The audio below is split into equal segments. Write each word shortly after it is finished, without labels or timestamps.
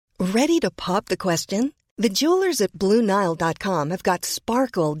Ready to pop the question? The jewelers at BlueNile.com have got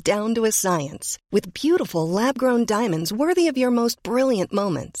sparkle down to a science with beautiful lab-grown diamonds worthy of your most brilliant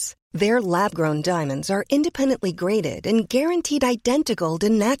moments. Their lab-grown diamonds are independently graded and guaranteed identical to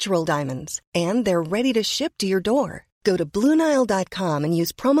natural diamonds, and they're ready to ship to your door. Go to BlueNile.com and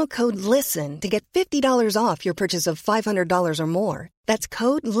use promo code LISTEN to get $50 off your purchase of $500 or more. That's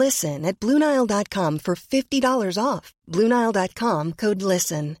code LISTEN at BlueNile.com for $50 off. BlueNile.com, code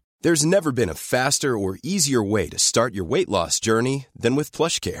LISTEN. There's never been a faster or easier way to start your weight loss journey than with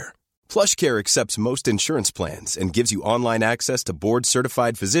PlushCare. PlushCare accepts most insurance plans and gives you online access to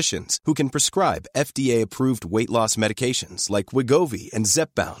board-certified physicians who can prescribe FDA-approved weight loss medications like Wegovy and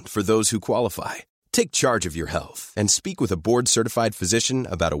Zepbound for those who qualify. Take charge of your health and speak with a board-certified physician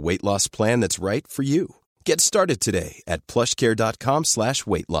about a weight loss plan that's right for you. Get started today at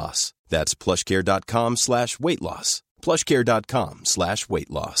plushcare.com/weight-loss. That's plushcare.com/weight-loss.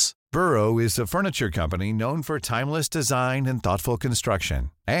 plushcare.com/weight-loss. Burrow is a furniture company known for timeless design and thoughtful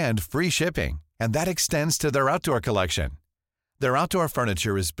construction and free shipping, and that extends to their outdoor collection. Their outdoor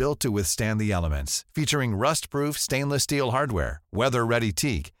furniture is built to withstand the elements, featuring rust-proof stainless steel hardware, weather-ready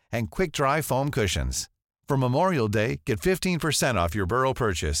teak, and quick-dry foam cushions. For Memorial Day, get 15% off your Burrow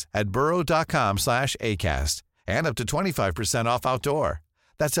purchase at burrow.com/acast and up to 25% off outdoor.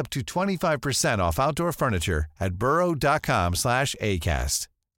 That's up to 25% off outdoor furniture at burrow.com/acast.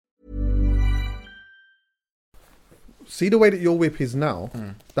 See the way that your whip is now?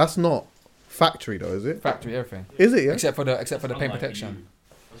 That's not factory though, is it? Factory, everything. Is it, yeah? Except for the paint protection.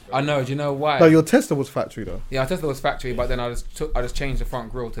 I know, do you know why? No, your Tesla was factory though. Yeah, our Tesla was factory, but then I just changed the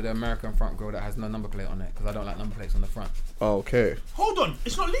front grille to the American front grille that has no number plate on it, because I don't like number plates on the front. Oh, okay. Hold on,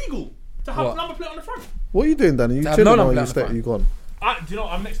 it's not legal to have a number plate on the front. What are you doing, Danny? You have chilling no or number plate on the you gone? Do you know,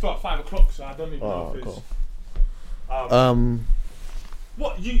 I'm next door at 5 o'clock, so I don't even know if it's... Cool.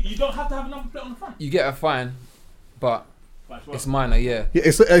 What, you don't have to have a number plate on the front? You get a fine, but it's minor, yeah.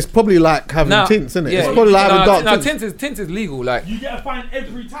 It's probably like having tints, isn't it? Yeah. It's probably like having dark tints. Tints is legal, like. You get a fine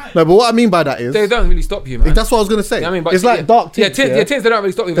every time. No, but what I mean by that is... They don't really stop you, man. That's what I was going to say. You know what I mean? But it's like dark tints, tints, they don't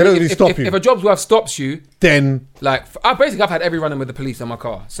really stop you. They don't really stop you. If a job's worth stops you... Then... Like, I've had every run-in with the police on my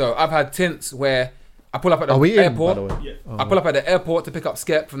car. So I've had tints where I pull up at the airport. In, by the way? Yeah. I pull up at the airport to pick up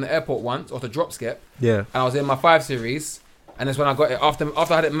Skep from the airport once, or to drop Skep. Yeah. And I was in my 5 Series, and that's when I got it. After I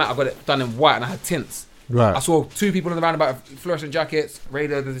had it matte, I got it done in white, and I had tints. Right. I saw 2 people in the roundabout, fluorescent jackets,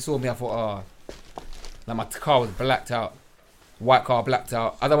 radar. They saw me. I thought, like my car was blacked out, white car blacked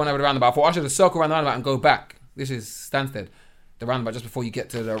out. As I went over the roundabout, I thought I should have circled around the roundabout and go back. This is Stansted, the roundabout just before you get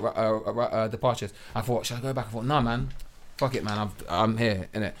to the departures. I thought, should I go back? I thought, nah, man. Fuck it, man. I'm here,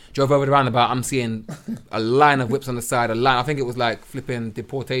 innit? Drove over the roundabout. I'm seeing a line of whips on the side. I think it was like flipping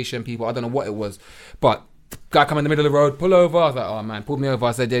deportation people. I don't know what it was, but guy come in the middle of the road, pull over. I was like, oh man, pulled me over.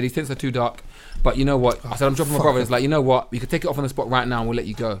 I said, yeah, these tints are too dark. But you know what? I said, I'm dropping my brother. It's like, you know what? You could take it off on the spot right now and we'll let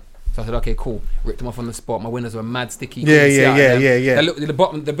you go. So I said, okay, cool. Ripped him off on the spot. My windows were mad sticky. Yeah.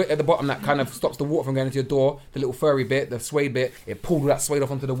 The bit at the bottom that kind of stops the water from going into your door, the little furry bit, the suede bit, it pulled that suede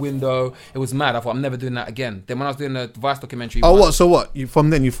off onto the window. It was mad. I thought, I'm never doing that again. Then when I was doing the Vice documentary... Oh, what? So what? From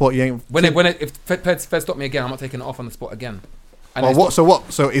then you thought you ain't... If Fed stopped me again, I'm not taking it off on the spot again. And what?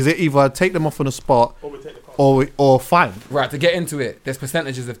 So is it either take them off on the spot or fine? Right, to get into it, there's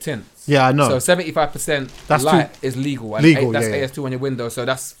percentages of tints. Yeah, I know. So 75% light is legal. And that's AS2 on your window, so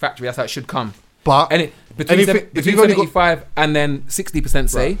that's factory. That's how it should come. But between 75 and then 60%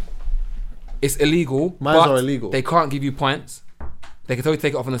 say it's illegal. Mine are illegal. They can't give you points. They can totally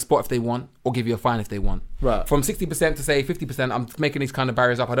take it off on the spot if they want, or give you a fine if they want. Right. From 60% to say 50%, I'm making these kind of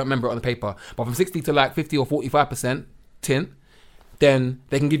barriers up. I don't remember it on the paper. But from 60 to like 50 or 45% tint, then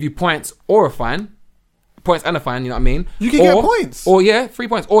they can give you points or a fine. Points and a fine, you know what I mean? You can get points. Or 3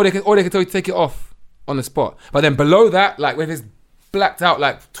 points. Or they can totally take it off on the spot. But then below that, like if it's blacked out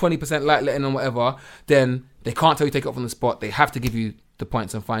like 20% light letting or whatever, then they can't totally take it off on the spot. They have to give you the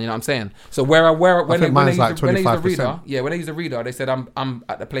points and fine, you know what I'm saying? So when they use the reader, they said I'm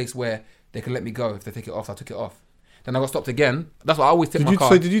at the place where they can let me go. If they take it off, I took it off. Then I got stopped again. That's what I always tip my car.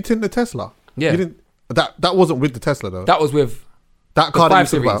 So did you tint the Tesla? Yeah. You didn't, that wasn't with the Tesla though. That was with that car 5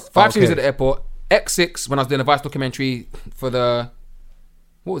 Series. About. 5 Series at the airport. X6 when I was doing a Vice documentary for the,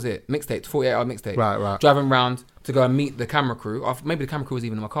 what was it? Mixtape, 48-hour mixtape. Right. Driving around to go and meet the camera crew. Maybe the camera crew was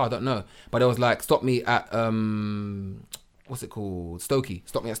even in my car, I don't know. But it was like, stop me at, what's it called? Stokey.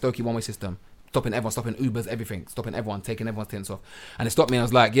 Stop me at Stokey one-way system. Stopping everyone, stopping Ubers, everything. Stopping everyone, taking everyone's tints off. And it stopped me and I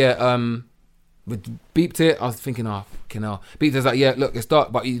was like, yeah, we beeped it. I was thinking, oh, fucking hell. Beeped it, was like, yeah, look, it's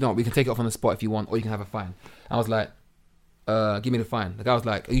dark, but you know, we can take it off on the spot if you want, or you can have a fine. I was like, give me the fine. The guy was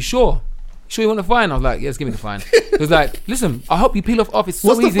like, are you sure? sure you want the fine? I was like, yes, give me the fine. He was like, listen, I hope you peel off. It's so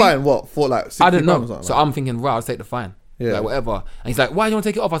What's easy. the fine? What for? Like 60 I didn't know. pounds or something So like I'm thinking, right, I'll take the fine. Yeah. Like whatever. And he's like, why do you want to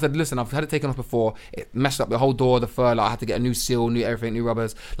take it off? I said, listen, I've had it taken off before. It messed up the whole door, the fur. Like I had to get a new seal, new everything, new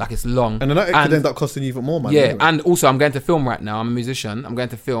rubbers. Like it's long. And then that could end up costing you even more money. Yeah, anyway. and also I'm going to film right now. I'm a musician. I'm going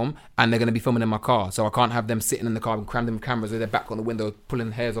to film, and they're going to be filming in my car, so I can't have them sitting in the car and cram them cameras with their back on the window,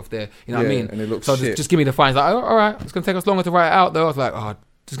 pulling hairs off there. You know what I mean? And it looks so shit. just give me the fine. He's like, oh, all right, it's going to take us longer to write it out though. I was like, oh,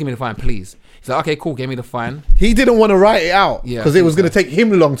 just give me the fine, please. He's like, okay, cool, give me the fine. He didn't want to write it out Yeah, because it was going to take him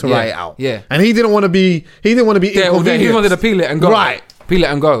long to write it out. Yeah, and he didn't want to be. He didn't want to be inconvenienced. he wanted to peel it and go. Right. Peel it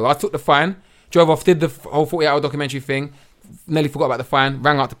and go. I took the fine, drove off, did the whole 48-hour documentary thing. Nearly forgot about the fine.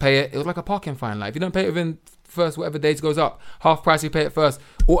 Rang out to pay it. It was like a parking fine. Like if you don't pay it within first whatever days goes up, half price you pay it first.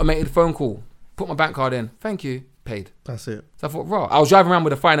 Automated phone call. Put my bank card in. Thank you. Paid. That's it. So I thought, raw. I was driving around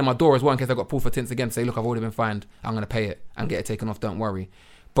with a fine in my door as well in case I got pulled for tints again. Say, look, I've already been fined. I'm gonna pay it and get it taken off. Don't worry.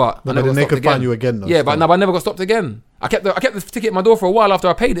 But then they could fine you again though. Yeah, but I never got stopped again. I kept the ticket in my door for a while after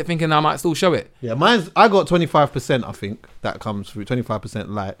I paid it, thinking I might still show it. Yeah, I got 25%. I think that comes through 25%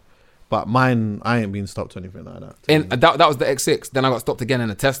 light. But mine, I ain't been stopped or anything like that. That was the X6. Then I got stopped again in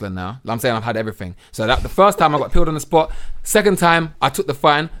a Tesla now. I'm saying I've had everything. So that the first time I got peeled on the spot. Second time I took the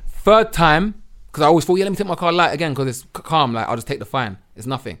fine. Third time, because I always thought, yeah, let me take my car light again because it's calm. Like I'll just take the fine. It's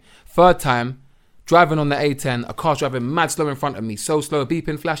nothing. Third time, driving on the A10, a car's driving mad slow in front of me. So slow,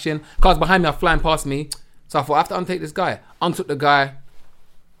 beeping, flashing. Cars behind me are flying past me. So I thought I have to untake this guy. Untook the guy.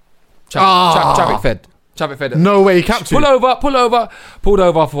 Traffic fed. Traffic fed. No way he capped you. Pulled over. Pulled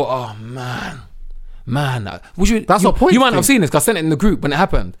over. I thought, oh man. That's not point. You might not have seen this because I sent it in the group when it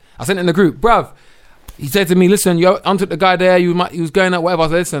happened. I sent it in the group. Bruv, he said to me, listen, you untook the guy there. He was going out, whatever. I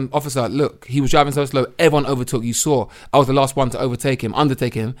said, listen, officer, look, he was driving so slow. Everyone overtook. You saw. I was the last one to undertake him.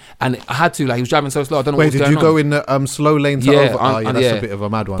 And I had to, like, he was driving so slow. I don't know what was going on. Wait, did you go in the slow lane to over? Oh, yeah, that's a bit of a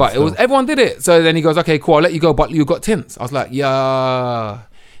mad one. But everyone did it. So then he goes, okay, cool, I'll let you go, but you got tints. I was like, yeah.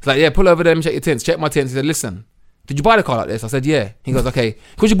 He's like, yeah, pull over there and check your tints. Check my tints. He said, listen, did you buy the car like this? I said, yeah. He goes, okay,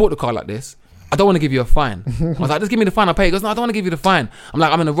 because you bought the car like this, I don't want to give you a fine. I was like, just give me the fine, I'll pay it. He goes, no, I don't want to give you the fine. I'm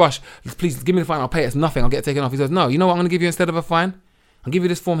like, I'm in a rush. Please give me the fine, I'll pay it. It's nothing, I'll get it taken off. He says, no, you know what I'm going to give you instead of a fine? I'll give you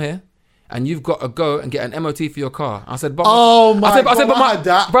this form here, and you've got to go and get an MOT for your car. I said, but I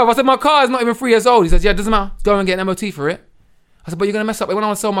said, my car is not even 3 years old. He says, yeah, it doesn't matter. Go and get an MOT for it. I said, but you're going to mess up. When I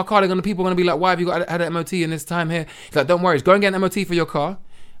want to sell my car, people are going to be like, why have you had an MOT in this time here? He's like, don't worry, just go and get an MOT for your car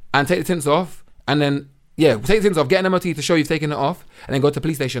and take the tints off, and then take the tints off, get an MOT to show you've taken it off, and then go to the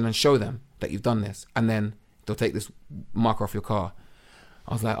police station and show them that you've done this, and then they'll take this marker off your car.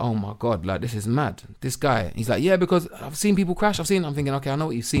 I was like, oh my God, like this is mad. This guy, he's like, yeah, because I've seen people crash. I'm thinking, okay, I know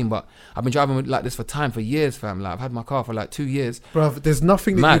what you've seen, but I've been driving like this for years, fam. Like I've had my car for like 2 years. Bro, there's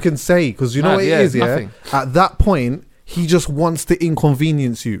nothing that you can say because you know what it is, yeah? Nothing. At that point, he just wants to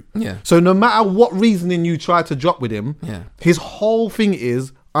inconvenience you. Yeah. So no matter what reasoning you try to drop with him, his whole thing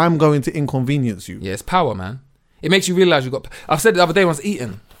is, I'm going to inconvenience you. Yeah, it's power, man. It makes you realise you've got... I've said the other day when I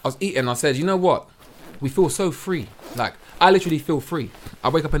was eating, I said, you know what? We feel so free. Like, I literally feel free. I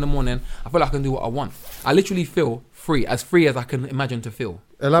wake up in the morning, I feel like I can do what I want. I literally feel free as I can imagine to feel.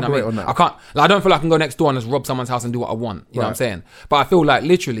 Elaborate on that. I can't... Like, I don't feel like I can go next door and just rob someone's house and do what I want. You know what I'm saying? But I feel like,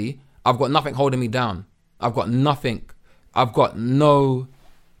 literally, I've got nothing holding me down. I've got no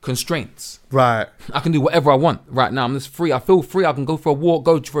constraints. Right. I can do whatever I want right now. I'm just free. I feel free. I can go for a walk,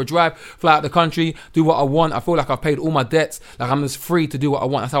 go for a drive, fly out the country, do what I want. I feel like I've paid all my debts. Like I'm just free to do what I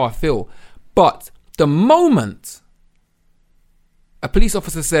want. That's how I feel. But the moment a police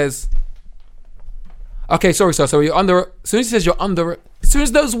officer says, okay, sorry, sir, so you're under, as soon as he says you're under, as soon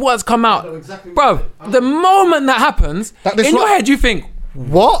as those words come out, bro, the moment that happens, in your head you think,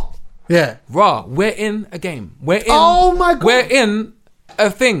 what? Yeah. Rah, we're in a game. We're in, oh my God. We're in a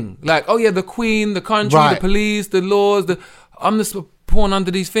thing. Like, oh yeah, the Queen, the country, the police, the laws, I'm just a pawn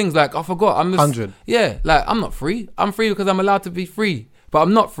under these things. Like, I forgot. I'm just 100. Yeah, like I'm not free. I'm free because I'm allowed to be free. But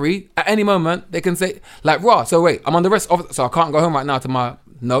I'm not free. At any moment, they can say, like, raw. So wait, I'm on the rest of, so I can't go home right now to my,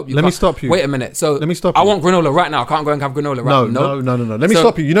 nope. Let me stop you. Wait a minute. So let me stop you. I want granola right now. I can't go and have granola right now. No. Let me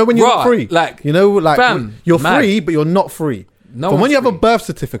stop you. You know when you're not free? Like, you know, like, fam, you're free, but you're not free. No, from when you have a birth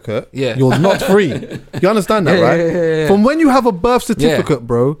certificate, yeah, you're not free. You understand that, right? Yeah. From when you have a birth certificate,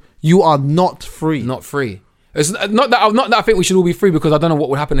 bro, you are not free. Not free. It's not that I think we should all be free, because I don't know what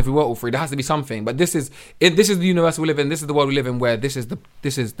would happen if we were all free. There has to be something. But this is the universe we live in. This is the world we live in, where this is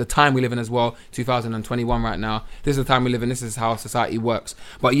the time we live in as well. 2021 right now. This is the time we live in. This is how society works.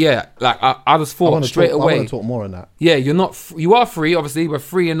 But yeah, like I just thought straight away. I want to talk more on that. Yeah, you are free. Obviously, we're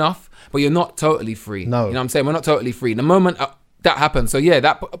free enough, but you're not totally free. No, you know what I'm saying? We're not totally free. The moment that happened, so yeah,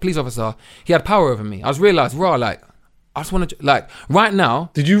 that police officer, he had power over me. I was realised, like, I just want to like right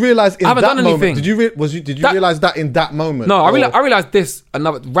now. Did you realize in I haven't that done moment? anything. Did you realize that in that moment? No, I realized this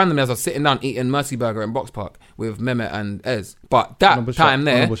randomly as I was sitting down eating Mercy Burger in Box Park with Mehmet and Ez. But that time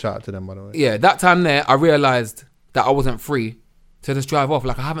there, honorable shout out to them, by the way. yeah, that time there, I realized that I wasn't free to just drive off.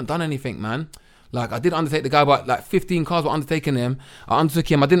 Like I haven't done anything, man. Like I did undertake the guy, but like 15 cars were undertaking him. I undertook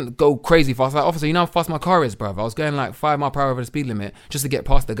him. I didn't go crazy fast. Like, officer, you know how fast my car is, bruv. I was going like 5 miles per hour over the speed limit just to get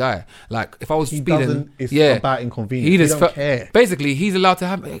past the guy. Like if I was speeding, it's yeah, about inconvenience. he He just don't care. Basically, he's allowed to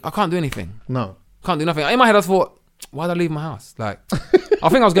have. I can't do anything. No. Can't do nothing. In my head, I just thought, why did I leave my house? Like, I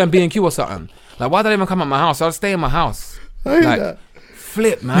think I was going B&Q or something. Like, why did I even come out my house? I'll stay in my house. I hate Like, that.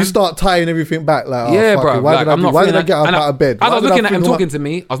 flip, man. You start tying everything back. Like, oh, Yeah, fuck bro. it. Why Like, did I get up out of bed? As I was looking at him talking to to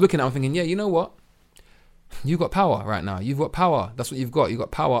me, I was looking at him thinking, yeah, you know what? You got power right now. You've got power. That's what you've got. You got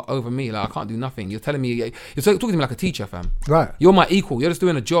power over me. Like I can't do nothing. You're telling me. You're talking to me like a teacher, fam. Right. You're my equal. You're just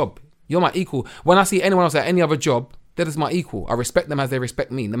doing a job. You're my equal. When I see anyone else at any other job, they're just my equal. I respect them as they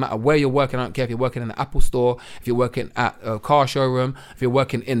respect me. No matter where you're working, I don't care if you're working in the Apple store, if you're working at a car showroom, if you're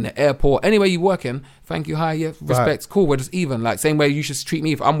working in the airport, anywhere you're working. Thank you, hi, yeah, respect. Right. Cool. We're just even. Like same way you should treat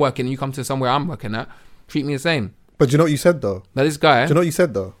me if I'm working and you come to somewhere I'm working at. Treat me the same. But do you know what you said though? Now this guy. Do you know what you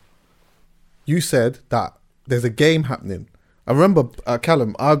said though? You said that there's a game happening. I remember,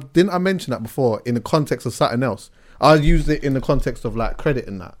 Callum, I mention that before in the context of something else. I used it in the context of like credit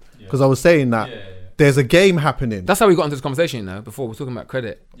and that. Because I was saying that there's a game happening. That's how we got into this conversation, you know, before we were talking about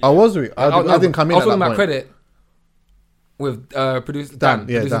credit. Oh, was we? I didn't come in. I was at talking that about point. credit with producer Dan.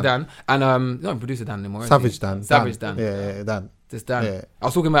 Yeah, producer Dan. Dan. And not producer Dan anymore. Savage Dan. Savage Dan. Yeah, Dan. Just Dan. Yeah. I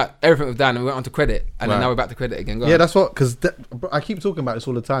was talking about everything with Dan and we went on to credit and then Right. now we're back to credit again. Go Yeah, on. that's what, because I keep talking about this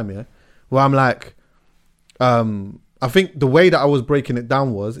all the time, yeah? Where I'm like, I think the way that I was breaking it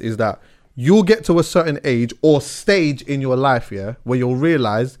down is that you'll get to a certain age or stage in your life, yeah, where you'll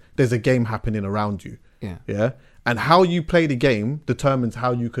realize there's a game happening around you. Yeah. Yeah. And how you play the game determines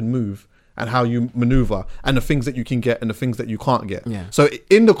how you can move and how you maneuver and the things that you can get and the things that you can't get. Yeah. So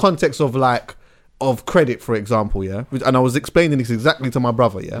in the context of like, of credit, for example, yeah, and I was explaining this exactly to my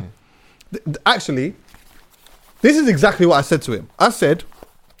brother, yeah. Actually, this is exactly what I said to him. I said,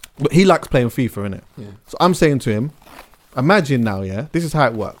 but he likes playing FIFA, innit? Yeah. So I'm saying to him, imagine now, yeah, this is how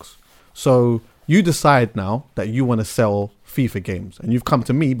it works. So you decide now that you want to sell FIFA games, and you've come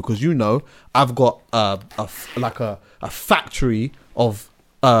to me because you know I've got a factory of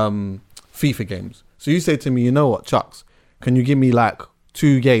FIFA games. So you say to me, you know what, Chucks, can you give me like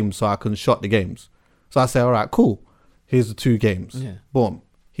 2 games so I can shot the games? So I say, all right, cool. Here's the 2 games. Yeah. Boom.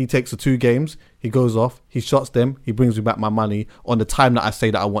 He takes the 2 games, he goes off, he shots them, he brings me back my money on the time that I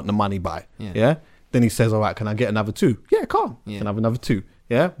say that I want the money by. Yeah. Then he says, all right, can I get another 2? Yeah, calm. Yeah. Can I have another 2?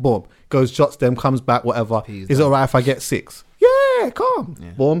 Yeah, boom. Goes, shots them, comes back, whatever. Peas Is it done. all right if I get 6? Yeah, calm.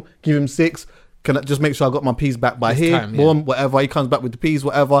 Yeah. Boom. Give him 6. Can I just make sure I got my peas back by This here? time, yeah. Boom, whatever. He comes back with the peas,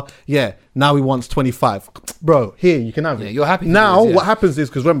 whatever. Yeah. Now he wants 25. Bro, here, you can have it. Yeah, you're happy to Now, do this, yeah. what happens is,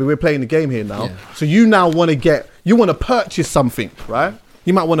 because remember, we're playing the game here now. Yeah. So you now want to purchase something, right?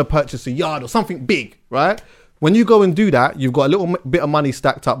 You might want to purchase a yard or something big, right? When you go and do that, you've got a little bit of money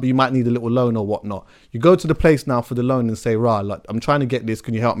stacked up, but you might need a little loan or whatnot. You go to the place now for the loan and say, rah, like, I'm trying to get this.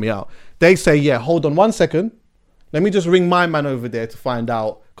 Can you help me out? They say, yeah, hold on 1 second. Let me just ring my man over there to find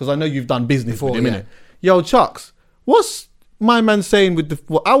out, because I know you've done business Before, with him, yeah. innit? Yo, Chucks, what's my man saying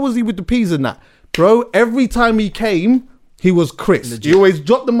how was he with the peas and that? Bro, every time he came, he was Chris. Legit. He always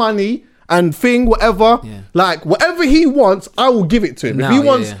dropped the money and whatever. Yeah. Like, whatever he wants, I will give it to him. Now,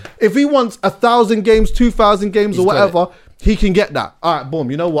 If he wants 1,000 games, 2,000 games or He's got whatever, he can get that. All right,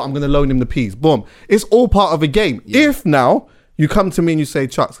 boom. You know what? I'm going to loan him the peas. Boom. It's all part of a game. Yeah. If now you come to me and you say,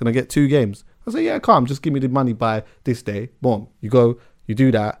 Chucks, can I get 2 games? I say, yeah, calm. Just give me the money by this day. Boom. You go, you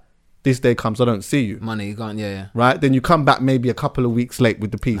do that. This day comes, I don't see you. Money, you can't, yeah. Right? Then you come back maybe a couple of weeks late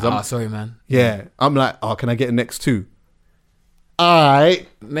with the peas. Sorry, man. Yeah. I'm like, oh, can I get the next 2? All right.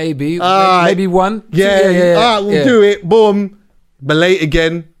 Maybe Alright. maybe 1. Yeah, yeah. all right, we'll do it. Boom. But late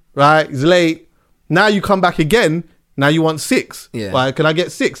again, right? It's late. Now you come back again. Now you want 6. Yeah. Right? Can I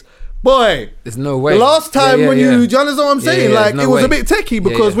get 6? Boy, There's no way. the last time do you understand what I'm saying? Yeah, like, there's it no was way. a bit techie Yeah,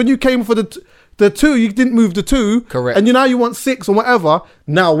 because yeah. when you came for the 2, you didn't move the 2. Correct. And now you want 6 or whatever.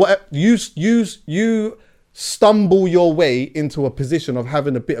 Now, what you stumble your way into a position of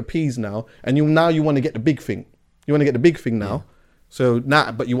having a bit of peas now, and you want to get the big thing. You want to get the big thing now. Yeah. So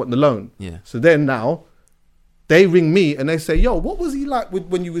now, but you want the loan. Yeah. So then now, they ring me and they say, yo, what was he like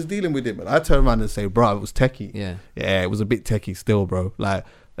when you was dealing with him? And I turn around and say, bro, it was techie. Yeah. Yeah, it was a bit techie still, bro. Like,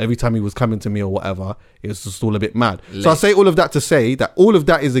 Every time he was coming to me or whatever, it was just all a bit mad. So I say all of that to say that all of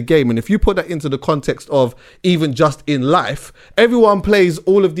that is a game. And if you put that into the context of even just in life, everyone plays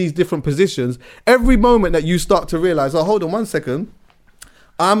all of these different positions. Every moment that you start to realize, oh, hold on 1 second.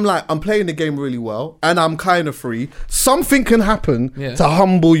 I'm playing the game really well and I'm kind of free. Something can happen to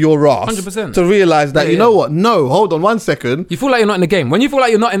humble your ass 100%. to realize that, you know what? No, hold on 1 second. You feel like you're not in the game. When you feel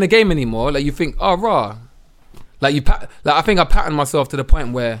like you're not in the game anymore, like you think, oh, rah. Like I think I patterned myself to the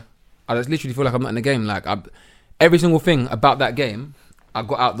point where I just literally feel like I'm not in the game. Like every single thing about that game, I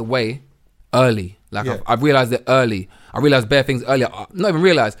got out the way early. Like I've realized it early. I realized bare things earlier. Not even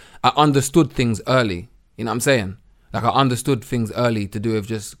realized. I understood things early. You know what I'm saying? Like I understood things early to do with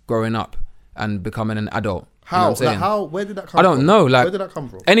just growing up and becoming an adult. How? You know what I'm saying? Like how? Where did that come from? I don't know. Like where did that come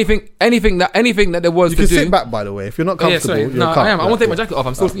from? Anything that there was you to do. You can sit back, by the way, if you're not comfortable. Yeah, sorry. No, I am. I won't take my jacket off.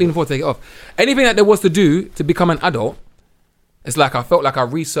 I'm still leaning forward to take it off. Anything that there was to do to become an adult, it's like I felt like I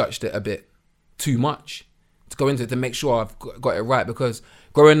researched it a bit too much to go into it to make sure I've got it right. Because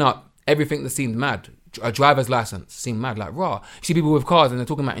growing up, everything that seemed mad. A driver's license seemed mad, like raw. You see people with cars and they're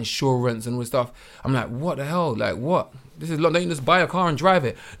talking about insurance and all this stuff. I'm like, what the hell? Like, what? This is don't you just buy a car and drive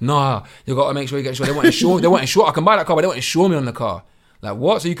it? Nah, you got to make sure you get insured. They want insure. They want insure. I can buy that car, but they want insure me on the car. Like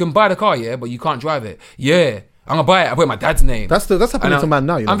what? So you can buy the car, yeah, but you can't drive it. Yeah, I'm gonna buy it. I put my dad's name. That's happening to man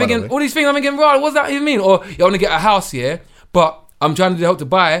now. You know, I'm thinking all these things. I'm thinking, raw. What's that even mean? Or you want to get a house, yeah, but I'm trying to help to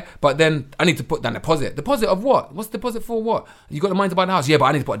buy it, but then I need to put down deposit. Deposit of what? What's the deposit for what? You got the money to buy the house? Yeah, but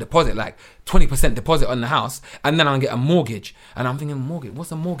I need to put a deposit, like 20% deposit on the house, and then I'm gonna get a mortgage. And I'm thinking, mortgage?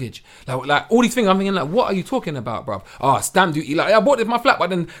 What's a mortgage? Like all these things, I'm thinking, like, what are you talking about, bruv? Oh, stamp duty. Like, I bought this my flat, but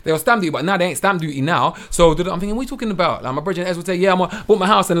then they were stamp duty, but now they ain't stamp duty now. So I'm thinking, what are you talking about? Like, my brother and Ez would say, yeah, bought my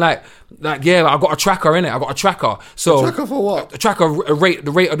house, and like, yeah, I got a tracker in it. I got a tracker. So a tracker for what? A tracker,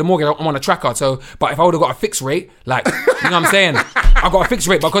 the rate of the mortgage. I'm on a tracker. So, but if I would have got a fixed rate, like, you know what I'm saying? I got a fixed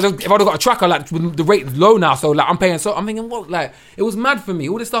rate because if I would have got a tracker, like the rate is low now, so like I'm paying. So I'm thinking, what? Like it was mad for me.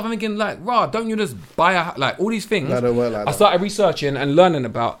 All this stuff. I'm thinking, like, rah, don't you just buy like all these things? No, don't work like I started researching and learning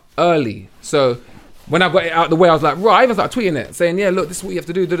about early. So when I got it out of the way, I was like, rah, I even started tweeting it, saying, yeah, look, this is what you have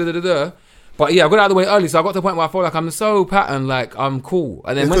to do. Da, da, da, da, da. But yeah, I got it out of the way early, so I got to the point where I felt like I'm so patterned, like I'm cool.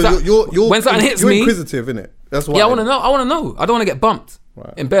 And then when something hits me, you're inquisitive, innit? That's why. Yeah, I want to know. I don't want to get bumped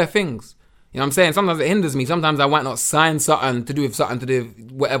in bare things. You know what I'm saying? Sometimes it hinders me. Sometimes I might not sign something to do with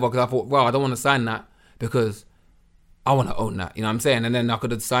whatever because I thought, well, I don't want to sign that because I want to own that. You know what I'm saying? And then I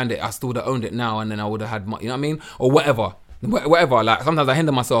could have signed it. I still would have owned it now and then I would have had, you know what I mean? Or whatever. Whatever. Like sometimes I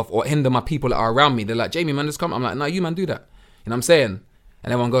hinder myself or hinder my people that are around me. They're like, Jamie, man, just come. I'm like, no, you man, do that. You know what I'm saying?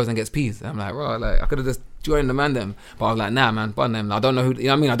 And everyone goes and gets peas. I'm like, right, like I could have just joined the man them, but I was like, nah, man, bun them. Like, I don't know who. You know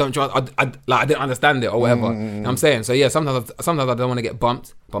what I mean? I don't trust. I didn't understand it or whatever. You know what I'm saying? So yeah, sometimes I don't want to get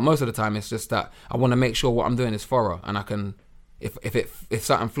bumped, but most of the time it's just that I want to make sure what I'm doing is thorough, and I can, if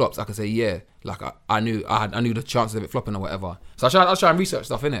something flops, I can say yeah, like I knew the chances of it flopping or whatever. So I try and research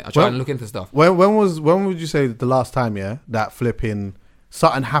stuff in it. I try and look into stuff. When would you say the last time that flipping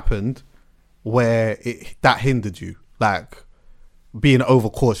something happened where that hindered you, like being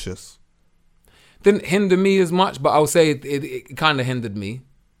overcautious? Didn't hinder me as much, but I would say it kind of hindered me.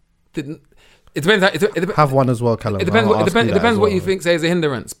 It depends. Have one as well, Callum. It depends what you think say is a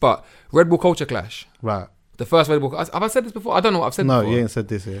hindrance. But Red Bull Culture Clash, right? The first Red Bull. Have I said this before? I don't know what I've said. No, before. You ain't said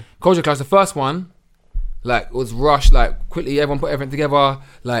this here. Culture Clash, the first one, like was rushed, like quickly. Everyone put everything together.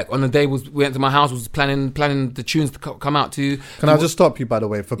 Like on the day we went to my house, was planning the tunes to come out to. Can I just stop you, by the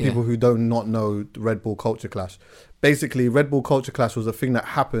way, for people who do not know Red Bull Culture Clash? Basically, Red Bull Culture Clash was a thing that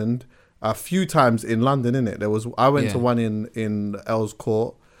happened a few times in London, innit? I went to one in Earls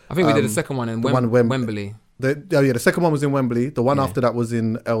Court. I think we did a second one in Wembley. The second one was in Wembley. The one after that was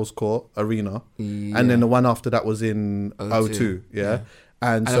in Earls Court Arena. Yeah. And then the one after that was in O2. Yeah.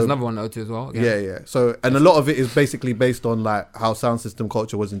 And so, there's another one in O2 as well. Again. Yeah. So, and a lot of it is basically based on like how sound system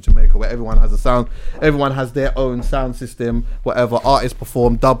culture was in Jamaica, where everyone has their own sound system, whatever, artists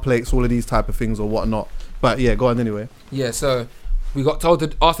perform, dub plates, all of these type of things or whatnot. But yeah, go on anyway. Yeah, so we got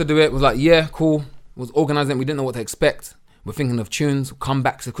asked to do it. Was like, yeah, cool. Was organising. We didn't know what to expect. We're thinking of tunes,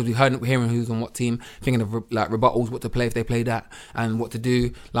 comebacks because we're hearing who's on what team. Thinking of like rebuttals, what to play if they play that, and what to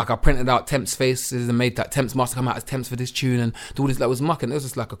do. Like I printed out Temp's faces and made that Temp's master come out as Temp's for this tune and do all this. Like it was mucking. It was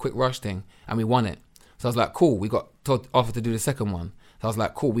just like a quick rush thing, and we won it. So I was like, cool. We got offered to do the second one. So I was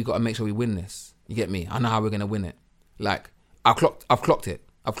like, cool. We got to make sure we win this. You get me? I know how we're gonna win it. Like I've clocked it.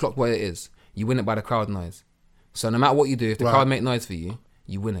 I've clocked what it is. You win it by the crowd noise. So no matter what you do, if the crowd make noise for you,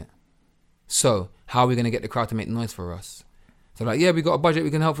 you win it. So how are we going to get the crowd to make noise for us? So like, yeah, we got a budget,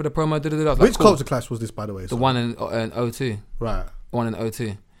 we can help for the promo. Which Culture Clash was this, by the way? The one in O2. Right. One in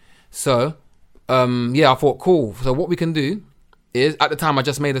O2. So, yeah, I thought, cool. So what we can do is, at the time, I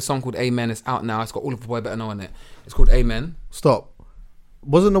just made a song called Amen. It's out now. It's got all of the Boy Better Know on it. It's called Amen. Stop.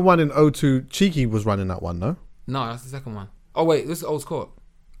 Wasn't the one in O2, Cheeky was running that one, no? No, that's the second one. Oh, wait, this is Old Court.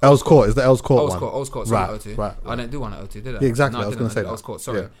 Earls Court, is the Earls Court one? Old Court, right, O2. right. I didn't do one at O2, did I? Yeah, exactly, No, I was going to say that. Old Court,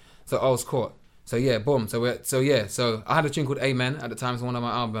 sorry. Yeah. So Old Court. So yeah, boom. So I had a tune called Amen at the time. It's one of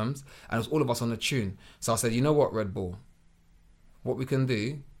my albums, and it was all of us on the tune. So I said, you know what, Red Bull? What we can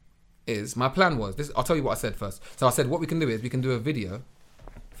do is, my plan was this. I'll tell you what I said first. So I said, what we can do is we can do a video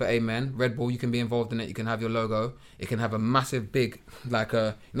for Amen. Red Bull, you can be involved in it. You can have your logo. It can have a massive big, like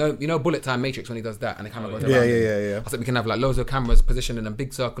a, you know Bullet Time Matrix when he does that and the camera goes around. Yeah. I said we can have like loads of cameras positioned in a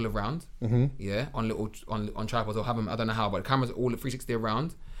big circle around. Yeah, on little on tripods or have them. I don't know how, but the cameras are all at 360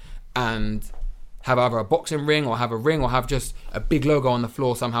 around, and have either a boxing ring or have a ring or have just a big logo on the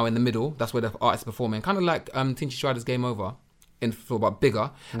floor somehow in the middle. That's where the artist is performing, kind of like Tinchy Strider's Game Over in the floor, but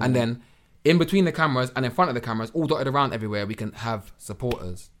bigger. And then in between the cameras and in front of the cameras, all dotted around everywhere, we can have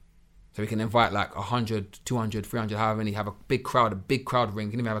supporters. So we can invite like 100, 200, 300, however many, have a big crowd ring.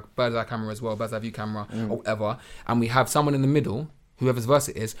 You can even have a bird's eye camera as well, bird's eye view camera or whatever. And we have someone in the middle, whoever's verse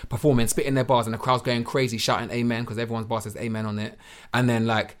it is, performing, spitting their bars, and the crowd's going crazy, shouting amen, because everyone's bar says amen on it. And then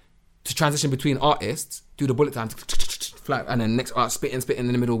like, to transition between artists, do the bullet time, and then next art spitting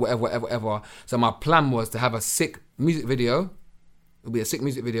in the middle, whatever. So my plan was to have a sick music video. It'll be a sick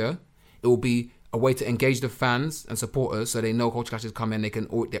music video. It will be a way to engage the fans and supporters, so they know Culture Clash is coming.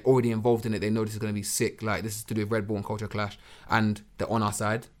 They're already involved in it. They know this is going to be sick. Like, this is to do with Red Bull and Culture Clash, and they're on our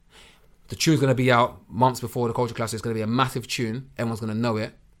side. The tune's going to be out months before the Culture Clash. It's going to be a massive tune. Everyone's going to know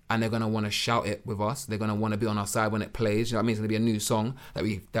it. And they're going to want to shout it with us. They're going to want to be on our side when it plays. You know what I mean? It's going to be a new song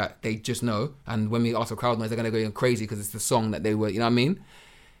that they just know. And when we ask for crowd noise, they're going to go crazy because it's the song that they were, you know what I mean?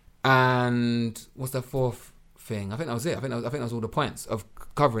 And what's the fourth thing? I think that was it. I think that was all the points of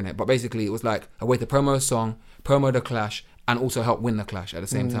covering it. But basically, it was like a way to promo a song, promo the clash, and also help win the clash at the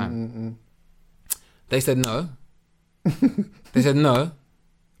same time. They said no. They said no.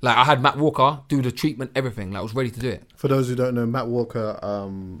 Like, I had Matt Walker do the treatment, everything. Like, I was ready to do it. For those who don't know, Matt Walker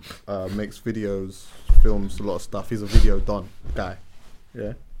makes videos, films a lot of stuff. He's a video done guy.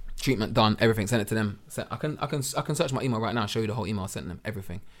 Yeah. Treatment done, everything. Sent it to them. I can search my email right now and show you the whole email. I sent them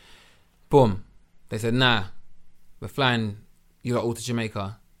everything. Boom. They said, nah, we're flying you lot all to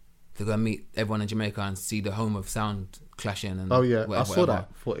Jamaica to go and meet everyone in Jamaica and see the home of sound clashing and whatever, I saw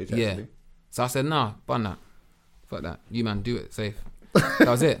that footage actually. Yeah. So I said, nah, bun that. Fuck that. You man, do it. Safe. That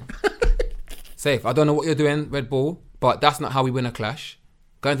was it. Safe. I don't know what you're doing, Red Bull, but that's not how we win a clash.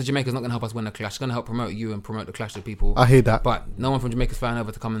 Going to Jamaica is not going to help us win a clash. It's going to help promote you and promote the clash to people. I hear that. But no one from Jamaica is flying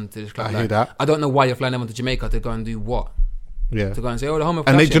over to come into this clash. I hear that. I don't know why you're flying over to Jamaica to go and do what? Yeah. To go and say, oh, the home of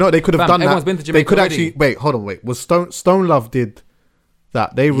and clashing. do you know what they could have done? Everyone's that. Been to Jamaica they could already. actually wait. Hold on, wait. Was Stone Love did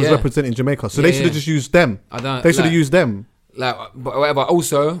that? They was representing Jamaica, so they should have just used them. I don't. They should have used them. Like, but whatever.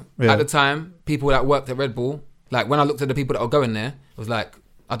 Also, at the time, people that worked at Red Bull, like when I looked at the people that were going there, it was like,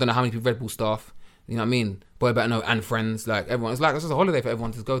 I don't know how many people Red Bull staff, you know what I mean? Boy Better Know and friends, like everyone. It's like, it's just a holiday for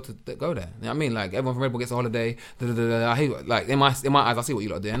everyone to go there. You know what I mean? Like everyone from Red Bull gets a holiday. I hate, like in my eyes, I see what you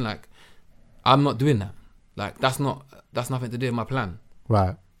lot are doing. Like, I'm not doing that. Like that's nothing to do with my plan.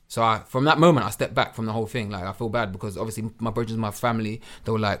 Right. So from that moment, I stepped back from the whole thing. Like I feel bad because obviously my brothers, my family,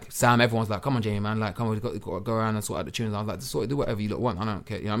 they were like, Sam, everyone's like, come on, Jamie, man, like, come on, we've got to go around and sort out the tunes. I was like, just do whatever you lot want. I don't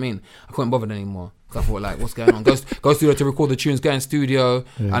care. You know what I mean? I couldn't bother anymore. Because I thought, like, what's going on? Go studio to record the tunes, go in studio,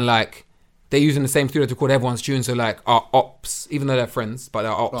 and like, they're using the same studio to record everyone's tunes. So like our ops, even though they're friends, but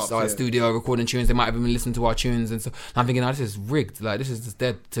our ops are at studio recording tunes. They might have even listened to our tunes, and so I'm thinking, this is rigged. Like this is just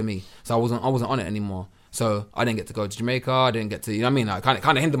dead to me. So I wasn't on it anymore. So I didn't get to go to Jamaica. I didn't get to, you know what I mean? Like, I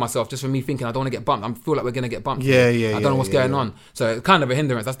kind of hindered myself just from me thinking I don't want to get bumped. I feel like we're gonna get bumped. Yeah. I don't know what's going on. So it's kind of a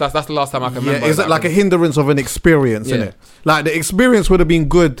hindrance. That's the last time I can remember. Is it like a hindrance of an experience? Isn't it? Like the experience would have been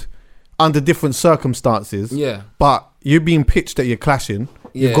good under different circumstances. Yeah. But you're being pitched that you're clashing.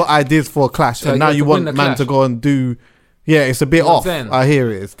 You've got ideas for a clash, so and now you want man to go and do. Yeah, it's a bit off. I hear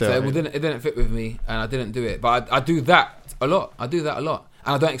it. So it didn't fit with me, and I didn't do it. But I do that a lot.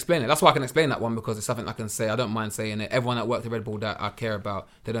 And I don't explain it. That's why I can explain that one, because it's something I can say. I don't mind saying it. Everyone that worked at Red Bull that I care about,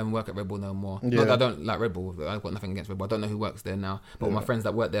 they don't work at Red Bull no more. Yeah. Not that I don't like Red Bull. I've got nothing against Red Bull. I don't know who works there now. But my friends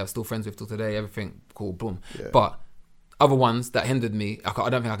that work there, I'm still friends with till today. Everything cool, boom. Yeah. But other ones that hindered me, I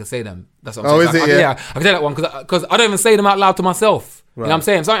don't think I can say them. That's what I'm saying. I can say that one because I don't even say them out loud to myself. Right. You know what I'm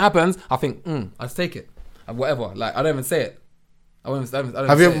saying? If something happens, I think, I'll just take it. Whatever. Like, I don't even say it. I don't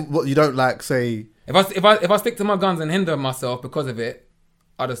Have you ever, what, you don't like say... If I stick to my guns and hinder myself because of it,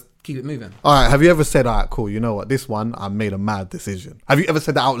 I just keep it moving. All right. Have you ever said, all right, cool, you know what? This one, I made a mad decision. Have you ever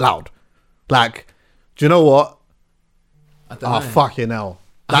said that out loud? Like, do you know what? I don't know. Fucking hell.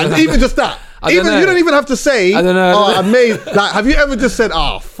 Like, even just that. You don't even have to say. I don't know. Oh, I made. Like, have you ever just said,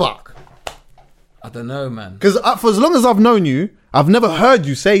 "Oh, fuck"? I don't know, man. Because for as long as I've known you, I've never heard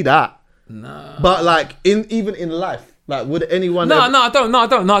you say that. No. But like, even in life, like, would anyone? No, I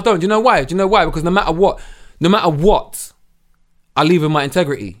don't. Do you know why? Because no matter what, I leave with my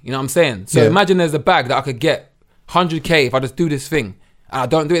integrity. You know what I'm saying? So imagine there's a bag that I could get 100K if I just do this thing. And I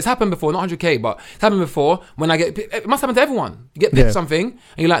don't do it. It's happened before, not 100K, but it's happened before when it must happen to everyone. You get pitched something and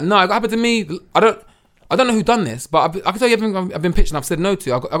you're like, no, it happened to me. I don't know who done this, but I can tell you everything I've been pitched and I've said no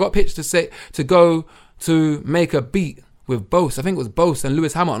to. I got pitched to go to make a beat with Bose. I think it was Bose and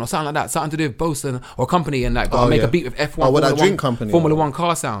Lewis Hamilton or something like that. Something to do with Bose or company and like make a beat with F1. Oh, what that drink company? Formula One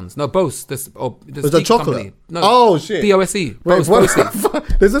car sounds. No, Bose. Was the chocolate? Company. No. Oh shit. BOSE. Wait, Bose.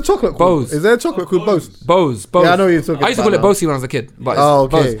 There's a chocolate called Bose. Is there a chocolate called Bose? Bose. Yeah, I know you're talking. I used to call it Bose when I was a kid. But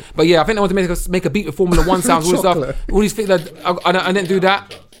okay. Bose. But yeah, I think they wanted to make a beat with Formula One sounds. All this stuff. All these things that I didn't do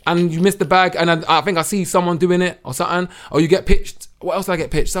that. And you missed the bag, and I think I see someone doing it or something, or you get pitched. What else do I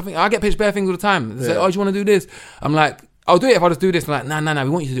get pitched? Something I get pitched bare things all the time. They say, "Oh, do you want to do this?" I'm like, "I'll do it if I just do this." I'm like, "Nah, we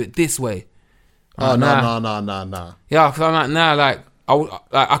want you to do it this way." Oh, no. Yeah, because I'm like, nah, like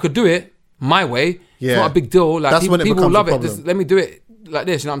I could do it my way. Yeah. It's not a big deal. Like That's people, when it people becomes love a it. Just let me do it like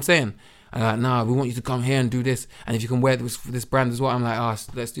this. You know what I'm saying? And like, nah, we want you to come here and do this. And if you can wear this brand as well, I'm like,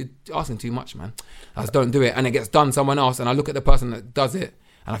 asking too much, man. I just don't do it. And it gets done someone else, and I look at the person that does it,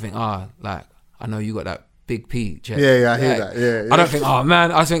 and I think, like, I know you got that big P check. Yeah, I hear that. Yeah. I don't think, oh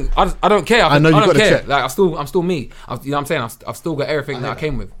man, I don't care. I know you got the check. Like I'm still me. You know what I'm saying? I've still got everything that I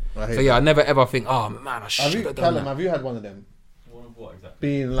came with. So yeah, I never ever think, oh man, I should have done that. Have you had one of them? One of what exactly?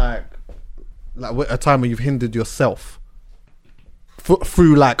 Being like a time where you've hindered yourself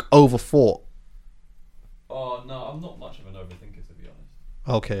through like overthought. Oh no, I'm not much of an overthinker, to be honest.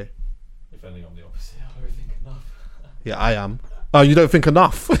 Okay. If anything, I'm the opposite. I overthink enough. Yeah, I am. Oh, you don't think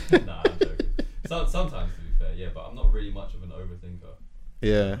enough? Nah, I'm joking. Sometimes, to be fair, yeah, but I'm not really much of an overthinker.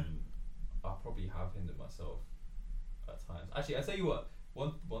 Yeah. I probably have hindered myself at times. Actually, I tell you what.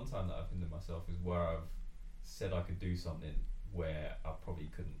 One time that I've hindered myself is where I've said I could do something where I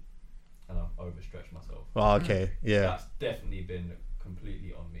probably couldn't, and I've overstretched myself. Oh, okay. Yeah. That's definitely been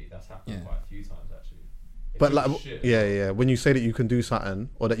completely on me. That's happened quite a few times actually. But like, when you say that you can do something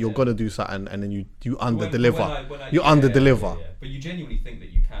or that you're gonna do something, and then you under deliver, you under deliver. But you genuinely think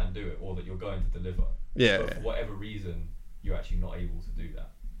that you can do it or that you're going to deliver. Yeah. But for whatever reason, you're actually not able to do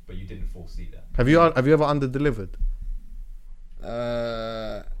that. But you didn't foresee that. Have you ever under delivered?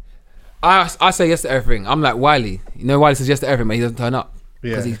 I say yes to everything. I'm like Wiley. You know, Wiley says yes to everything, but he doesn't turn up.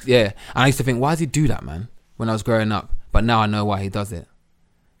 Yeah. And I used to think, why does he do that, man? When I was growing up, but now I know why he does it.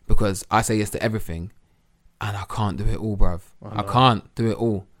 Because I say yes to everything, and I can't do it all, bruv. I can't do it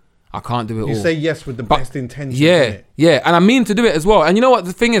all. You say yes with the best intentions. Yeah, and I mean to do it as well. And you know what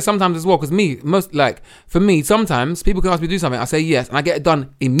the thing is sometimes as well, because for me, sometimes people can ask me to do something, I say yes, and I get it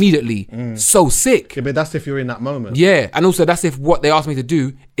done immediately. So sick. Yeah, but that's if you're in that moment. Yeah, and also that's if what they ask me to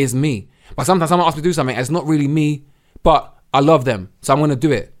do is me. But sometimes someone asks me to do something, and it's not really me, but I love them, so I'm going to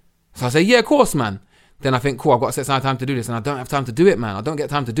do it. So I say, yeah, of course, man. Then I think, cool, I've got to set aside time to do this, and I don't have time to do it, man. I don't get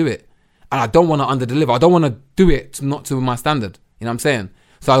time to do it. And I don't want to under-deliver. I don't want to do it not to my standard. You know what I'm saying?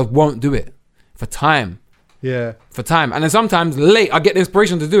 So I won't do it for time. Yeah. For time. And then sometimes late, I get the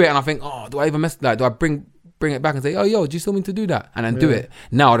inspiration to do it, and I think, oh, do I even mess that? Do I bring it back and say, oh, yo, do you still mean to do that? And then do it.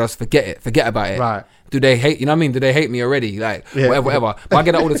 Now I just forget about it. Right. Do they hate, you know what I mean? Do they hate me already? Like, whatever. But I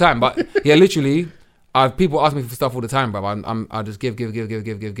get it all the time. But yeah, literally, people ask me for stuff all the time, bruv. I just give,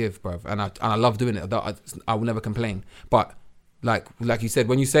 bruv. And I love doing it. I will never complain. But like you said,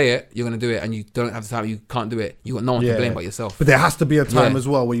 when you say it, you're going to do it, and you don't have the time, you can't do it. You got no one to blame but yourself. But there has to be a time as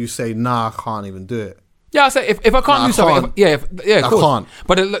well where you say, nah, I can't even do it. Yeah, I say if I can't do something, of course. I can't.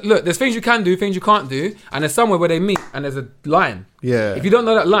 But look, there's things you can do, things you can't do, and there's somewhere where they meet, and there's a line. Yeah. If you don't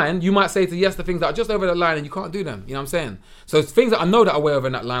know that line, you might say to yes to things that are just over that line, and you can't do them. You know what I'm saying? So it's things that I know that are way over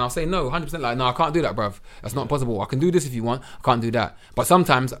in that line, I'll say no, 100%. Like, no, I can't do that, bruv. That's not possible. I can do this if you want. I can't do that. But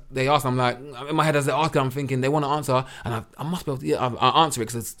sometimes they ask, I'm like, in my head as they ask, I'm thinking they want to answer, and I must be able to. I answer it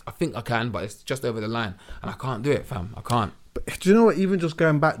because I think I can, but it's just over the line, and I can't do it, fam. I can't. But do you know what? Even just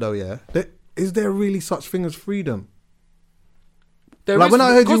going back though, is there really such thing as freedom? There is,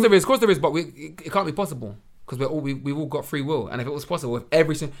 of course there is, but it can't be possible because we've all got free will. And if it was possible, it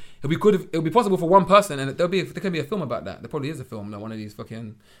would be possible for one person, and there can be a film about that. There probably is a film, like one of these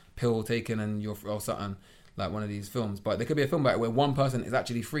fucking pill taken and or something, like one of these films. But there could be a film about it where one person is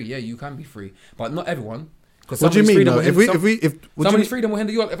actually free. Yeah, you can be free, but not everyone. What do you mean? Somebody's freedom will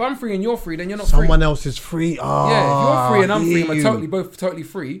hinder you. If I'm free and you're free, then you're not free. Someone else is free. Yeah, if you're free and I'm free, and we're both totally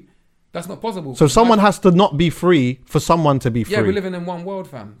free. That's not possible. So someone has to not be free for someone to be free. Yeah, we're living in one world,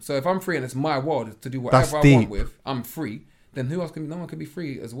 fam. So if I'm free and it's my world to do whatever I want with, I'm free. Then who else can? No one can be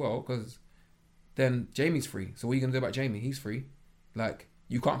free as well, because then Jamie's free. So what are you gonna do about Jamie? He's free. Like,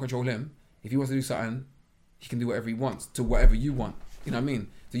 you can't control him. If he wants to do something, he can do whatever he wants to whatever you want. You know what I mean?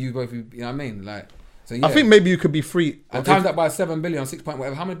 So you both, you know what I mean? Like, so yeah. I think maybe you could be free. And times that by 7 billion, 6 point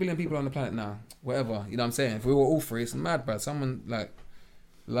whatever. How many billion people are on the planet now? Whatever. You know what I'm saying? If we were all free, it's mad, bro. Someone like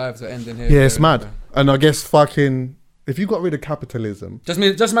lives are ending here. Yeah, it's mad. And I guess fucking if you got rid of capitalism, just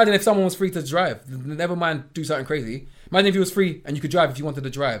imagine if someone was free to drive. Never mind do something crazy. Imagine if you was free and you could drive if you wanted to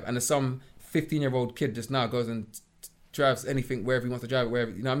drive, and there's some 15-year-old kid just now goes and drives anything wherever he wants to drive,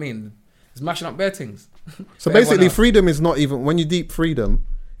 wherever, you know what I mean? It's mashing up bare things. So basically, freedom is not even, when you deep freedom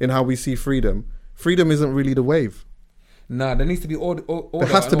in how we see freedom isn't really the wave. Nah, there needs to be order. There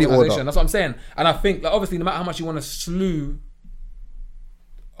has to be order. That's what I'm saying. And I think, like, obviously, no matter how much you want to slew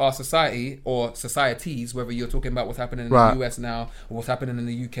our society or societies, whether you're talking about what's happening in the US now, or what's happening in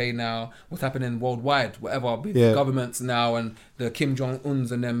the UK now, what's happening worldwide, whatever, with governments now, and the Kim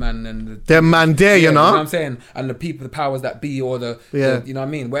Jong-uns and them man, and them man there, you know? You know what I'm saying? And the people, the powers that be, or the you know what I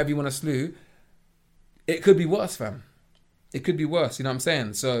mean? Whatever you want to slew, it could be worse, fam. It could be worse, you know what I'm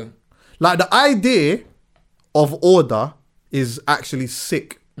saying? So, like, the idea of order is actually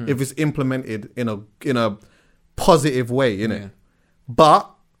sick if it's implemented in a positive way, innit? Yeah. But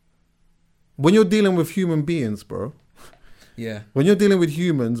when you're dealing with human beings, bro. Yeah. When you're dealing with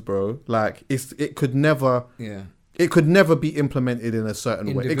humans, bro, like it could never be implemented in a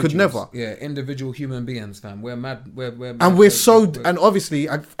certain way. It could never. Yeah, individual human beings, fam. We're mad. We're and we're so and obviously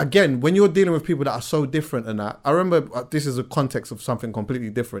again, when you're dealing with people that are so different and that, I remember this is a context of something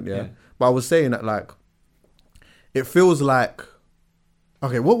completely different, yeah. But I was saying that, like, it feels like,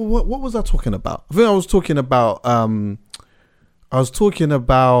 okay, what was I talking about? I think I was talking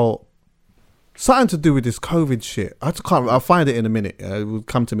about something to do with this COVID shit. I'll find it in a minute. It will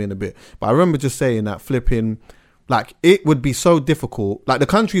come to me in a bit. But I remember just saying that flipping, like, it would be so difficult. Like, the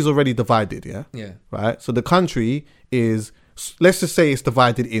country is already divided, yeah? Yeah. Right? So the country is, let's just say it's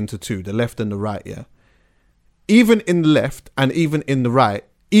divided into two, the left and the right, yeah? Even in the left and even in the right,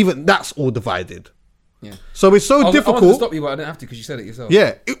 even that's all divided. Yeah. So it's so difficult. I wanted to stop you, but I didn't have to because you said it yourself.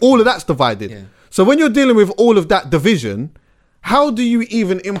 Yeah. All of that's divided. Yeah. So when you're dealing with all of that division, how do you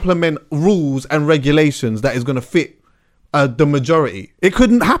even implement rules and regulations that is going to fit the majority? It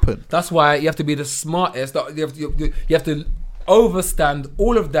couldn't happen. That's why you have to be the smartest. You have to overstand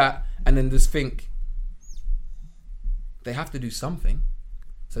all of that and then just think they have to do something.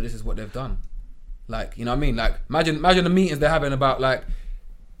 So this is what they've done. Like, you know what I mean? Like, imagine the meetings they're having about, like,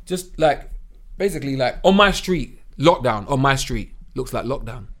 just like, basically, like, on my street, lockdown, on my street, looks like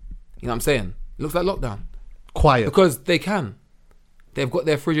lockdown. You know what I'm saying? Looks like lockdown. Quiet. Because they can. They've got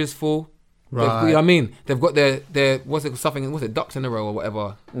their fridges full. Right. You know what I mean? They've got their what's it, ducks in a row or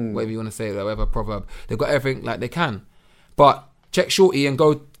whatever, whatever you want to say, whatever proverb. They've got everything like they can. But check Shorty and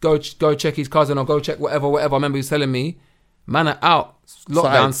go check his cousin or go check whatever. I remember he was telling me, man are out,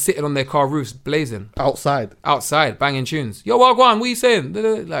 lockdown, sitting on their car roofs, blazing. Outside, banging tunes. Yo, Wagwan, what are you saying?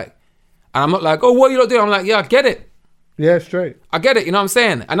 Like, and I'm not like, oh, what are you lot doing? I'm like, yeah, I get it. Yeah, straight. I get it, you know what I'm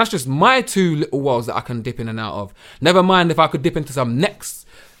saying? And that's just my two little worlds that I can dip in and out of. Never mind if I could dip into some next,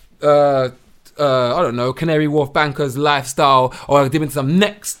 I don't know, Canary Wharf bankers lifestyle, or I could dip into some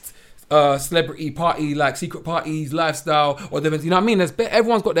next celebrity party, like secret parties lifestyle, or you know what I mean?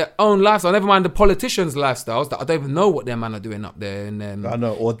 Everyone's got their own lifestyle. Never mind the politicians' lifestyles that I don't even know what their man are doing up there. And then I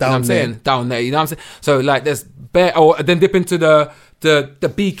know, or down there. You know what I'm saying? Down there, you know what I'm saying? So like there's or then dip into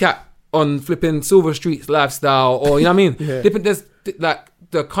the B-Cat on flipping Silver Street's lifestyle, or you know what I mean? Yeah. There's like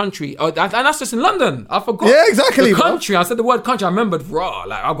the country, and that's just in London. I forgot. Yeah, exactly. The country. I said the word country. I remembered. Raw.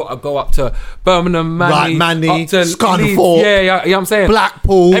 Like I've got to go up to Birmingham, Manny, up to Scunthorpe. Yeah, you know what I'm saying?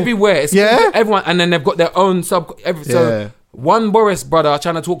 Blackpool, everywhere. It's everyone, and then they've got their own So one Boris brother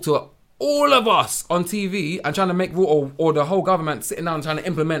trying to talk to all of us on TV and trying to make rule, or the whole government sitting down trying to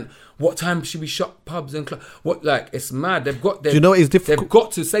implement what time should we shut pubs and what, like, it's mad. They've got. Do you know it's difficult? They've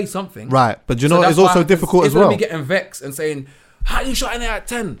got to say something, right? But do you know it's also difficult as well. Instead of me getting vexed and saying, "How are you shutting it at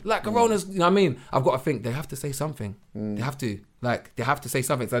 10? Like Corona's," you know what I mean? I've got to think they have to say something. They have to say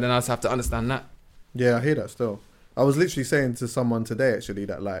something. So then I just have to understand that. Yeah, I hear that still. I was literally saying to someone today actually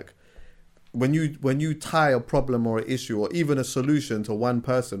that, like, when you tie a problem or an issue or even a solution to one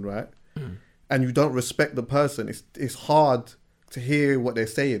person, right? And you don't respect the person, it's hard to hear what they're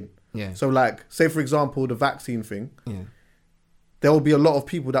saying. Yeah. So, like, say for example the vaccine thing. Yeah. there will be a lot of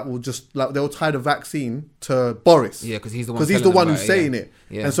people that will just like they'll tie the vaccine to Boris. Yeah, because he's the one. Because he's the one who's it, saying it.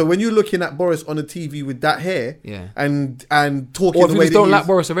 Yeah. And so when you're looking at Boris on the TV with that hair, and talking or the if way you just that don't like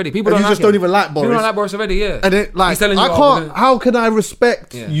Boris already, people and don't you like just don't even like Boris. People don't like Boris already, yeah. And it like He's telling you, I can't. How can I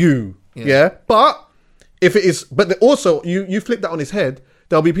respect you? Yeah, but if it is, but also you flip that on his head.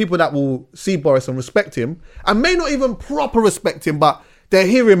 There'll be people that will see Boris and respect him, and may not even proper respect him, but they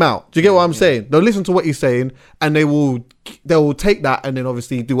hear him out. Do you get what I'm saying? They'll listen to what he's saying, and they will take that, and then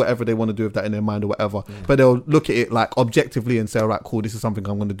obviously do whatever they want to do with that in their mind or whatever. But they'll look at it like objectively and say, all right, cool, this is something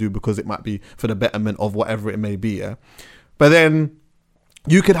I'm going to do because it might be for the betterment of whatever it may be. Yeah, but then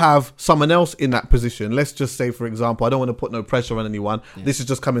you could have someone else in that position. Let's just say, for example, I don't want to put no pressure on anyone. Yeah. This is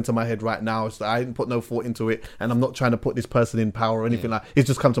just coming to my head right now. So I didn't put no thought into it, and I'm not trying to put this person in power or anything like. It's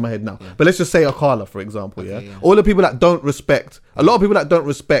just come to my head now. Yeah. But let's just say Akala, for example. All the people that don't respect, a lot of people that don't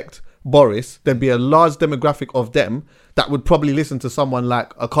respect Boris, there'd be a large demographic of them that would probably listen to someone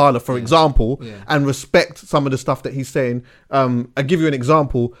like Akala, for example, and respect some of the stuff that he's saying. I'll give you an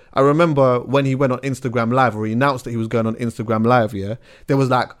example. I remember when he went on Instagram Live, or he announced that he was going on Instagram Live, there was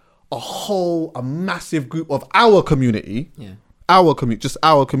like a massive group of our community, our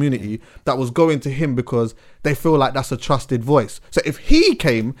community that was going to him because they feel like that's a trusted voice. So if he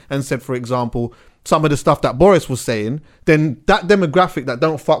came and said, for example, some of the stuff that Boris was saying, then that demographic that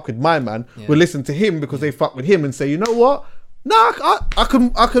don't fuck with my man will listen to him because they fuck with him and say, you know what? Nah,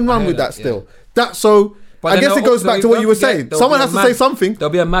 I can run with that still. That's so. But I guess it goes back to what you were saying. Someone has to say something.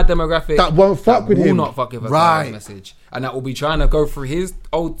 There'll be a mad demographic that won't fuck with him. Will not fuck with a message, and that will be trying to go through his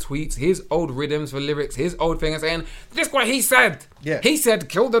old tweets, his old rhythms for lyrics, his old thing, and saying, "This is what he said. He said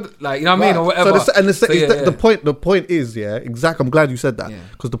kill the you know what I mean, or whatever." So the point is, exactly. I'm glad you said that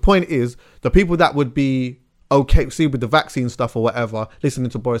because the point is the people that would be okay, see with the vaccine stuff or whatever, listening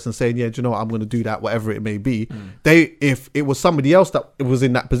to Boris and saying, yeah, do you know what, I'm going to do that, whatever it may be. If it was somebody else that was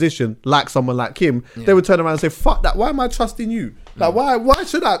in that position, like someone like him, they would turn around and say, fuck that, why am I trusting you? Like, why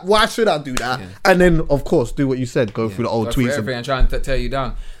should I do that? And then, of course, do what you said, go through the old tweets. And try and tear you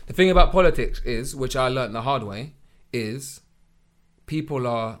down. The thing about politics is, which I learned the hard way, is people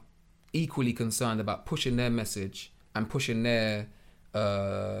are equally concerned about pushing their message and pushing their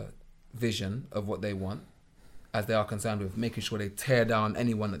vision of what they want, as they are concerned with making sure they tear down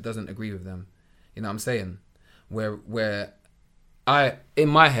anyone that doesn't agree with them. You know what I'm saying? Where I, in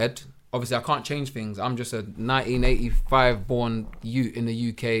my head, obviously I can't change things. I'm just a 1985 born youth in the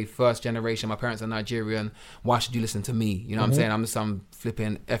UK, first generation. My parents are Nigerian. Why should you listen to me? You know what I'm saying? I'm just some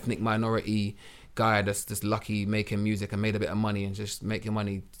flipping ethnic minority guy that's just lucky making music and made a bit of money, and just make your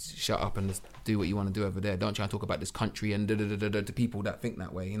money, shut up and just do what you want to do over there. Don't try and talk about this country and to people that think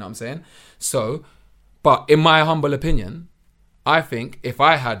that way. You know what I'm saying? So, but in my humble opinion, I think if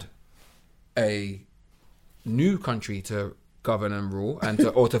I had a new country to govern and rule and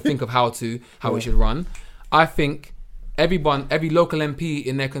to think of how it should run, I think every local MP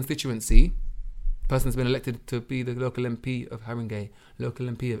in their constituency, person's been elected to be the local MP of Haringey, local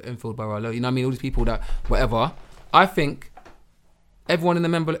MP of Enfield Borough, you know what I mean, all these people that whatever, I think everyone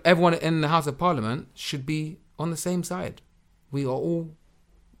in the House of Parliament should be on the same side. We are all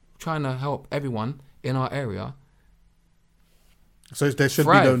trying to help everyone in our area. So there should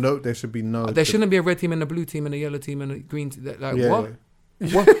thrive. There should be no. There shouldn't be a red team and a blue team and a yellow team and a green team. What?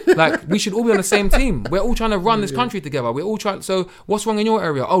 What? Like, we should all be on the same team. We're all trying to run this country together. We're all trying. So what's wrong in your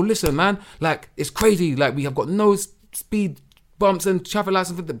area? Oh, listen, man. Like, it's crazy. Like, we have got no speed bumps and traffic lights,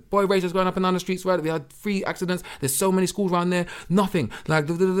 and the boy racers going up and down the streets, right? We had 3 accidents. There's so many schools around there. Nothing. Like,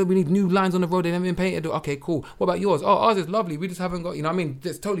 we need new lines on the road. They haven't been painted. Okay, cool. What about yours? Oh, ours is lovely. We just haven't got, you know what I mean?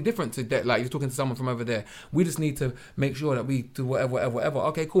 It's totally different to that. Like, you're talking to someone from over there. We just need to make sure that we do whatever.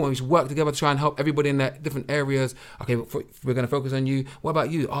 Okay, cool. And we should work together to try and help everybody in their different areas. Okay, we're going to focus on you. What about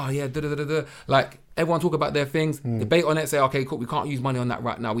you? Oh, yeah, Like, everyone talk about their things, debate on it, say, okay, cool, we can't use money on that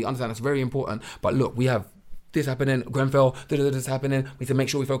right now. We understand that's very important. But look, we have this happening, Grenfell, this happening. We need to make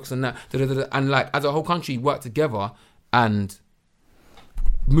sure we focus on that. And like, as a whole country, work together and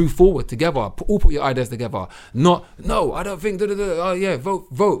move forward together. All put your ideas together. No, I don't think. Oh yeah, vote.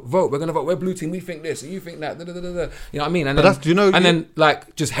 We're gonna vote. We're blue team. We think this, and you think that. You know what I mean? And then,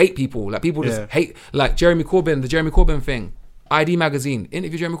 like, just hate people. Like, people just hate. Like Jeremy Corbyn, the Jeremy Corbyn thing. ID Magazine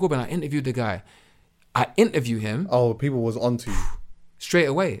interviewed Jeremy Corbyn. I interviewed the guy. I interview him. Oh, people was onto you. Straight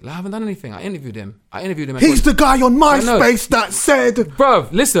away. Like, I haven't done anything. I interviewed him. He's the guy on MySpace that said...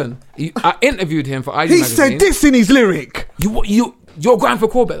 Bruv, listen. I interviewed him for ID He Magazine. said this in his lyric. You're going for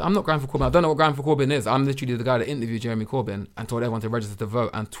Corbyn. I'm not going for Corbyn. I don't know what going for Corbyn is. I'm literally the guy that interviewed Jeremy Corbyn and told everyone to register to vote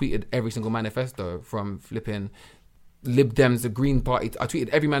and tweeted every single manifesto from flipping Lib Dems, the Green Party. I tweeted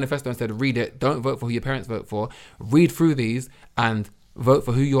every manifesto and said, read it. Don't vote for who your parents vote for. Read through these and vote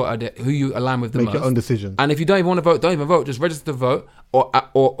for who you align with the most. Make your own decision. And if you don't even want to vote, don't even vote. Just register to vote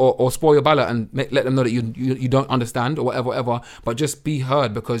or spoil your ballot and let them know that you don't understand or whatever. But just be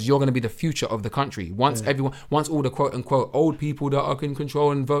heard, because you're going to be the future of the country. Once all the quote unquote old people that are in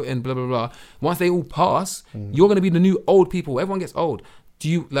control and voting, blah blah blah. Once they all pass, you're going to be the new old people. Everyone gets old.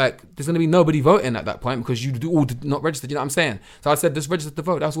 There's going to be nobody voting at that point because you all did not register. You know what I'm saying? So I said, just register to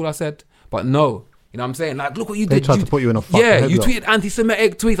vote. That's all I said. But no. You know what I'm saying? Like, look what you did. They tried to put you in a fucking Yeah, you headlock. tweeted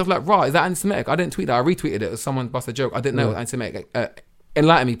anti-Semitic tweets. I was like, right, is that anti-Semitic? I didn't tweet that. I retweeted it. Someone busted a joke. I didn't know it was anti-Semitic.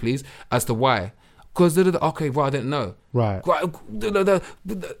 Enlighten me, please, as to why. Because, okay, right, I didn't know. Right.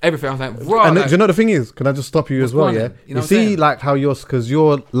 Everything. I was like, right. And do you know the thing is, can I just stop you as well, yeah? You know You see, like, how because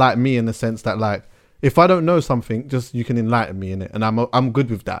you're like me in the sense that, like, if I don't know something, just you can enlighten me in it, and I'm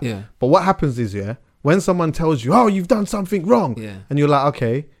good with that. Yeah. But what happens is, when someone tells you, oh, you've done something wrong, and you're like,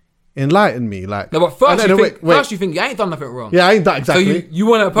 okay, enlighten me, like. No, but first you think you ain't done nothing wrong. Yeah, I ain't that exactly. So you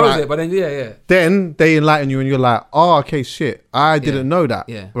want to oppose it, but then Then they enlighten you, and you're like, oh, okay, shit, I didn't know that.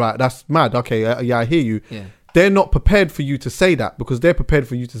 Yeah. Right, that's mad. Okay, I hear you. Yeah. They're not prepared for you to say that because they're prepared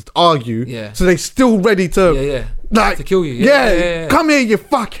for you to argue. Yeah. So they're still ready to, like, to kill you. Yeah. Come here, you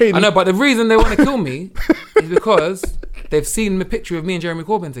fucking. I know, but the reason they want to kill me is because they've seen the picture of me and Jeremy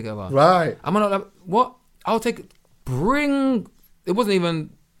Corbyn together. Right. I'm not like, what? I'll take. It wasn't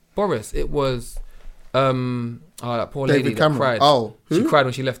even Boris. It was that poor David lady Cameron. that cried. Oh, who? She cried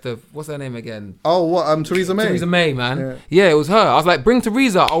when she left what's her name again? Oh, what? Theresa May. Theresa May, man. Yeah, it was her. I was like, bring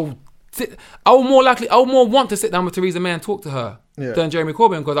Theresa. I will more want to sit down with Theresa May and talk to her than Jeremy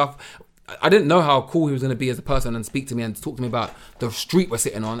Corbyn, because I didn't know how cool he was going to be as a person and speak to me and talk to me about the street we're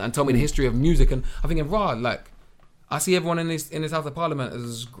sitting on and tell me the history of music. And I'm thinking, like, I see everyone in this House of Parliament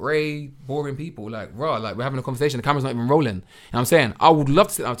as grey, boring people. Like, like, we're having a conversation. The camera's not even rolling. You know what I'm saying? I would love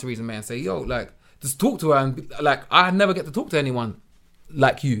to sit down with Theresa May and say, yo, like, just talk to her. And, like, I never get to talk to anyone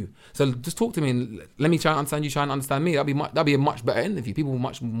like you. So just talk to me and let me try and understand you, try and understand me. That'd be a much better interview. People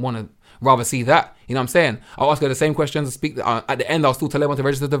much want to rather see that. You know what I'm saying? I'll ask her the same questions and speak. At the end, I'll still tell everyone to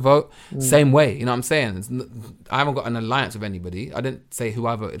register to vote. Same way. You know what I'm saying? I haven't got an alliance with anybody. I didn't say who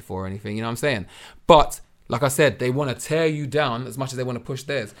I voted for or anything. You know what I'm saying? But like I said, they want to tear you down as much as they want to push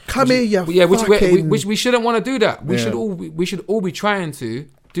theirs. Which we shouldn't want to do that. We should all be trying to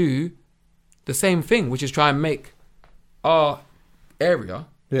do the same thing, which is try and make our area,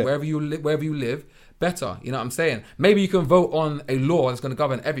 wherever you live, better. You know what I'm saying? Maybe you can vote on a law that's going to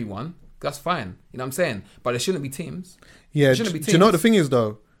govern everyone. That's fine. You know what I'm saying? But there shouldn't be teams. Yeah. Shouldn't be teams. Do you know what the thing is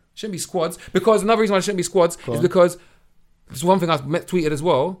though? Shouldn't be squads. Because another reason why it shouldn't be squads is because there's one thing I've tweeted as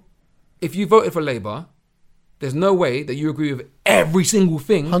well. If you voted for Labour, there's no way that you agree with every single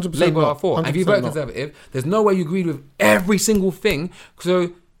thing 100% Labour not. are for. And if you vote Conservative, there's no way you agreed with every single thing.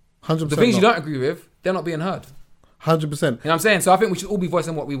 So 100% the things you don't agree with, they're not being heard. 100%. You know what I'm saying? So I think we should all be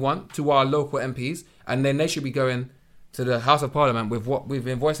voicing what we want to our local MPs, and then they should be going to the House of Parliament with what we've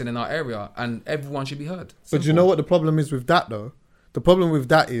been voicing in our area, and everyone should be heard. Simple. But you know what the problem is with that though? The problem with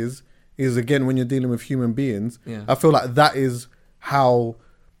that is again, when you're dealing with human beings, I feel like that is how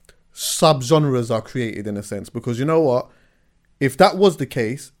sub-genres are created in a sense. Because you know what? If that was the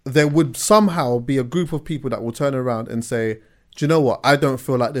case, there would somehow be a group of people that will turn around and say, do you know what? I don't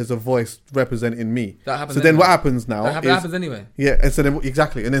feel like there's a voice representing me. That happens. So then what happens now? That happens anyway. Yeah, and so then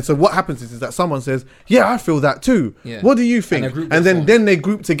exactly. And then so what happens is that someone says, yeah, I feel that too. Yeah. What do you think? And then they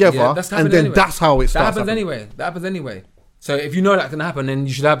group together, and then that's how it starts. That happens anyway. So if you know that can happen, then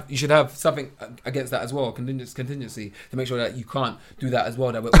you should have something against that as well, contingency, to make sure that you can't do that as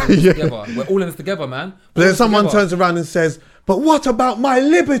well. That we're all in this together. We're all in this together, man. But then someone turns around and says, "But what about my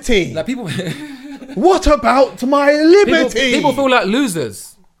liberty?" Like people, what about my liberty? People feel like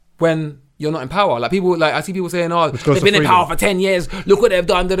losers when you're not in power. Like people, like I see people saying, "Oh, they've been in power for 10 years. Look what they've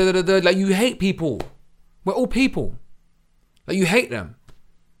done." Like you hate people. We're all people. Like you hate them.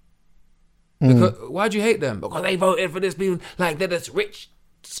 Because, why do you hate them? Because they voted for this people, like they're this rich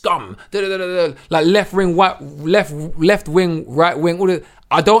scum. Like left wing, left wing, right wing. All the,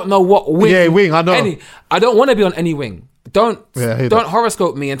 I don't know what wing. Yeah, wing. I know. I don't want to be on any wing. Don't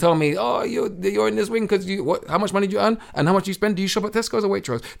horoscope me and tell me, oh, you're in this wing because how much money do you earn and how much you spend? Do you shop at Tesco's or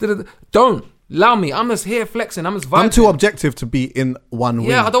Waitrose? Don't allow me. I'm just here flexing. I'm just vibing. I'm too objective to be in one wing.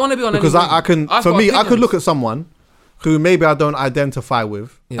 Yeah, I don't want to be on because any wing. I can. For me, I could look at someone who maybe I don't identify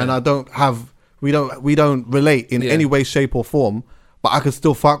with, and I don't have. We don't relate in any way, shape, or form. But I could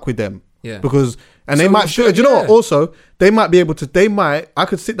still fuck with them. Yeah. Because they might. Do you know what? Also, they might be able to. I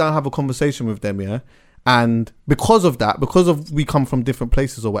could sit down and have a conversation with them. Yeah. And because of that, we come from different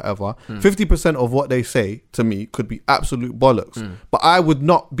places or whatever, 50% of what they say to me could be absolute bollocks. But I would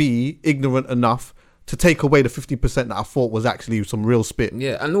not be ignorant enough to take away the 50% that I thought was actually some real spit.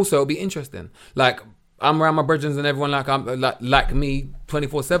 Yeah, and also it'll be interesting. Like, I'm around my brethren and everyone like me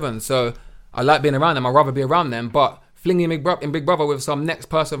 24/7. So I like being around them. I'd rather be around them. But flinging Big Brother with some next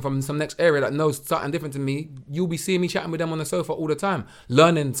person from some next area that knows something different to me, you'll be seeing me chatting with them on the sofa all the time,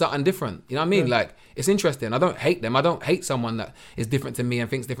 learning something different. You know what I mean? Yeah. Like, it's interesting. I don't hate them. I don't hate someone that is different to me and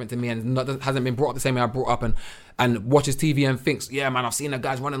thinks different to me and hasn't been brought up the same way I brought up and watches TV and thinks, yeah, man, I've seen the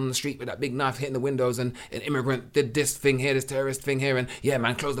guys running on the street with that big knife hitting the windows and an immigrant did this thing here, this terrorist thing here, and yeah,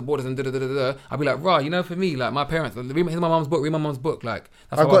 man, close the borders and da-da-da-da-da. I'll be like, rah, for me, like, my parents, read my mum's book, like,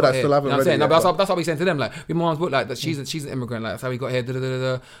 that's I got that, still haven't read it yet, that's what I'll be saying to them, like, read my mum's book, like, that she's an immigrant, like, that's how we got here,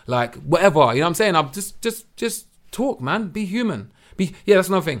 da-da-da-da-da, like, whatever, you know what I'm saying? I'm just talk, man, be human. That's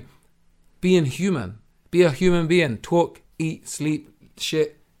another thing. Being human. Be a human being. Talk, eat, sleep,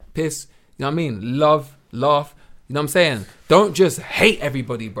 shit, piss, you know what I mean? Love, laugh. You know what I'm saying? Don't just hate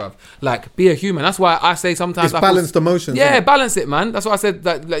everybody, bruv. Like, be a human. That's why I say sometimes... It's balanced emotions. Yeah, balance it, man. That's why I said,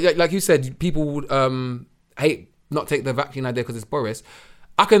 like you said, people would hate not take the vaccine idea because it's Boris.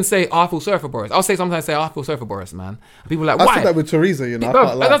 I can say, I feel sorry for Boris. I feel sorry for Boris, man. And people are like, why? I said that with Teresa, you know.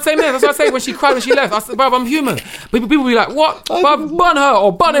 Bro, that's what I say when she cried when she left. I said, bro, I'm human. People be like, what? Bro, bun her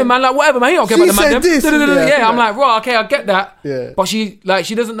or bun him, man. Like, whatever, man. He don't care about the man. This. Yeah, I'm like, right, okay, I get that. Yeah. But she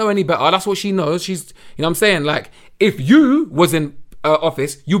doesn't know any better. That's what she knows. She's, you know what I'm saying? Like, if you was in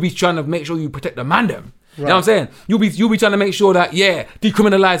office, you'll be trying to make sure you protect the man them. You know what I'm saying? You'll be trying to make sure that,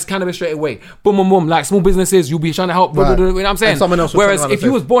 decriminalize cannabis straight away. Boom, boom, boom. Like, small businesses, you'll be trying to help. You know what I'm saying? Whereas if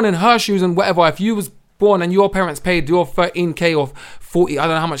you was born in her shoes and whatever, if you was born and your parents paid your 13k or 40, I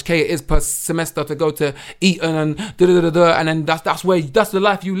don't know how much K it is per semester to go to Eton and and then that's the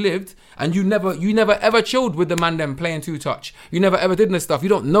life you lived, and you never ever chilled with the man them playing two touch. You never ever did this stuff. You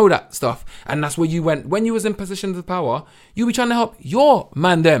don't know that stuff, and that's where you went when you was in positions of power. You'll be trying to help your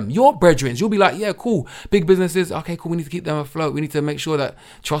man them, your brethren. You'll be like, yeah, cool, big businesses, okay, cool. We need to keep them afloat. We need to make sure that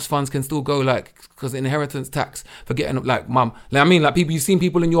trust funds can still go, like, because inheritance tax for getting, like, mum. Like, I mean, like, people, you've seen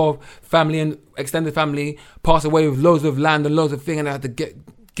people in your family and extended family pass away with loads of land and loads of things, and they had to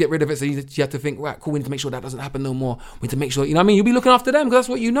get rid of it. So you have to think, right, cool, we need to make sure that doesn't happen no more. We need to make sure, you know what I mean? You'll be looking after them because that's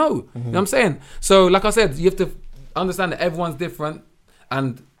what you know. You know what I'm saying? So, like I said, you have to understand that everyone's different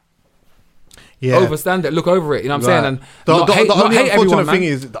and overstand it, look over it. You know what I'm saying? And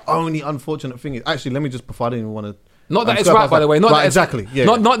the only unfortunate thing is, actually, let me just, before I didn't even want to. Not that it's right, by the way. Not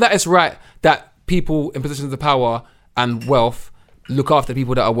that it's right that people in positions of power and wealth look after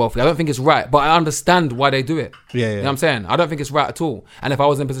people that are wealthy. I don't think it's right, but I understand why they do it. You know what I'm saying? I don't think it's right at all. And if I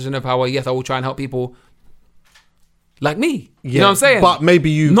was in a position of power, yes, I will try and help people like me. You know what I'm saying? But maybe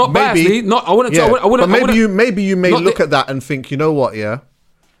you... Not biasly. Not, I wouldn't... Yeah. I wouldn't, maybe you may look at that and think, you know what,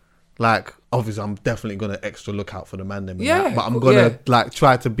 like, obviously, I'm definitely going to extra look out for the man them. But I'm going to, like,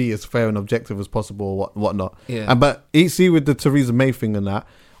 try to be as fair and objective as possible or whatnot. Yeah. But see, with the Theresa May thing and that,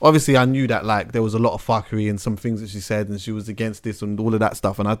 obviously, I knew that, like, there was a lot of fuckery and some things that she said, and she was against this and all of that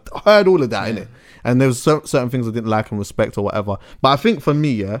stuff. And I heard all of that, innit? And there was certain things I didn't like and respect or whatever. But I think for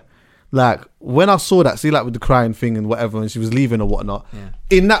me, like, when I saw that, see, like, with the crying thing and whatever, and she was leaving or whatnot,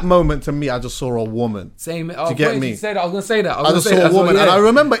 in that moment, to me, I just saw a woman. Same. Do you get me? I was going to say that. I just saw a woman. And I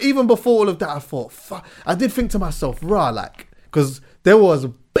remember, even before all of that, I thought, fuck. I did think to myself, like, because there was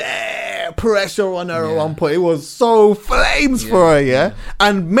bare pressure on her at one point. It was so flames for her,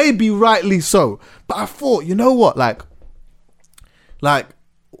 and maybe rightly so. But I thought, you know what, like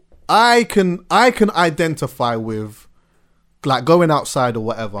I can identify with, like, going outside or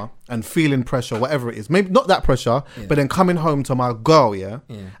whatever and feeling pressure, whatever it is. Maybe not that pressure, but then coming home to my girl,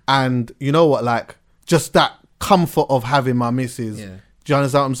 and you know what, like, just that comfort of having my missus. Do you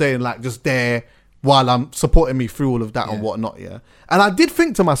understand what I'm saying? Like, just there while I'm supporting me through all of that and whatnot, And I did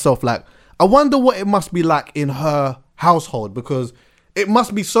think to myself, like, I wonder what it must be like in her household, because it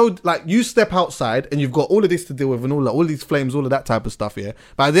must be so, like, you step outside and you've got all of this to deal with and all these flames, all of that type of stuff,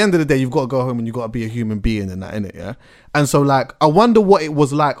 But at the end of the day, you've got to go home and you've got to be a human being and that, innit, And so, like, I wonder what it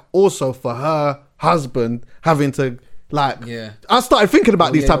was like also for her husband having to, like, I started thinking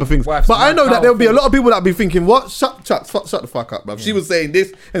about these type of things. But I know that there'll be a lot of people that be thinking, what? Shut the fuck up, bruv. She was saying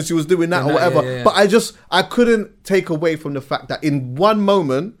this and she was doing that or whatever. But I couldn't take away from the fact that in one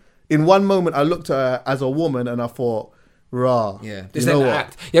moment, I looked at her as a woman and I thought, rah. This ain't an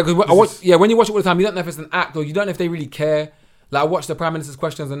act. Because when you watch it all the time, you don't know if it's an act or you don't know if they really care. Like, I watched the Prime Minister's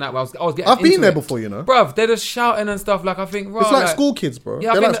questions and that. I was getting I've been there it. before, you know. Bruv, they're just shouting and stuff. Like, I think, it's like school kids, bro.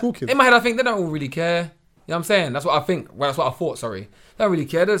 They're like school kids. In my head, I think they don't all really care. You know know what I'm saying? That's what I think. Well, that's what I thought, sorry. They don't really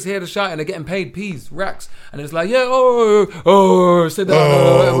care. They're just here to shout and they're getting paid peas, racks. And it's like, yeah, sit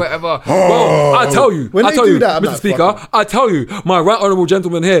down, whatever. Well, I tell you, When they do that, I'm Mr. like, Speaker, fuck I tell you, my right honourable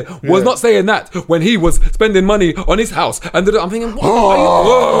gentleman here was not saying that when he was spending money on his house. And I'm thinking, what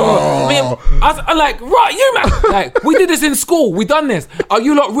are you? I'm like, right, you man. Like, we did this in school. We done this. Are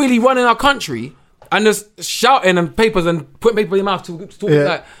you lot really running our country? And just shouting and papers and putting paper in your mouth to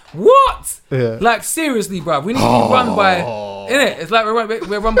like, what? Yeah. Like, seriously, bruv. We need to be run by, innit? It's like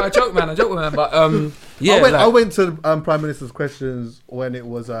we're run by a joke man. But, yeah. I went to Prime Minister's questions when it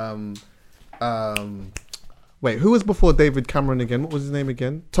was, wait, who was before David Cameron again? What was his name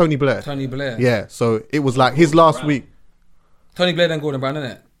again? Tony Blair. Tony Blair. Yeah, so it was like his last week. Tony Blair, then Gordon Brown,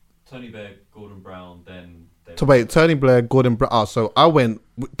 innit? Tony Blair, Gordon Brown, then... So wait, Tony Blair, Gordon Brown. Oh, so I went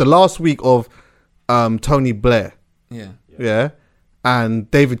the last week of Tony Blair. Yeah. And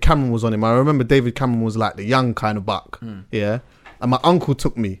David Cameron was on him. I remember David Cameron was like the young kind of buck. Yeah. And my uncle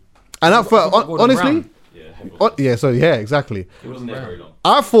took me. And I thought, honestly... exactly. It wasn't there very long.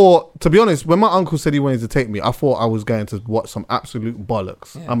 I thought, to be honest, when my uncle said he wanted to take me, I thought I was going to watch some absolute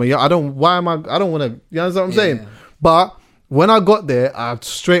bollocks. Yeah. I mean, I don't want to, you know what I'm saying? But when I got there, I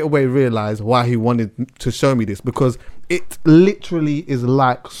straight away realized why he wanted to show me this, because it literally is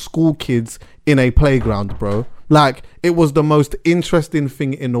like school kids in a playground, bro. Like, it was the most interesting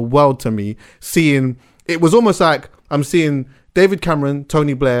thing in the world to me, seeing, it was almost like I'm seeing David Cameron,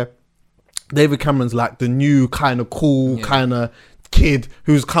 Tony Blair. David Cameron's like the new kind of cool kind of kid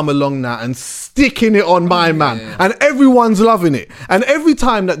who's come along now and sticking it on my man. And everyone's loving it. And every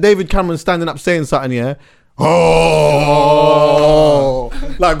time that David Cameron's standing up saying something,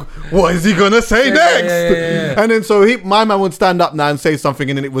 like, what is he gonna say next? And then so my man would stand up now and say something,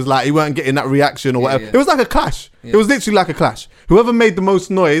 and then it was like he weren't getting that reaction or whatever. It was like a clash. It was literally like a clash. Whoever made the most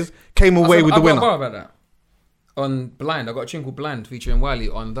noise came away with the winner. About that. On Blind, I got a tune called Blind featuring Wiley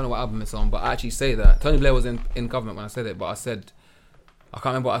on, don't know what album it's on, but I actually say that. Tony Blair was in government when I said it, but I can't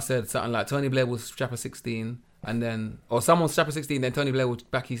remember what I said, something like Tony Blair was strapper 16, and then, or someone's strapper 16, then Tony Blair would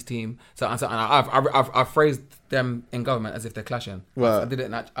back his team. So I've phrased them in government as if they're clashing. Right. I did it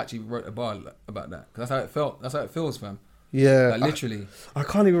and I actually wrote a bar about that, because that's how it felt. That's how it feels, fam. Yeah. Like, literally. I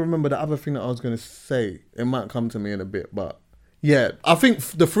can't even remember the other thing that I was going to say. It might come to me in a bit, but yeah, I think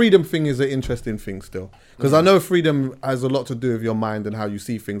the freedom thing is an interesting thing still. Because I know freedom has a lot to do with your mind and how you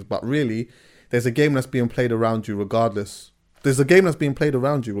see things, but really, there's a game that's being played around you regardless.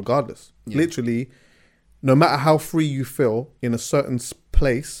 Literally, no matter how free you feel in a certain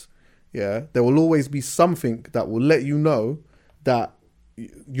place, there will always be something that will let you know that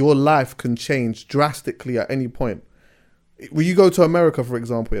your life can change drastically at any point. When you go to America, for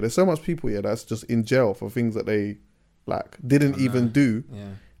example, there's so much people that's just in jail for things that they didn't even do.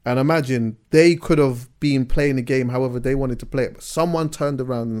 And imagine they could have been playing the game however they wanted to play it, but someone turned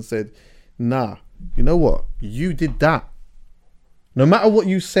around and said, nah, you know what, you did that. No matter what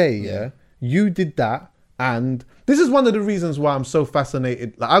you say, you did that. And this is one of the reasons why I'm so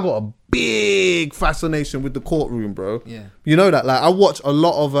fascinated. Like, I got a big fascination with the courtroom, bro. You know that? Like, I watch a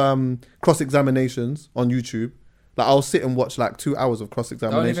lot of cross-examinations on YouTube. Like, I'll sit and watch like 2 hours of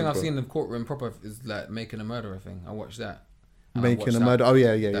cross-examination. The only thing I've seen in the courtron proper is like Making a Murderer thing. I watched that. Making a Murderer. Oh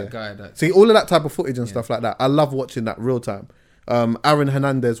yeah. That guy. See, all of that type of footage and stuff like that. I love watching that real time. Aaron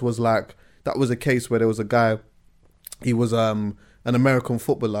Hernandez was like, that was a case where there was a guy, he was an American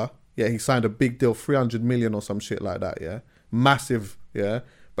footballer. Yeah, he signed a big deal, 300 million or some shit like that. Yeah, massive. Yeah,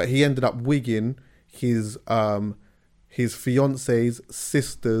 but he ended up wigging his fiance's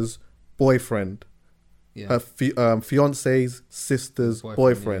sister's boyfriend. Her fiance's sister's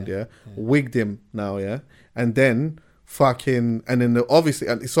boyfriend, wigged him now, and then obviously,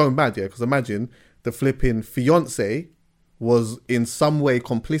 and it's so mad, because imagine the flipping fiance was in some way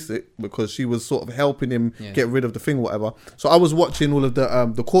complicit because she was sort of helping him get rid of the thing, whatever. So I was watching all of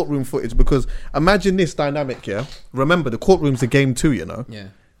the courtroom footage, because imagine this dynamic, Remember, the courtroom's a game too,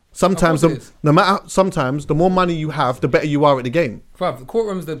 Sometimes, sometimes the more money you have, the better you are at the game. Bruv, the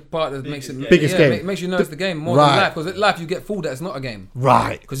courtroom's the part that makes it biggest game. Makes you know it's the game more than life. Because at life you get fooled that it's not a game.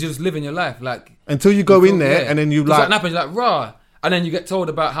 Right. Because you're just living your life like until you go in there and then you like. Something happens, you're like rah, and then you get told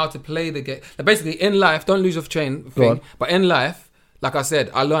about how to play the game. Like, basically, in life, don't lose your thing. But in life, like I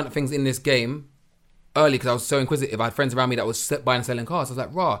said, I learned things in this game early because I was so inquisitive. I had friends around me that was buying and selling cars. I was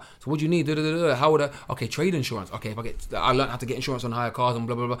like, rah, so what do you need? How would trade insurance. Okay, I learned how to get insurance on hire cars and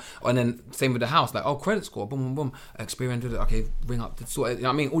blah, blah, blah. And then same with the house, like, credit score, boom, boom, boom. Experience, okay, ring up, you know what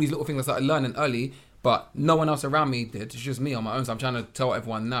I mean? All these little things I started learning early, But no one else around me did. It's just me on my own. So I'm trying to tell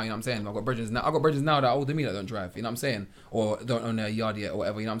everyone now, you know what I'm saying? I've got bridges now that are older than me that don't drive, you know what I'm saying? Or don't own their yard yet or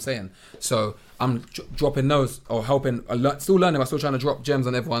whatever, you know what I'm saying? So I'm dropping those or helping, still learning, but still trying to drop gems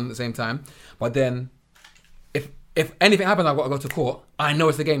on everyone at the same time. But then if anything happens, I've got to go to court. I know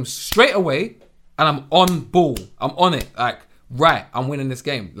it's the game straight away and I'm on ball. I'm on it. Like, right, I'm winning this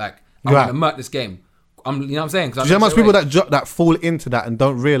game. Like, I'm going to murk this game. You know what I'm saying? Do you know how much people that fall into that and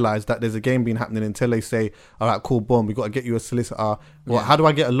don't realise that there's a game being happening until they say, all right, cool, boom, we got to get you a solicitor. Well, how do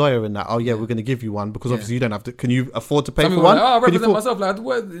I get a lawyer in that? Oh, yeah, we're going to give you one because obviously you don't have to. Can you afford to pay for one? Like, I represent myself. Like,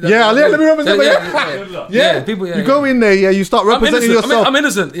 what? Let me represent people. You go in there, you start representing yourself. I'm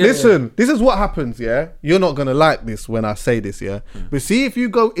innocent. Listen, this is what happens, You're not going to like this when I say this, But see, if you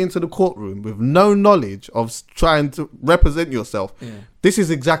go into the courtroom with no knowledge of trying to represent yourself, this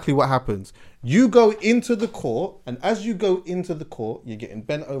is exactly what happens. You go into the court, and as you go into the court, you're getting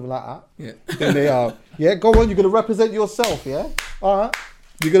bent over like that. Yeah. Then they are, go on, you're going to represent yourself, All right.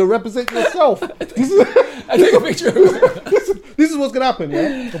 You're going to represent yourself. I take a picture of it. This is what's going to happen,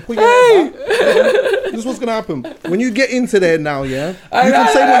 So put your head back. This is what's going to happen. When you get into there now, you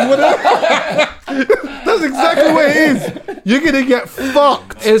can say what you want to. That's exactly what it is. You're going to get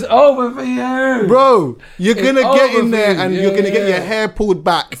fucked. It's over for you. Bro, you're going to get in there and you're going to get your hair pulled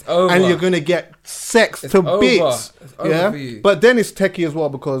back. And you're going to get sexed to bits. It's over for you. But then it's techie as well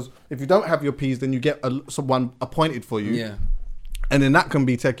because if you don't have your P's, then you get someone appointed for you. Yeah. And then that can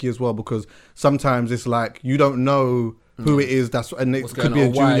be techie as well because sometimes it's like you don't know who it is and it could be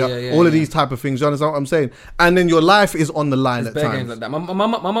a junior, all of these type of things. You understand what I'm saying? And then your life is on the line at times. Games like that.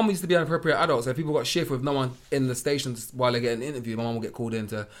 My mum used to be an appropriate adult, so if people got shift with no one in the stations while they're getting interviewed, my mum will get called in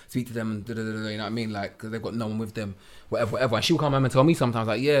to speak to them and you know what I mean? Like, because they've got no one with them, whatever. And she'll come home and tell me sometimes,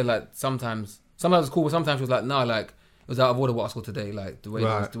 like, sometimes it's cool, but sometimes she was like, no, like, it was out of order what I saw today, like, the way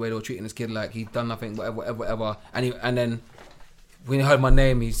they were treating this kid, like, he'd done nothing, whatever. And then when he heard my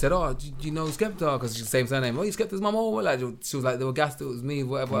name, he said, "Oh, do you know Skepta?" Because she's the same surname. Oh, you Skepta's mum? Oh, like she was like, they were gassed. It was me,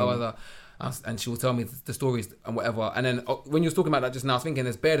 whatever. And she will tell me the stories and whatever. And then when you was talking about that just now, I was thinking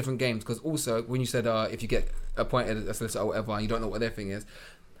there's bare different games. Because also when you said if you get appointed as a solicitor or whatever, and you don't know what their thing is,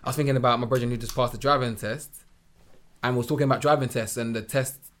 I was thinking about my brother who just passed the driving test, and was talking about driving tests and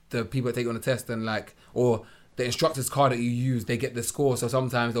the people that take on the test and like or the instructor's car that you use, they get the score. So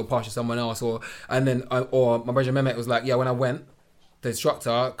sometimes they'll pass you someone else or my brother Mehmet was like, when I went. The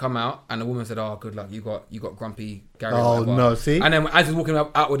instructor come out and the woman said, "Oh, good luck. You got grumpy Gary." Oh no, see. And then as he's walking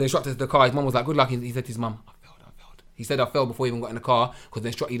out with the instructor to the car, his mum was like, "Good luck." He said to his mum, "I failed." He said, "I failed" before he even got in the car because the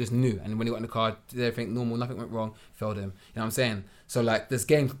instructor he just knew. And when he got in the car, did everything normal, nothing went wrong. Failed him. You know what I'm saying? So like, there's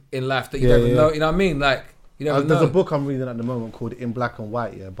games in life that you never know. You know what I mean? Like you never know. There's a book I'm reading at the moment called In Black and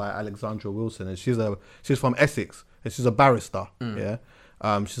White, by Alexandra Wilson, and she's from Essex and she's a barrister.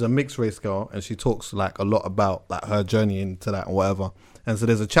 She's a mixed race girl and she talks like a lot about like her journey into that and whatever. And so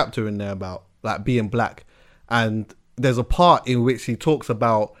there's a chapter in there about like being black, and there's a part in which she talks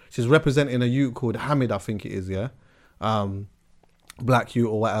about she's representing a youth called Hamid, I think it is, black youth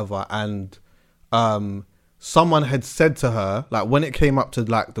or whatever, and someone had said to her, like when it came up to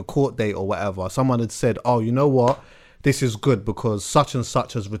like the court date or whatever, someone had said, "Oh, you know what? This is good because such and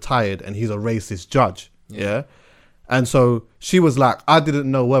such has retired and he's a racist judge." Yeah. And so she was like, I didn't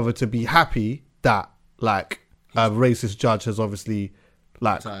know whether to be happy that like a racist judge has obviously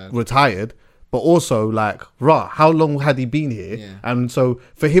like retired, but also like, how long had he been here? Yeah. And so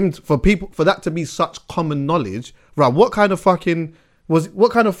for that to be such common knowledge, what kind of fucking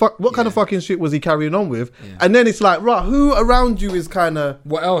fucking shit was he carrying on with? Yeah. And then it's like, who around you is kind of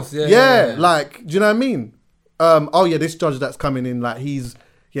what else? Yeah, like, do you know what I mean? This judge that's coming in, like he's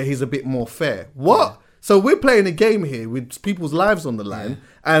a bit more fair. What? Yeah. So we're playing a game here with people's lives on the line.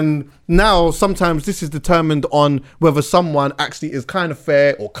 And now sometimes this is determined on whether someone actually is kind of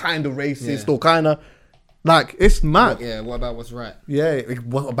fair or kind of racist or kind of like, it's mad. What about what's right? Yeah,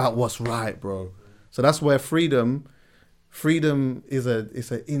 what about what's right, bro? So that's where freedom is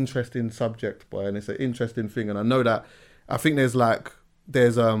it's an interesting subject, boy, and it's an interesting thing. And I know that I think there's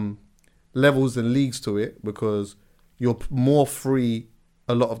levels and leagues to it because you're more free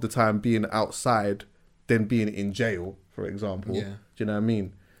a lot of the time being outside than being in jail, for example. Yeah. Do you know what I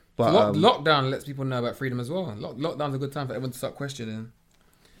mean? But lockdown lets people know about freedom as well. Lockdown's a good time for everyone to start questioning. You know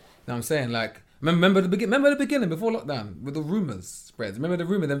what I'm saying? Like, remember the beginning before lockdown with the rumours spreads. Remember the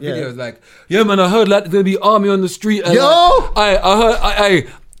rumour, them videos like, man, I heard like there's gonna be army on the street. And, I heard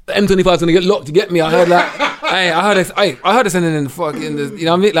M25's gonna get locked to get me. I heard like, I heard it sending in fucking, you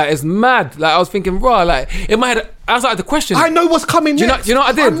know what I mean? Like, it's mad. Like, I was thinking, like in my head, I started to question. I know what's coming next. Do you know what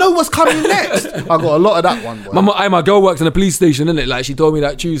I did? I know what's coming next. I got a lot of that one. Boy. My girl works in a police station, innit? Like, she told me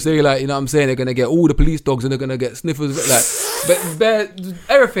that Tuesday, like, you know what I'm saying, they're gonna get all the police dogs and they're gonna get sniffers, like,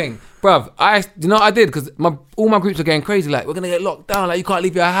 everything, bruv. You know what I did? Because all my groups are getting crazy. Like, we're gonna get locked down. Like, you can't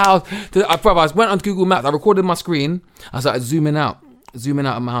leave your house. Bruv, I went on Google Maps. I recorded my screen. I started zooming out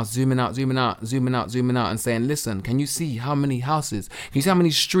of my house, zooming out, and saying, listen, can you see how many houses? Can you see how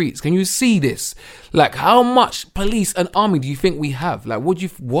many streets? Can you see this? Like, how much police and army do you think we have? Like, what's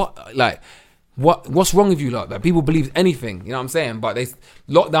wrong with you lot? Like, people believe anything, you know what I'm saying? But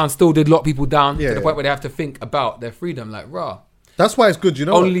lockdown still did lock people down to the point where they have to think about their freedom. Like, rah. That's why it's good, you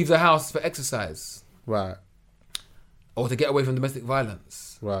know. Only leave the house for exercise. Right. Or to get away from domestic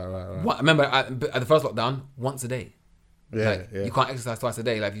violence. Right. I remember at the first lockdown, once a day. Yeah, You can't exercise twice a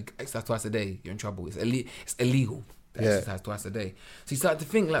day. Like, if you exercise twice a day, you're in trouble. It's illegal to exercise twice a day. So you start to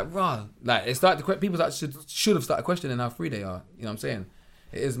think, like, rah. Like, people should have started questioning how free they are. You know what I'm saying?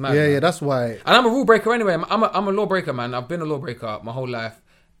 It is mad. Yeah, that's why. And I'm a rule breaker anyway. I'm a law breaker, man. I've been a law breaker my whole life.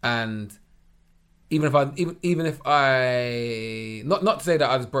 And even if I not to say that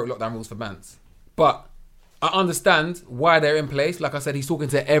I just broke lockdown rules for bands, but I understand why they're in place. Like I said, he's talking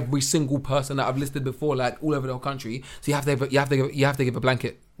to every single person that I've listed before, like all over the whole country. So you have to give a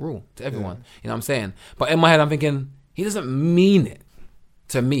blanket rule to everyone. Yeah. You know what I'm saying? But in my head, I'm thinking he doesn't mean it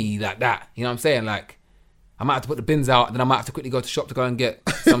to me like that. You know what I'm saying? Like, I might have to put the bins out, then I might have to quickly go to shop to go and get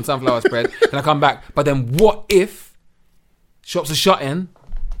some sunflower spread. Then I come back. But then what if shops are shutting?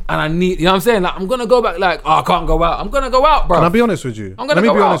 And I need, you know what I'm saying? Like, I'm going to go back like, I can't go out. I'm going to go out, bro. Can I be honest with you? Let me be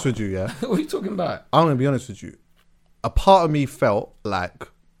honest with you, yeah? What are you talking about? I'm going to be honest with you. A part of me felt like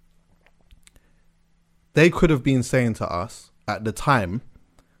they could have been saying to us at the time,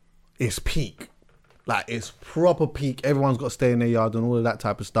 it's peak. Like, it's proper peak. Everyone's got to stay in their yard and all of that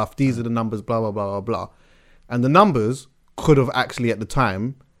type of stuff. These are the numbers, blah, blah, blah, blah, blah. And the numbers could have actually at the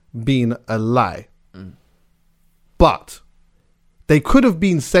time been a lie. But they could have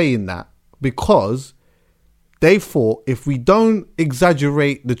been saying that because they thought if we don't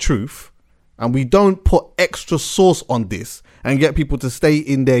exaggerate the truth and we don't put extra sauce on this and get people to stay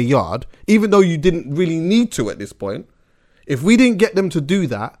in their yard, even though you didn't really need to at this point, if we didn't get them to do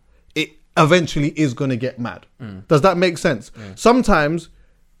that, it eventually is going to get mad. Does that make sense? Sometimes,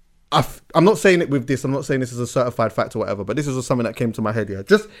 I'm not saying it with this, I'm not saying this is a certified fact or whatever, but this is just something that came to my head here.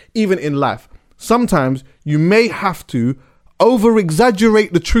 Just even in life, sometimes you may have to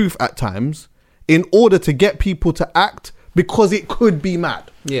over-exaggerate the truth at times in order to get people to act because it could be mad.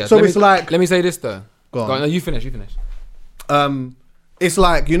 Yeah. So it's like... Let me say this though. Go on. No, you finish. It's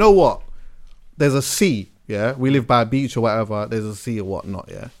like, you know what? There's a sea, yeah? We live by a beach or whatever. There's a sea or whatnot,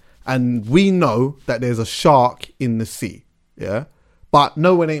 yeah? And we know that there's a shark in the sea, yeah? But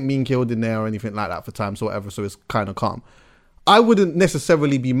no one ain't been killed in there or anything like that for times or whatever, so it's kind of calm. I wouldn't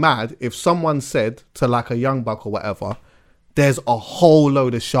necessarily be mad if someone said to like a young buck or whatever, there's a whole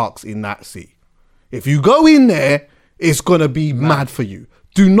load of sharks in that sea. If you go in there, it's going to be mad for you.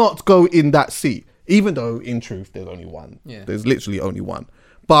 Do not go in that sea. Even though, in truth, there's only one. Yeah. There's literally only one.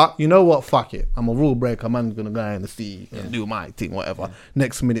 But you know what? Fuck it. I'm a rule breaker. Man's going to go in the sea and do my thing, whatever. Yeah.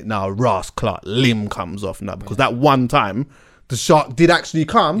 Next minute now, Ross Clark limb comes off now. Because that one time, the shark did actually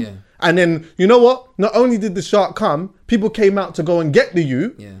come. Yeah. And then, you know what? Not only did the shark come, people came out to go and get the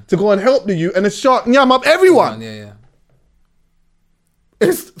you, to go and help the you, and the shark nyam up everyone. Yeah.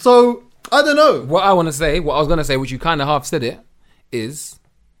 So, I don't know. What I was going to say, which you kind of half said it, is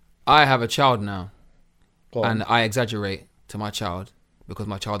I have a child now. And I exaggerate to my child because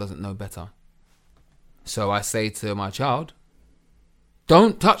my child doesn't know better. So I say to my child,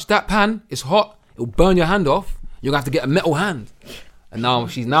 don't touch that pan. It's hot. It'll burn your hand off. You're going to have to get a metal hand. And now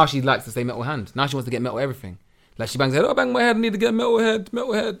she likes to say metal hand. Now she wants to get metal everything. Like, she bangs her head, oh, bang my head, I need to get a metal head.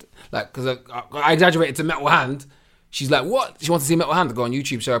 Like, because I exaggerated to metal hand. She's like, what? She wants to see metal hand. To go on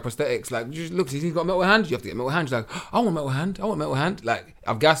YouTube, show her prosthetics. Like, look, he's got metal hand. You have to get metal hand. She's like, I want metal hand. Like,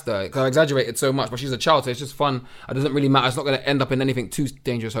 I've gassed her because I exaggerated so much. But she's a child, so it's just fun. It doesn't really matter. It's not going to end up in anything too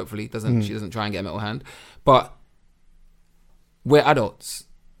dangerous, hopefully. She doesn't try and get a metal hand. But we're adults.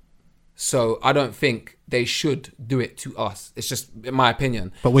 So I don't think they should do it to us. It's just in my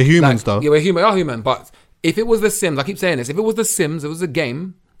opinion. But we're humans, though. Yeah, we are human. But if it was The Sims, I keep saying this, if it was The Sims, it was a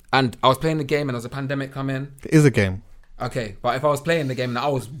game, and I was playing the game and there was a pandemic come in. It is a game. Okay, but if I was playing the game and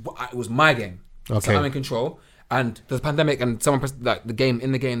it was my game. Okay. So I'm in control. And there's a pandemic and someone pressed like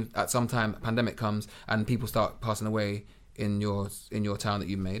in the game at some time, a pandemic comes and people start passing away in your town that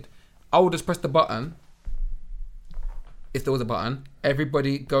you made. I would just press the button. If there was a button,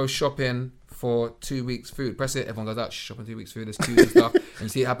 everybody go shopping for 2 weeks food. Press it, everyone goes out, shopping 2 weeks food, there's queues and stuff, and you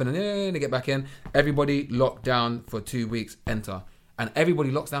see it happening, they get back in. Everybody locked down for 2 weeks, enter. And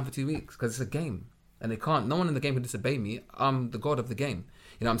everybody locks down for 2 weeks because it's a game. And no one in the game can disobey me. I'm the god of the game.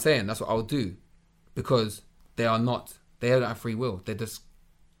 You know what I'm saying? That's what I'll do. Because they don't have free will. They're just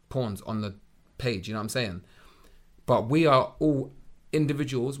pawns on the page, you know what I'm saying? But we are all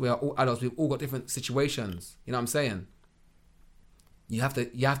individuals, we are all adults, we've all got different situations, you know what I'm saying? You have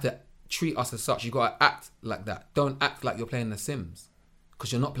to treat us as such. You got to act like that. Don't act like you're playing The Sims,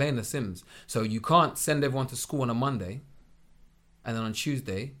 because you're not playing The Sims. So you can't send everyone to school on a Monday, and then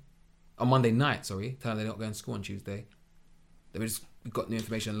on Monday night, tell them they're not going to school on Tuesday. We got new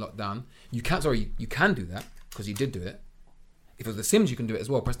information locked down. You can do that, because you did do it. If it was The Sims, you can do it as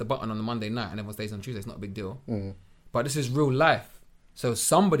well. Press the button on the Monday night and everyone stays on Tuesday. It's not a big deal. But this is real life. So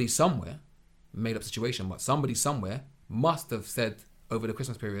somebody somewhere, made up situation, but somebody somewhere must have said over the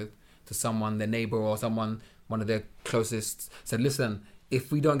Christmas period to someone, their neighbor or someone, one of their closest, said, listen,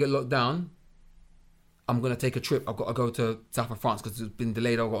 if we don't get locked down, I'm going to take a trip. I've got to go to south of France because it's been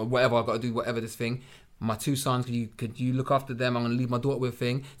delayed. I've got to do whatever this thing. My 2 sons, could you look after them? I'm going to leave my daughter with a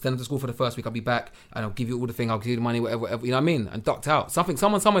thing. Send them to school for the first week. I'll be back and I'll give you all the thing. I'll give you the money, whatever. You know what I mean? And ducked out.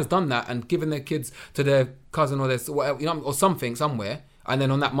 Someone's done that and given their kids to their cousin or their whatever, you know, or something somewhere. And then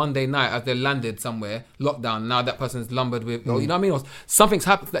on that Monday night, as they landed somewhere, lockdown, now that person's lumbered with, or, you know what I mean? Or something's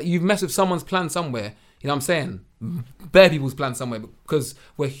happened, that you've messed with someone's plan somewhere. You know what I'm saying? Bare people's plan somewhere, because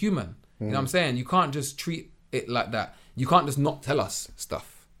we're human. You know what I'm saying? You can't just treat it like that. You can't just not tell us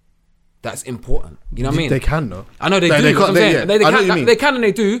stuff that's important. You know what I mean? They can though. I know they do. They can and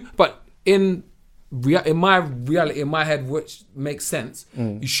they do. But in my reality, in my head, which makes sense,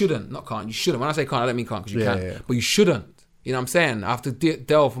 you shouldn't. Not can't. You shouldn't. When I say can't, I don't mean can't, because you can. Yeah. But you shouldn't. You know what I'm saying? I have to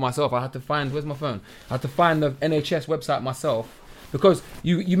delve for myself. I had to find, where's my phone? I had to find the NHS website myself, because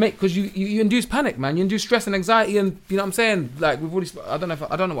you induce panic, man. You induce stress and anxiety, and you know what I'm saying? Like, we've already, I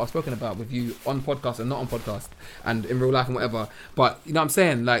don't know what I've spoken about with you on podcast and not on podcast and in real life and whatever. But you know what I'm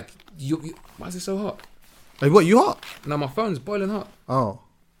saying? Like, why is it so hot? Hey, what, you hot? No, my phone's boiling hot. Oh.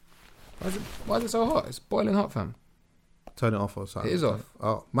 Why is it so hot? It's boiling hot, fam. Turn it off or something. It is off.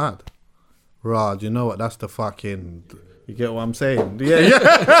 Oh, mad. Rod, you know what? That's the fucking... You get what I'm saying?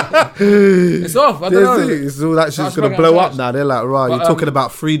 Yeah. It's off. I don't know. It's all that shit's going to blow up now. They're like, right, you're talking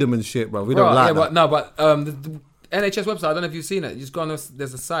about freedom and shit, bro. We don't like that. The NHS website, I don't know if you've seen it. You just go on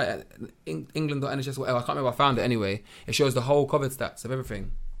there's a site, England.nhs, whatever. I can't remember. I found it anyway. It shows the whole COVID stats of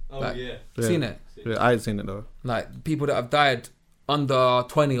everything. Oh, like, yeah. Seen it? Yeah, I ain't seen it, though. Like, people that have died under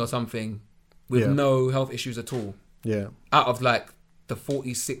 20 or something with no health issues at all. Yeah. Out of, like, the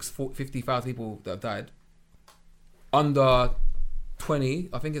 50,000 people that have died, under 20,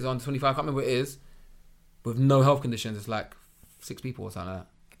 I think it's under 25, I can't remember what it is, with no health conditions, it's like 6 people or something like that.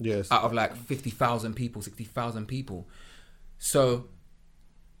 Yes. Out of like 50,000 people, 60,000 people. So,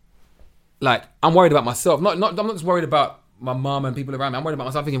 like, I'm worried about myself. I'm not just worried about my mum and people around me. I'm worried about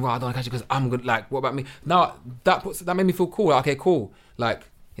myself, thinking, right, I don't want to catch it because I'm good. Like, what about me? Now, that made me feel cool. Like, okay, cool. Like,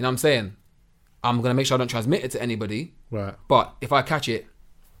 you know what I'm saying? I'm going to make sure I don't transmit it to anybody. Right. But if I catch it,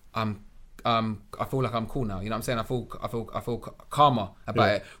 I feel like I'm cool now. You know what I'm saying? I feel calmer about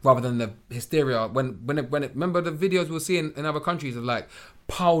it, rather than the hysteria when it remember the videos we were seeing in other countries of like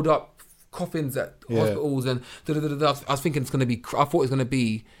piled up coffins at hospitals and I was thinking it's gonna be. I thought it was gonna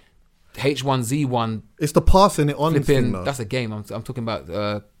be H1Z1. It's the passing it on thing, though. That's a game. I'm talking about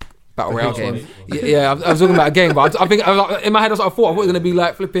battle royale game. Yeah, I was talking about a game, but I think in my head that's what I thought. I thought it was gonna be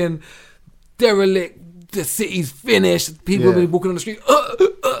like flipping derelict. The city's finished. People will be walking on the street,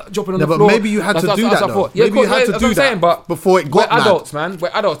 dropping on the floor. But maybe you had to do that, though. Yeah, maybe you had to do that but before it got mad. We're adults, man.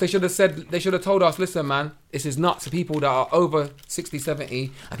 We're adults. They should have told us, listen, man, this is nuts. For people that are over 60,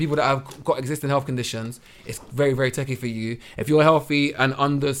 70, and people that have got existing health conditions, it's very, very techie for you. If you're healthy and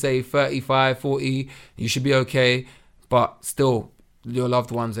under, say, 35, 40, you should be okay. But still, your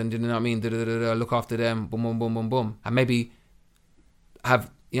loved ones, and you know what I mean, look after them, boom, boom, boom, boom, boom. And maybe have...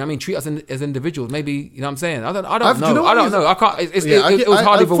 You know what I mean? Treat us as individuals. Maybe, you know what I'm saying? I don't know. I don't know. I can't. It was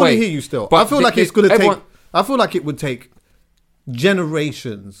hard either way. I fully hear you still. But I feel like it's going to take... I feel like it would take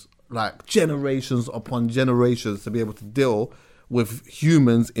generations, like generations upon generations, to be able to deal with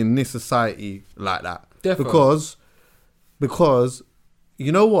humans in this society like that. Definitely. Because,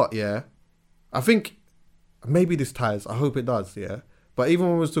 you know what, yeah? I think maybe this ties. I hope it does, yeah? But even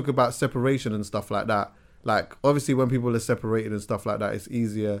when we was talking about separation and stuff like that, like, obviously, when people are separated and stuff like that, it's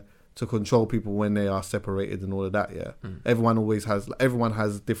easier to control people when they are separated and all of that, yeah? Everyone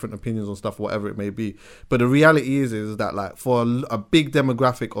has different opinions on stuff, whatever it may be. But the reality is that, like, for a big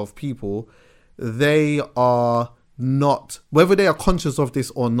demographic of people, they are not, whether they are conscious of this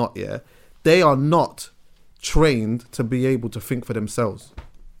or not, yeah, they are not trained to be able to think for themselves.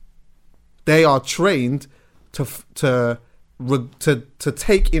 They are trained to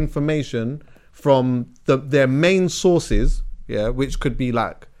take information from their main sources, yeah, which could be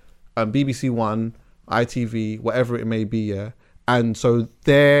like BBC One, ITV, whatever it may be, yeah. And so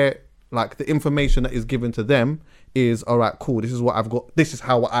they're like, the information that is given to them is, all right, cool, this is what I've got, this is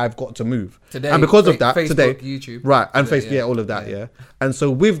how I've got to move. Today, and because of that, Facebook, today, YouTube, right, and Facebook, yeah, all of that, yeah. And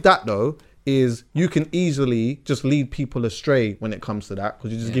so with that though, is you can easily just lead people astray when it comes to that,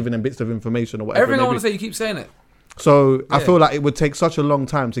 because you're just giving them bits of information or whatever. Everything I want to say, you keep saying it. So I feel like it would take such a long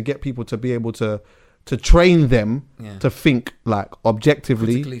time to get people to be able to train them to think like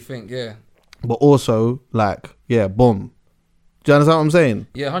objectively, critically think, but also like, boom. Do you understand what I'm saying?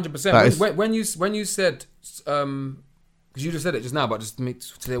 Yeah, 100%. When you said, because you just said it just now, but just to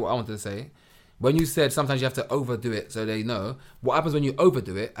say what I wanted to say. When you said sometimes you have to overdo it so they know, what happens when you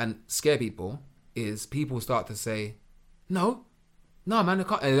overdo it and scare people is people start to say, no, man, they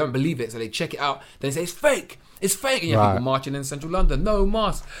can't, and they don't believe it, so they check it out. Then they say, it's fake. It's fake. And you have people marching in central London. No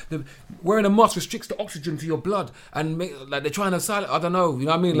mask. Wearing a mask restricts the oxygen to your blood. And like they're trying to silence, I don't know. You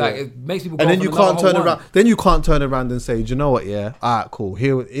know what I mean? Like it makes people go. And then you can't turn around. Then you can't turn around and say, do you know what? Yeah, alright, cool.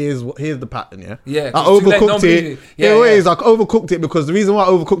 Here's the pattern. Yeah. Yeah. I overcooked it. I overcooked it because the reason why I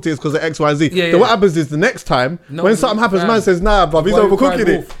overcooked it is because of X, Y, Z. So what happens is the next time when something happens, man says, nah, bruv, he's overcooking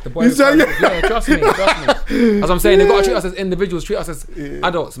it. You say, yeah, trust me. As I'm saying, they've got to treat us as individuals, treat us as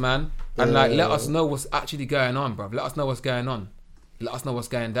adults, man. And like, let us know what's actually going on, bruv. Let us know what's going on. Let us know what's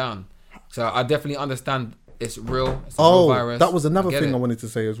going down. So I definitely understand it's real. It's a real virus. That was another thing I wanted to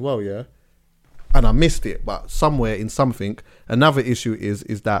say as well, yeah. And I missed it, but somewhere in something, another issue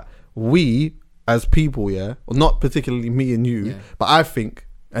is that we as people, yeah, well, not particularly me and you, but I think,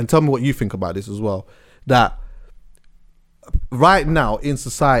 and tell me what you think about this as well, that right now in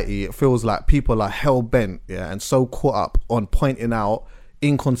society, it feels like people are hell bent, yeah, and so caught up on pointing out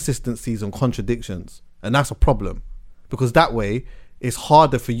inconsistencies and contradictions, and that's a problem, because that way it's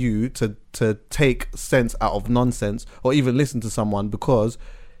harder for you to take sense out of nonsense or even listen to someone, because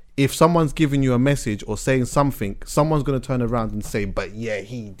if someone's giving you a message or saying something, someone's going to turn around and say, but yeah,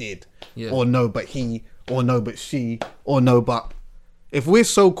 he did, or no, but he, or no, but she, or no, but. If we're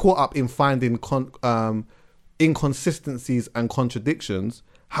so caught up in finding inconsistencies and contradictions,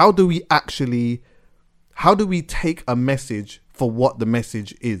 how do we take a message for what the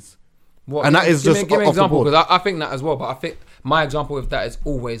message is? And that is just give me an example, because I think that as well, but I think my example with that is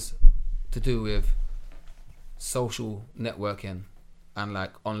always to do with social networking and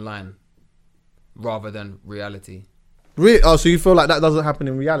like online rather than reality. Really? Oh, so you feel like that doesn't happen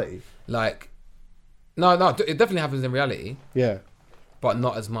in reality? Like, no, it definitely happens in reality. Yeah. But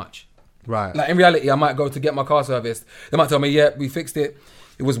not as much. Right. Like in reality, I might go to get my car serviced. They might tell me, yeah, we fixed it.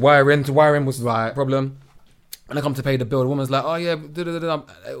 It was wiring was the problem. And I come to pay the bill. The woman's like, oh yeah,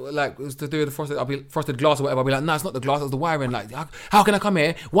 like it was to do with the frosted glass or whatever. I'll be like, no, it's not the glass, it's the wiring. Like, how can I come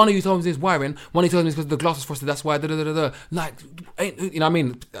here? One of you told me this wiring. One of you told me it's because the glass was frosted. That's why. Like, you know what I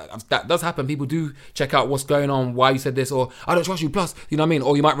mean? That does happen. People do check out what's going on, why you said this, or I don't trust you. Plus, you know what I mean?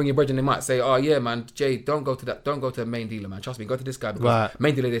 Or you might ring your brother and they might say, oh yeah, man, Jay, don't go to that. Don't go to the main dealer, man. Trust me, go to this guy because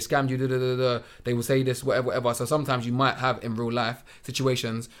main dealer they scammed you. They will say this, whatever. So sometimes you might have in real life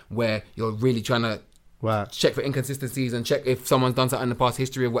situations where you're really trying to. Check for inconsistencies and check if someone's done something in the past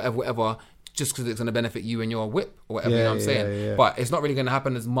history of whatever, just because it's going to benefit you and your whip or whatever, you know what I'm saying? Yeah. But it's not really going to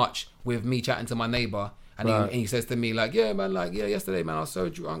happen as much with me chatting to my neighbour and he says to me like, yeah, man, like, yeah, yesterday, man, I was so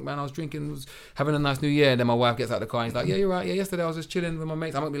drunk, man, I was drinking, was having a nice New Year. And then my wife gets out of the car and he's like, yeah, you're right, yeah, yesterday I was just chilling with my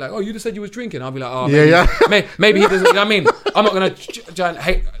mates. I might be like, oh, you just said you was drinking. I'll be like, oh, maybe he doesn't, you know what I mean? I'm not going to try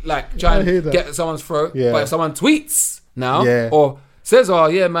and get someone's throat, but if someone tweets now or says, oh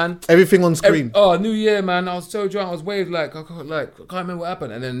yeah, man, everything on screen. New Year, man, I was so drunk, I was waved, like I can't remember what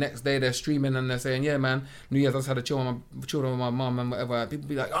happened. And then the next day they're streaming and they're saying, yeah, man, New Year's I just had a chill with my mum and whatever. People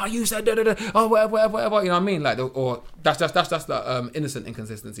be like, oh, you said oh whatever, you know what I mean? Like, or that's the innocent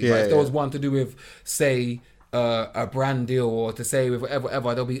inconsistency. But if there was one to do with, say, a brand deal or to say with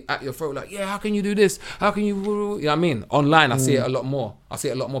whatever, they'll be at your throat like, yeah, how can you do this? How can you know what I mean? Online, I see it a lot more. I see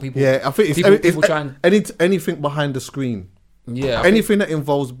it a lot more people. Yeah, I think people try and anything behind the screen. Yeah, anything that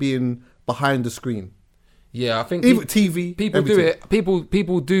involves being behind the screen. Yeah, I think even TV. People everything. do it.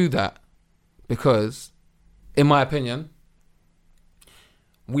 People do that because, in my opinion,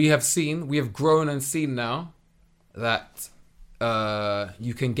 we have grown and seen now that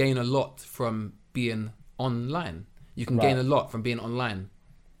you can gain a lot from being online. You can gain a lot from being online.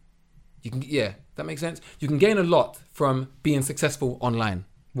 That makes sense. You can gain a lot from being successful online.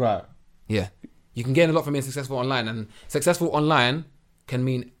 Right. Yeah. You can gain a lot from being successful online, and successful online can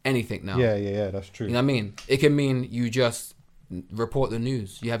mean anything now. Yeah, that's true. You know what I mean? It can mean you just report the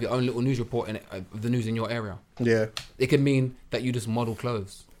news. You have your own little news report in it, of the news in your area. Yeah. It can mean that you just model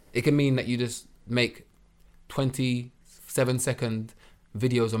clothes. It can mean that you just make 27-second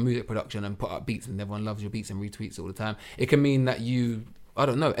videos on music production and put up beats and everyone loves your beats and retweets all the time. It can mean that you, I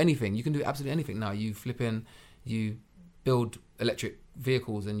don't know, anything. You can do absolutely anything now. You build electric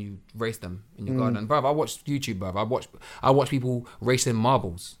vehicles and you race them in your garden. Bruv, I watch YouTube, bruv. I watch people racing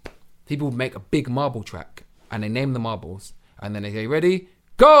marbles. People make a big marble track and they name the marbles and then they say, ready,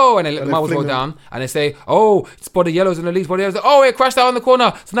 go! And they let the marbles roll down and they say, oh, spot the yellows and the leaves, spot the yellows. Oh, it crashed out in the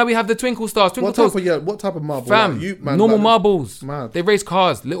corner. So now we have the twinkle stars, twinkle toes. What type of marble? Fam, Man, normal marbles. Mad. They race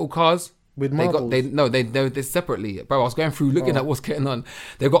cars, little cars. With marbles? They separately. Bro, I was going through looking at what's going on.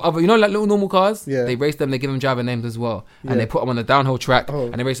 They've got other, like little normal cars? Yeah. They race them, they give them driver names as well. And they put them on the downhill track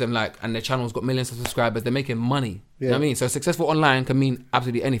and they race them and their channel's got millions of subscribers. They're making money. You know what I mean? So successful online can mean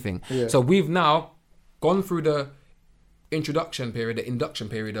absolutely anything. Yeah. So we've now gone through the induction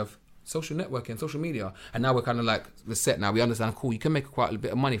period of social networking, social media, and now we're kind of like we're set now. We understand, cool, you can make quite a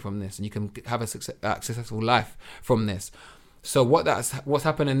bit of money from this and you can have a successful life from this. So what's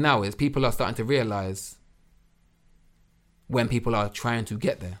happening now is people are starting to realize when people are trying to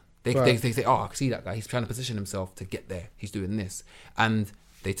get there. They say, oh, I can see that guy. He's trying to position himself to get there. They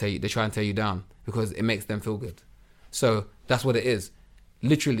try and tear you down because it makes them feel good. So that's what it is.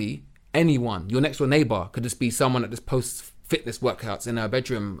 Literally anyone, your next door neighbor could just be someone that just posts fitness workouts in her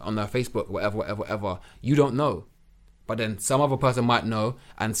bedroom on their Facebook, whatever. You don't know. But then some other person might know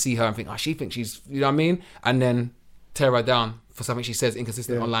and see her and think, oh, she thinks she's, you know what I mean? And then tear her down for something she says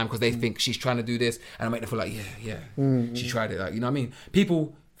inconsistent online because they think she's trying to do this and I make them feel like, she tried it. Like, you know what I mean?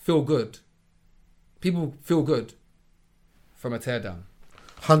 People feel good. People feel good from a tear down.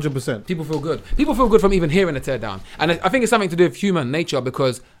 100%. People feel good. People feel good from even hearing a tear down. And I think it's something to do with human nature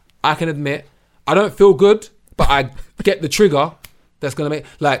because I can admit I don't feel good, but I get the trigger that's going to make,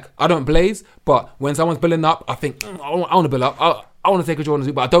 like, I don't blaze, but when someone's building up, I think, I want to build up. I want to take a Jordan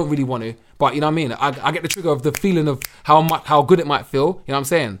Zoo, but I don't really want to. But you know what I mean? I get the trigger of the feeling of how good it might feel. You know what I'm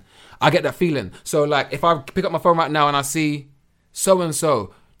saying? I get that feeling. So like, if I pick up my phone right now and I see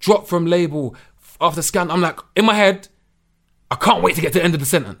so-and-so drop from label after scan, I'm like, in my head, I can't wait to get to the end of the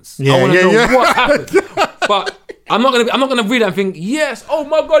sentence. I want to know what happened. But I'm not gonna read it and think, yes, oh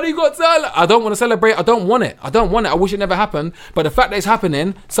my God, he got celebrated. I don't want to celebrate. I don't want it. I wish it never happened. But the fact that it's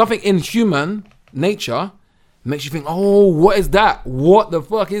happening, something in human nature makes you think, oh, what is that? What the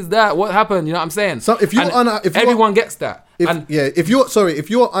fuck is that? What happened? You know what I'm saying? So if everyone gets that. If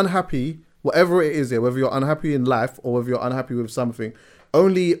you're unhappy, whatever it is, whether you're unhappy in life or whether you're unhappy with something,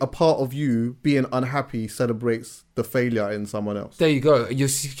 only a part of you being unhappy celebrates the failure in someone else. There you go. You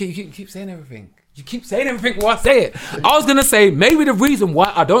keep saying everything. You keep saying everything while I say it. I was going to say, maybe the reason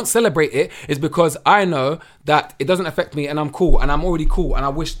why I don't celebrate it is because I know that it doesn't affect me and I'm cool and I'm already cool and I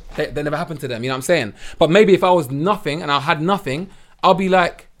wish that never happened to them. You know what I'm saying? But maybe if I was nothing and I had nothing, I'll be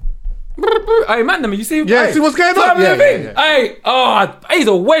like, hey, man, you see? Yeah, hey, see what's going on? Yeah. Hey, he's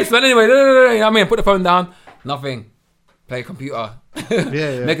a waste, man. Anyway, you know what I mean? Put the phone down. Nothing. Play computer.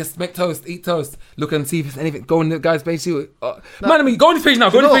 Make toast, eat toast, look and see if there's anything. Go in the guy's page, see what, man, go on this page now,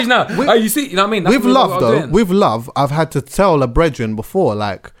 you see, you know what I mean? That's with love, I've had to tell a brethren before,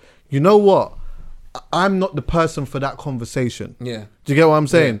 like, you know what? I'm not the person for that conversation. Yeah. Do you get what I'm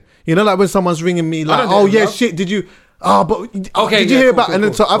saying? Yeah. You know, like when someone's ringing me like, oh yeah, shit, did you, did you hear about, and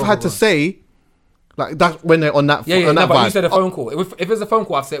then so I've had to say, like, that's when they're on that, on that but vibe. You said a phone call. If it's a phone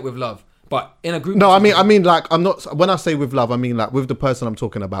call, I've said it with love. But in a group... No, I mean, like, I'm not... When I say with love, I mean, like, with the person I'm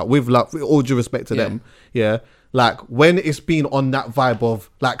talking about. With love, with all due respect to them. Yeah. Like, when it's been on that vibe of,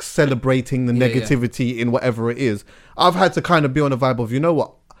 like, celebrating the negativity in whatever it is, I've had to kind of be on a vibe of, you know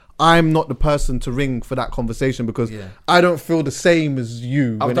what? I'm not the person to ring for that conversation because I don't feel the same as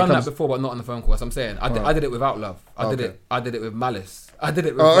you. I've done that before, but not on the phone call. As I'm saying, I did it without love. I did it with malice. I did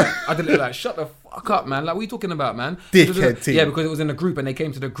it like, shut the fuck up, man. Like, what are you talking about, man? Dickhead team. Yeah, because it was in a group and they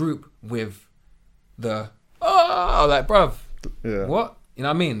came to the group with like, bruv, what? You know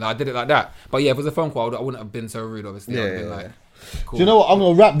what I mean? Like, I did it like that. But yeah, if it was a phone call, I wouldn't have been so rude, obviously. I'd have been like, cool. Do you know what? I'm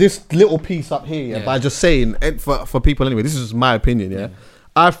going to wrap this little piece up here by just saying, for people anyway, this is just my opinion,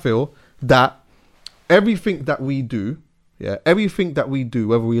 I feel that everything that we do,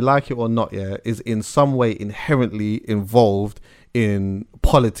 whether we like it or not, is in some way inherently involved in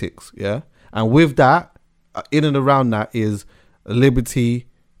politics, and with that, in and around that is liberty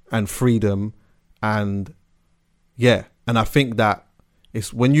and freedom, and I think that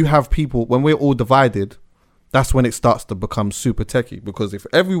it's when you have people, when we're all divided, that's when it starts to become super techie. Because if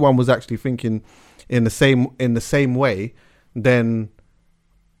everyone was actually thinking in the same way, then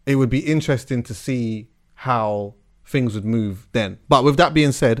it would be interesting to see how things would move then. But with that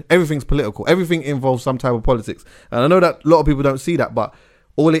being said, everything's political. Everything involves some type of politics. And I know that a lot of people don't see that, but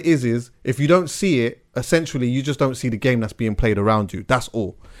all it is if you don't see it, essentially you just don't see the game that's being played around you. That's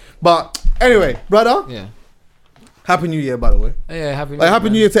all. But anyway, brother. Yeah. Happy New Year, by the way. Yeah, Happy New Like, Year. Happy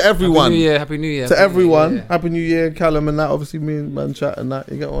New Year to everyone. Happy New Year. To everyone. Yeah. Happy New Year, Callum and that. Obviously, me and man chat and that.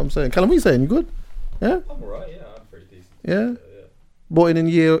 You get what I'm saying? Callum, what are you saying? You good? Yeah? I'm alright, yeah, I'm pretty decent. Yeah? Bought in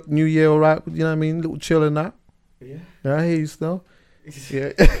New Year, all right? You know what I mean? Little chill and that. Yeah. Yeah, I hear you still.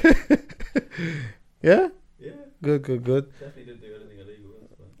 Yeah. Yeah? Yeah. Good. Definitely didn't do anything illegal.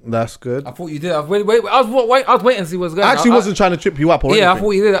 That's good. I thought you did. I was waiting to see what's going on. I actually wasn't trying to trip you up or anything. Yeah, I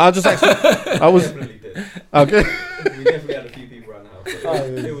thought you did. I just actually, I was, Definitely did. okay. We definitely had a few people around the house.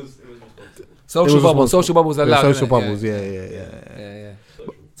 But it was responsible. Social bubbles Yeah, allowed. social innit? bubbles, yeah.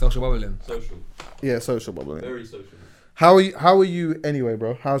 Social. Social bubbling. Social. Yeah, social bubble. Yeah. Very social. How are you anyway,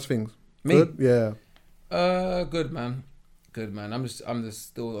 bro? How's things? Me? Good? Yeah. Good man. I'm just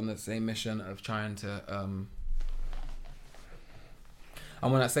still on the same mission of trying to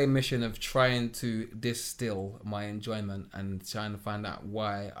I'm on that same mission of trying to distill my enjoyment and trying to find out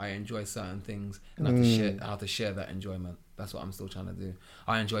why I enjoy certain things and how to share that enjoyment. That's what I'm still trying to do.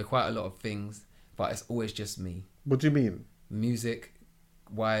 I enjoy quite a lot of things, but it's always just me. What do you mean? Music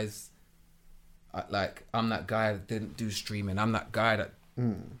wise, I'm that guy that didn't do streaming. I'm that guy that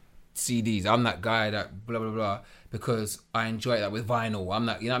CDs. I'm that guy that blah blah blah because I enjoy that with vinyl. I'm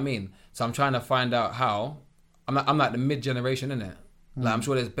that, you know what I mean? So I'm trying to find out how I'm like the mid generation, innit? Like I'm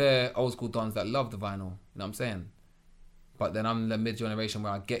sure there's bare old school dons that love the vinyl. You know what I'm saying? But then I'm the mid generation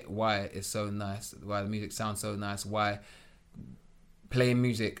where I get why it's so nice, why the music sounds so nice, why playing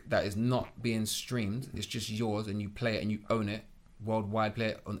music that is not being streamed, it's just yours and you play it and you own it worldwide, play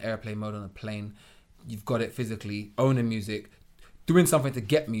it on airplane mode on a plane, you've got it physically, owning music, doing something to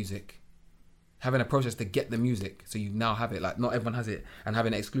get music, having a process to get the music, so you now have it. Like not everyone has it, and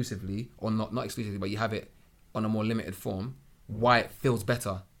having it exclusively, or not exclusively, but you have it on a more limited form. Why it feels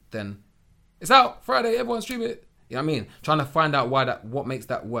better than it's out Friday, everyone stream it. You know what I mean? Trying to find out what makes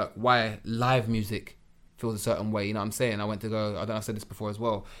that work. Why live music feels a certain way. You know what I'm saying? I went to go. I don't know. I've said this before as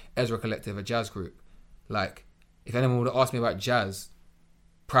well. Ezra Collective, a jazz group. Like, if anyone would have asked me about jazz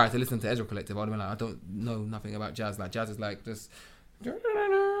prior to listening to Ezra Collective, I would have been like, I don't know nothing about jazz. Like, jazz is like just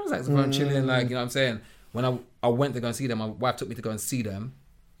saxophone chilling. Like, you know what I'm saying? When I went to go and see them, my wife took me to go and see them.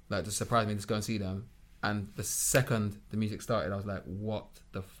 Like, just surprised me to go and see them. And the second the music started, I was like, what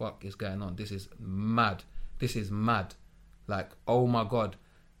the fuck is going on? This is mad. Like, oh my God.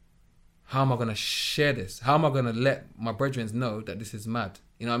 How am I going to share this? How am I going to let my brethren know that this is mad?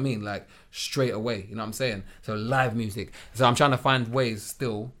 You know what I mean? Like, straight away. You know what I'm saying? So, live music. So, I'm trying to find ways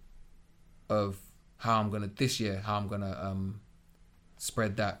still of how I'm going to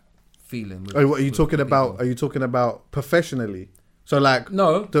spread that feeling. Are you talking about professionally? So like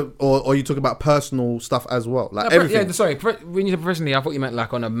no, or are you talking about personal stuff as well? Like everything. Yeah, sorry. When you said professionally, I thought you meant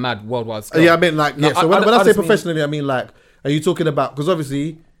like on a mad worldwide scale. Yeah, I mean like yeah. So when I say professionally, mean, I mean like, are you talking about? Because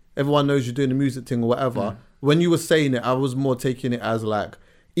obviously everyone knows you're doing the music thing or whatever. Mm. When you were saying it, I was more taking it as like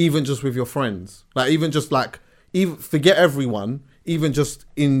even just with your friends, like even just like even forget everyone, even just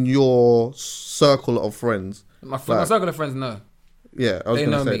in your circle of friends. My circle of friends know. Yeah, I was they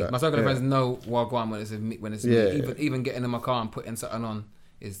know me. That. My circle of friends know Wagwan when it's me. Even getting in my car and putting something on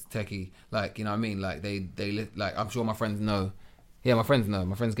is techie. Like, you know what I mean? Like they like I'm sure my friends know. Yeah, my friends know.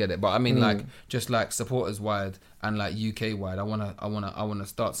 My friends get it. But I mean, like just like supporters wide and like UK wide. I wanna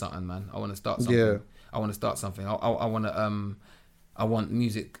start something, man. I wanna start something. Yeah. I wanna start something. I want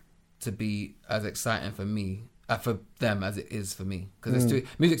music to be as exciting for me. For them as it is for me. Because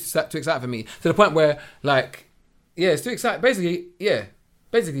music's too exciting for me to the point where like. Yeah, it's too exciting.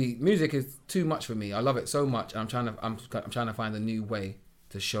 Basically, music is too much for me. I love it so much. I'm trying to find a new way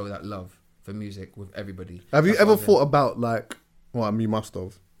to show that love for music with everybody. Have you ever thought about like? Well, I mean, you must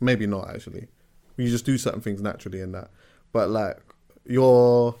have. Maybe not actually. You just do certain things naturally in that. But like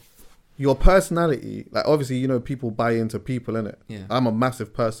your personality, like obviously you know people buy into people, innit? Yeah. I'm a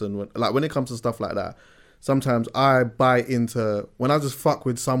massive person when it comes to stuff like that. Sometimes I buy into when I just fuck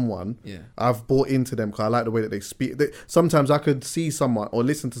with someone. Yeah. I've bought into them because I like the way that they speak. Sometimes I could see someone or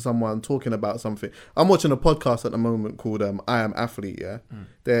listen to someone talking about something. I'm watching a podcast at the moment called I Am Athlete. Yeah,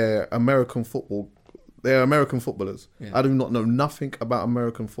 They're American footballers. Yeah. I do not know nothing about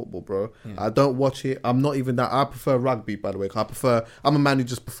American football, bro. Yeah. I don't watch it. I'm not even that. I prefer rugby, by the way. I'm a man who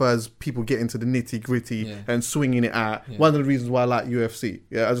just prefers people get into the nitty gritty and swinging it out. Yeah. One of the reasons why I like UFC.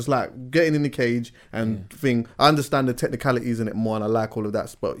 Yeah, I just like getting in the cage and thing. I understand the technicalities in it more, and I like all of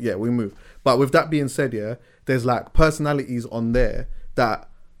that. But yeah, we move. But with that being said, yeah, there's like personalities on there that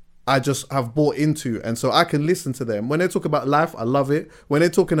I just have bought into, and so I can listen to them. When they talk about life, I love it. When they're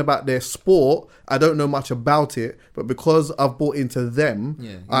talking about their sport, I don't know much about it, but because I've bought into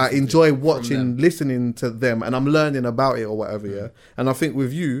them, I enjoy watching, listening to them, and I'm learning about it or whatever, yeah? And I think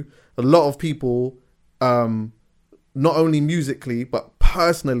with you, a lot of people, not only musically, but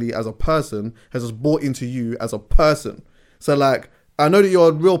personally as a person, has just bought into you as a person. So like, I know that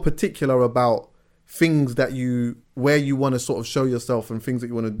you're real particular about things that where you want to sort of show yourself and things that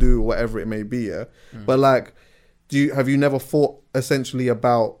you want to do or whatever it may be, yeah? But like, have you never thought essentially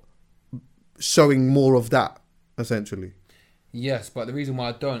about showing more of that, essentially? Yes, but the reason why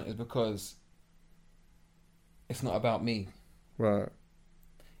I don't is because it's not about me. Right.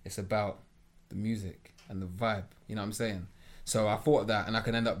 It's about the music and the vibe, you know what I'm saying? So I thought of that, and I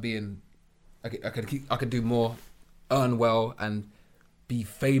can end up being, I could do more, earn well, and be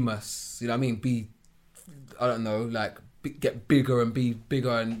famous, you know what I mean? I don't know, like, get bigger and be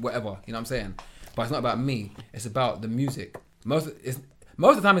bigger and whatever, you know what I'm saying? But it's not about me, it's about the music. Most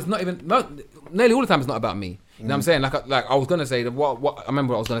of the time, it's not even, nearly all the time, it's not about me. You know what I'm saying? Like I was going to say, what I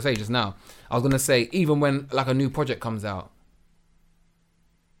remember what I was going to say just now. I was going to say, even when like a new project comes out,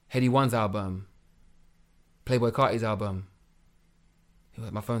 Heady One's album, Playboy Carti's album,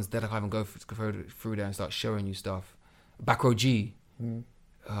 my phone's dead, I can't even go through there and start showing you stuff. Backrow G.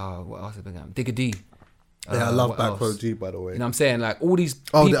 What else have I been? Digga D. Yeah, I love Backrow G, by the way. You know what I'm saying? Like, all these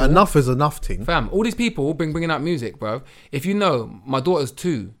people... the Enough is enough thing. Fam, all these people bringing out music, bro. If you know, my daughter's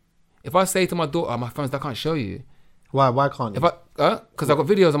 2. If I say to my daughter, my phone's, I can't show you. Why can't you? Because I've got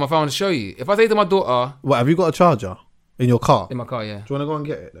videos on my phone to show you. If I say to my daughter... What, have you got a charger in your car? In my car, yeah. Do you want to go and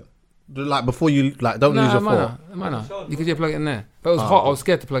get it then? Like, before you... Like, don't lose your phone. No. You could just plug it in there. But it was hot. I was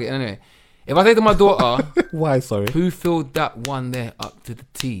scared to plug it in anyway. If I say to my daughter... Why, sorry? Who filled that one there up to the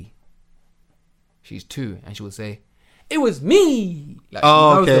T? She's 2, and she will say, it was me. Like, she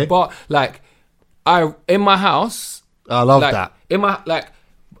knows the bar. Like, in my house... I love that. In my... Like...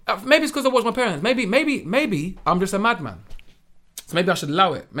 Maybe it's because I watch my parents. Maybe I'm just a madman. So maybe I should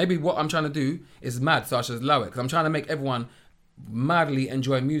allow it. Maybe what I'm trying to do is mad, so I should allow it. Because I'm trying to make everyone madly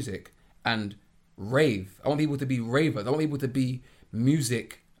enjoy music and rave. I want people to be ravers. I want people to be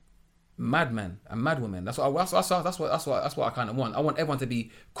music madmen and madwomen. That's what I kind of want. I want everyone to be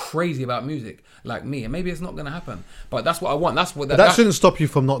crazy about music like me. And maybe it's not going to happen, but that's what I want. That's what that shouldn't stop you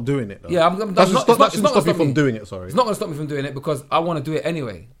from not doing it, though. Yeah, that shouldn't stop you from doing it. Sorry, it's not going to stop me from doing it because I want to do it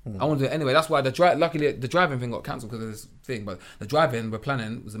anyway. I want to do it anyway. That's why luckily the driving thing got cancelled because of this thing. But the driving we're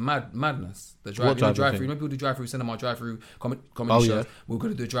planning was a madness. The drive-through. Maybe we'll do drive-through cinema, drive-through comedy show. We're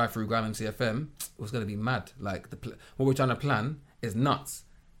going to do drive-through Graham CFM. It was going to be mad. Like what we're trying to plan is nuts.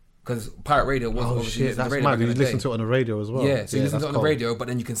 Because Pirate Radio was obviously that's mad. You listen to it on the radio as well. Yeah, so you listen to it on the radio, but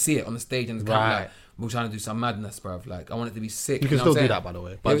then you can see it on the stage and it's kind of like, we're trying to do some madness, bruv. Like, I want it to be sick. You can still do that, by the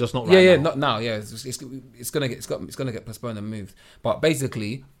way, but just not right now. Yeah, not now. Yeah, it's gonna get postponed and moved. But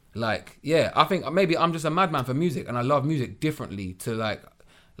basically, like, yeah, I think maybe I'm just a madman for music, and I love music differently. I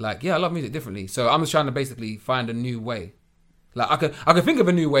love music differently. So I'm just trying to basically find a new way. Like I could think of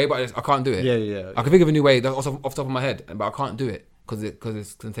a new way, but I can't do it. Yeah. I can think of a new way that's off the top of my head, but I can't do it. Because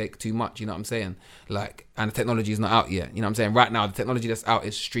it's going to take too much, you know what I'm saying? Like, and the technology is not out yet, you know what I'm saying? Right now, the technology that's out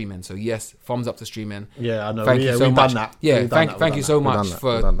is streaming. So yes, thumbs up to streaming. Yeah, I know. Thank you so we've much. Done that. Yeah, thank you so much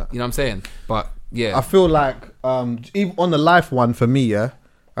for, you know what I'm saying? But yeah. I feel like, even on the life one for me, yeah,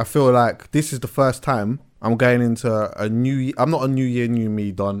 I feel like this is the first time I'm going into a new, I'm not a new year, new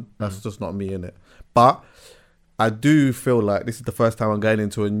me, Don. That's just not me, innit? But I do feel like this is the first time I'm going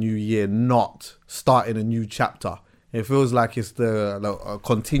into a new year, not starting a new chapter. It feels like it's a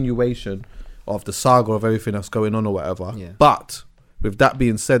continuation of the saga of everything that's going on or whatever. Yeah. But with that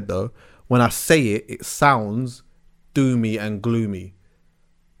being said, though, when I say it, it sounds doomy and gloomy.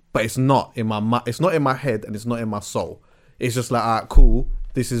 But it's not in my it's not in my head and it's not in my soul. It's just like, alright, cool.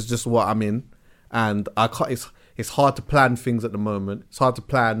 This is just what I'm in, and I can't. It's hard to plan things at the moment. It's hard to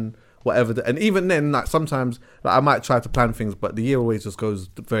plan whatever. And even then, like sometimes, like I might try to plan things, but the year always just goes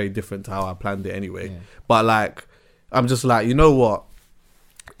very different to how I planned it anyway. Yeah. But like, I'm just like, you know what?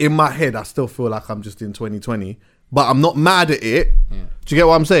 In my head, I still feel like I'm just in 2020, but I'm not mad at it. Yeah. Do you get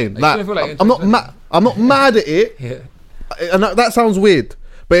what I'm saying? Like I'm not mad. I'm not mad at it. Yeah. And that sounds weird,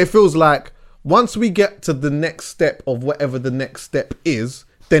 but it feels like once we get to the next step of whatever the next step is,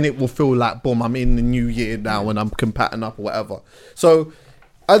 then it will feel like, boom, I'm in the new year now and I'm compacting up or whatever. So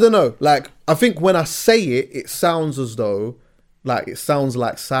I don't know. Like, I think when I say it, it sounds as though, like, it sounds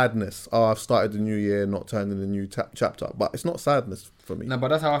like sadness. Oh, I've started the new year, not turning the new chapter. But it's not sadness for me. No, but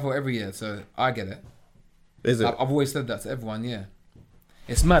that's how I feel every year, so I get it. Is it? I've always said that to everyone, yeah.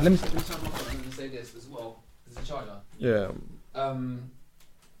 It's mad. Let me turn my phone and say this as well. There's a charger. Yeah.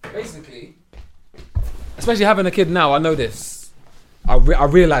 basically, especially having a kid now, I know this. I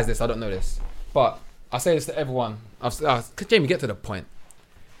realize this. I don't know this, but I say this to everyone. Jamie, get to the point.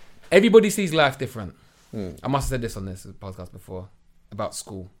 Everybody sees life different. I must have said this on this podcast before about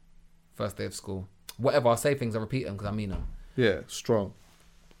school, first day of school. Whatever, I'll say things, I repeat them because I mean them. Yeah, strong.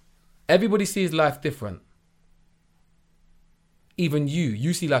 Everybody sees life different. Even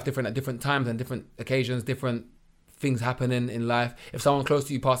you see life different at different times and different occasions, different things happening in life. If someone close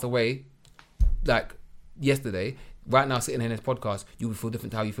to you passed away, like yesterday, right now sitting here in this podcast, you would feel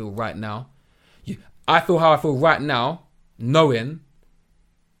different to how you feel right now. I feel how I feel right now, knowing,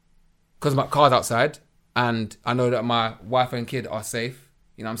 because my car's outside, and I know that my wife and kid are safe.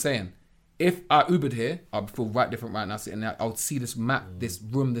 You know what I'm saying? If I Ubered here, I'd feel right different right now sitting there. I would see this map, this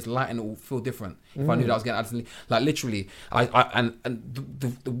room, this lighting, it will feel different. If I knew that I was getting absolutely, like literally,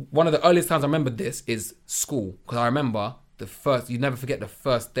 one of the earliest times I remember this is school. Because I remember you never forget the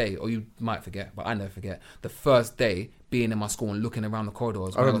first day, or you might forget, but I never forget, the first day being in my school and looking around the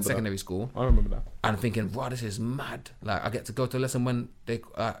corridors when I was in secondary school. I remember that. And thinking, wow, this is mad. Like, I get to go to a lesson when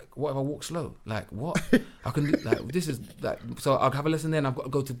what if I walk slow? Like, what? I can do, like, this is, like, so I'll have a lesson there and I've got to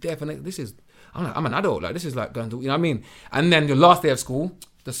go to deaf, and this is, I'm an adult. Like, this is like going to, you know what I mean? And then your last day of school,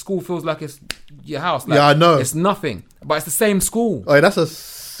 the school feels like it's your house. Like, yeah, I know. It's nothing, but it's the same school. Oh, that's a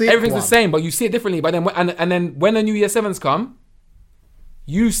sick Everything's one. the same, but you see it differently. But then, and then when the new year 7s come,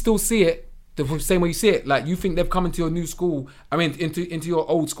 you still see it the same way you see it. Like, you think they've come into your new school, I mean, into your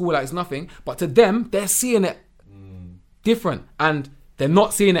old school like it's nothing. But to them, they're seeing it different. And they're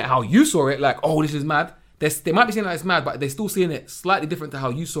not seeing it how you saw it, like, oh, this is mad. They might be seeing it like it's mad, but they're still seeing it slightly different to how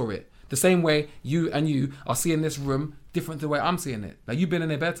you saw it. The same way you are seeing this room different to the way I'm seeing it. Like, you've been in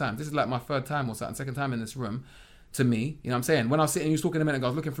there bare times. This is like my third time or something, second time in this room. To me, you know what I'm saying? When I was sitting, you was talking a minute ago, I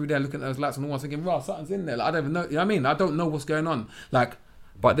was looking through there, looking at those lights on the wall, thinking, wow, something's in there. Like, I don't even know, you know what I mean? I don't know what's going on. Like,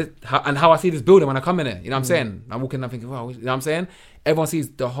 but how I see this building when I come in it, you know what I'm saying? I'm walking and I'm thinking, wow, you know what I'm saying? Everyone sees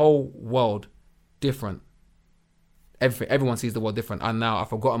the whole world different. Everyone sees the world different. And now I've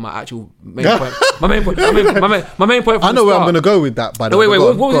forgotten my actual main point. My main point. I know where I'm going to go with that, by the way. Wait,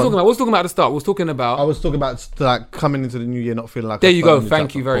 what were we talking about? What was talking about at the start? We was talking about... I was talking about, like, coming into the new year not feeling like... There you go.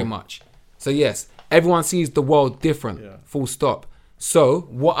 Thank you very much. So, yes, everyone sees the world different. Yeah. Full stop. So,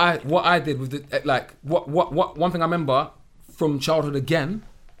 what I did with the... Like, one thing I remember from childhood again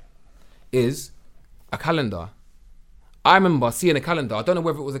is a calendar. I remember seeing a calendar. I don't know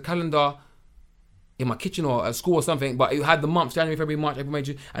whether it was a calendar in my kitchen or at school or something, but it had the months, January, February, March, April, May,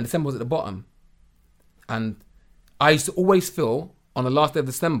 June, and December was at the bottom. And I used to always feel on the last day of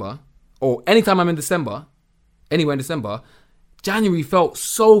December, or anytime I'm in December, anywhere in December, January felt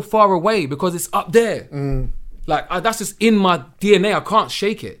so far away because it's up there. Like, that's just in my DNA. I can't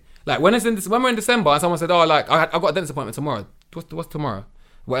shake it. Like, when we're in December and someone said, oh, like, I got a dentist appointment tomorrow. What's tomorrow?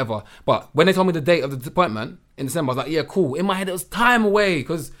 Whatever. But when they told me the date of the appointment in December, I was like, yeah, cool. In my head, it was time away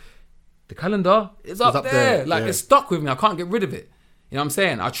because the calendar is up there. Like, it's stuck with me. I can't get rid of it. You know what I'm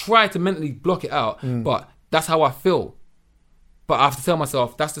saying? I try to mentally block it out, but that's how I feel. But I have to tell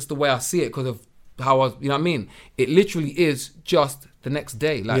myself, that's just the way I see it because of how you know what I mean? It literally is just the next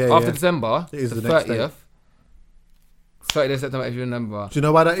day. Like, after December, it is the 30th. 30th September, if you remember. Do you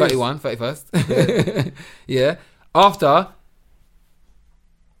know why that 31, 31st. Yeah. After...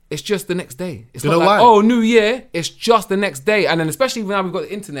 It's just the next day. It's not like, oh, New Year. It's just the next day. And then especially now we've got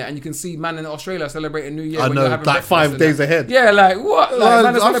the internet and you can see man in Australia celebrating New Year. I know, like 5 days ahead. Yeah, like what? Like,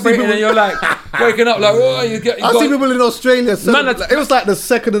 man is celebrating and you're like waking up like, oh, I see people in Australia. It was like the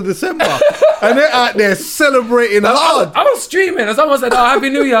 2nd of December. And they're out there celebrating hard. I was streaming and someone said, oh, Happy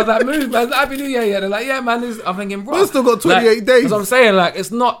New Year. I was like, move, man. Happy New Year. Yeah. They're like, yeah, man. I'm thinking, bro. We've still got 28 days. That's what I'm saying. Like,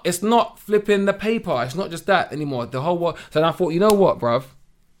 it's not flipping the paper. It's not just that anymore. The whole world. So then I thought, you know what, bruv?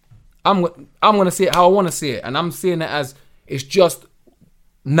 I'm going to see it how I want to see it. And I'm seeing it as it's just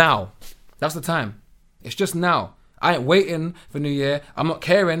now. That's the time. It's just now. I ain't waiting for New Year. I'm not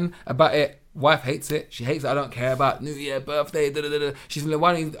caring about it. Wife hates it. She hates it. I don't care about New Year, birthday, da-da-da-da. She's like,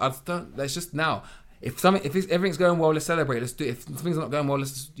 why don't you... I don't... It's just now. If everything's going well, let's celebrate. Let's do it. If things are not going well,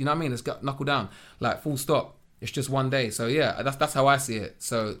 let's... You know what I mean? Let's knuckle down. Like, full stop. It's just one day. So, yeah, that's how I see it.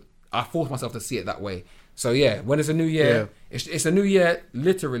 So, I force myself to see it that way. So yeah, when it's a new year, it's a new year,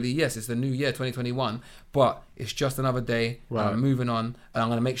 literally, yes, it's the new year, 2021, but it's just another day, right. I'm moving on, and I'm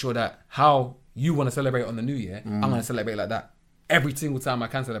going to make sure that how you want to celebrate on the new year, I'm going to celebrate like that. Every single time I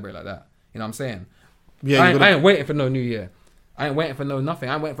can celebrate like that. You know what I'm saying? Yeah, I ain't waiting for no new year. I ain't waiting for no nothing.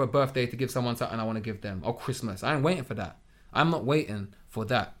 I ain't waiting for a birthday to give someone something I want to give them, or Christmas. I ain't waiting for that. I'm not waiting for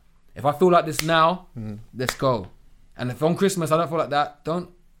that. If I feel like this now, let's go. And if on Christmas I don't feel like that, don't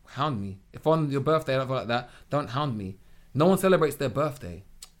hound me. If on your birthday I don't feel like that, don't hound me. No one celebrates their birthday.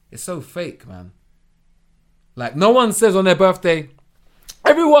 It's so fake, man. Like, no one says on their birthday,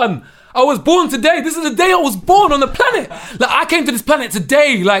 everyone, I was born today. This is the day I was born on the planet. Like, I came to this planet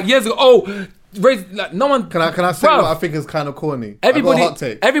today, like, years ago. Oh, like, no one... Can I say what I think is kind of corny?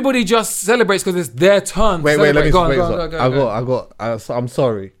 Everybody just celebrates because it's their turn. Wait, let me... Go. I'm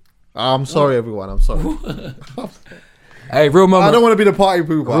sorry. I'm sorry, everyone. I'm sorry. Hey, real moment. I don't want to be the party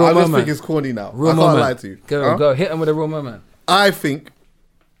pooper. Real I just moment. think it's corny now. Real I can't moment. lie to you. Go. Hit them with a real moment. I think...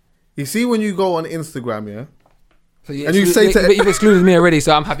 You see when you go on Instagram, yeah? So and you say to... You've excluded me already,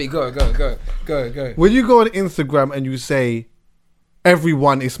 so I'm happy. Go. When you go on Instagram and you say,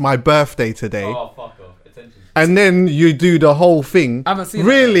 everyone, it's my birthday today. Oh, fuck off. Attention. And then you do the whole thing. I haven't seen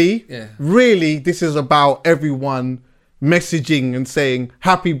really, that. Yeah. Really, this is about everyone messaging and saying,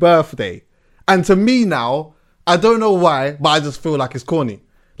 happy birthday. And to me now, I don't know why, but I just feel like it's corny.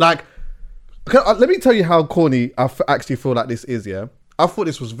 Like, let me tell you how corny I actually feel like this is, yeah? I thought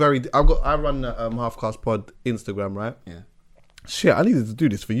this was very... I run the Half Cast Pod Instagram, right? Yeah. Shit, I needed to do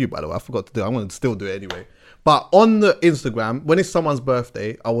this for you, by the way. I forgot to do it. I'm going to still do it anyway. But on the Instagram, when it's someone's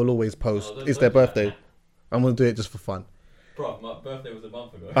birthday, I will always post, it's their birthday. I'm going to do it just for fun. Bro, my birthday was a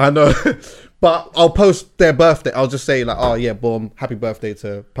month ago. I know. But I'll post their birthday. I'll just say like, oh yeah, boom, happy birthday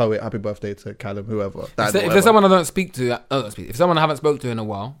to Poet, happy birthday to Callum, whoever. If there's someone I don't speak to, if someone I haven't spoken to in a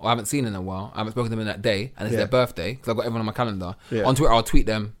while, or I haven't seen in a while, I haven't spoken to them in that day, and it's their birthday, because I've got everyone on my calendar, on Twitter I'll tweet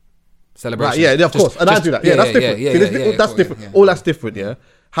them celebration. Right, yeah, of course. And I do that. Yeah, that's different. That's different. All that's different, yeah.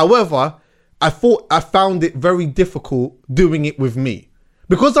 However, I found it very difficult doing it with me.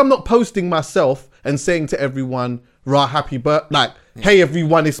 Because I'm not posting myself and saying to everyone, rah, happy birthday, like, hey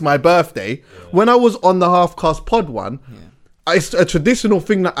everyone, it's my birthday. Yeah. When I was on the Half Cast Pod one, it's a traditional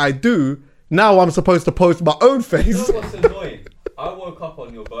thing that I do. Now I'm supposed to post my own face. You know what's annoying? I woke up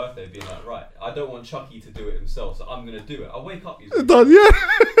on your birthday being like, right, I don't want Chucky to do it himself, so I'm going to do it. I wake up, he's done, yeah.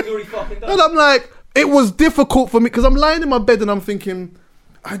 He's already fucking done. And I'm like, it was difficult for me because I'm lying in my bed and I'm thinking,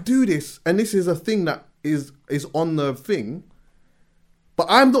 I do this and this is a thing that is on the thing. But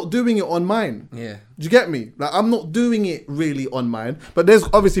I'm not doing it on mine. Yeah. Do you get me? Like, I'm not doing it really on mine. But there's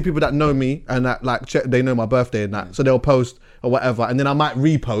obviously people that know me and that like they know my birthday and that. So they'll post or whatever. And then I might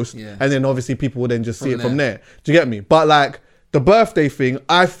repost. Yeah. And then obviously people will then just see it from there. Do you get me? But like the birthday thing,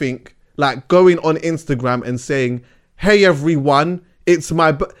 I think like going on Instagram and saying, hey everyone, it's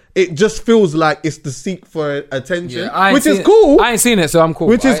my... It just feels like it's the seek for attention, which is cool. I ain't seen it, so I'm cool.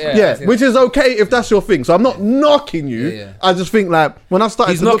 Which is which is okay if that's your thing. So I'm not knocking you. Yeah. I just think like when I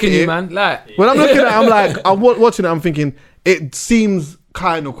started to look at it, man. Like when I'm looking at it, I'm like I'm watching it. I'm thinking it seems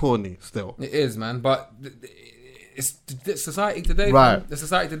kind of corny still. It is, man. But it's society today, right? Man. The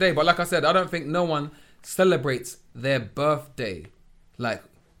society today. But like I said, I don't think no one celebrates their birthday like.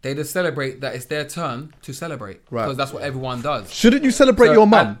 They just celebrate that it's their turn to celebrate. Right. Because that's what everyone does. Shouldn't you celebrate your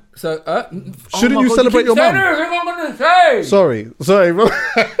mum? Shouldn't you celebrate your mum? Sorry, bro.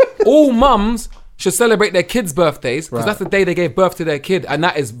 All mums should celebrate their kids' birthdays because that's the day they gave birth to their kid. And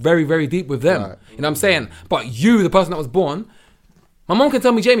that is very, very deep with them. Right. You know what I'm saying? But you, the person that was born... My mum can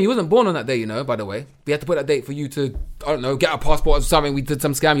tell me, Jamie, you wasn't born on that day, you know, by the way. We had to put that date for you to, I don't know, get a passport or something. We did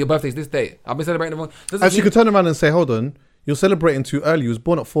some scam. Your birthday's this date. I've been celebrating everyone. And she could turn around and say, hold on. You're celebrating too early. You was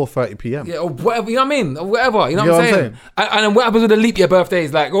born at 4:30 p.m. Yeah, or whatever. You know what I mean? Or whatever. You know what I'm saying? And then what happens with the leap year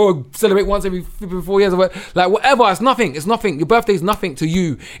birthdays? Like, celebrate once every 4 years or whatever. Like, whatever. It's nothing. It's nothing. Your birthday is nothing to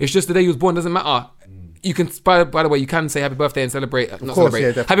you. It's just the day you was born. Doesn't matter. You can, by the way, you can say happy birthday and celebrate.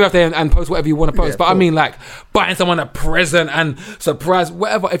 Happy birthday and post whatever you want to post. But I mean, like, buying someone a present and surprise,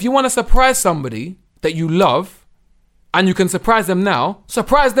 whatever. If you want to surprise somebody that you love and you can surprise them now,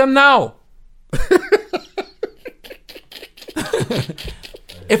 surprise them now.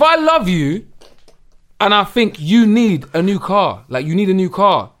 If I love you and I think you need a new car, like you need a new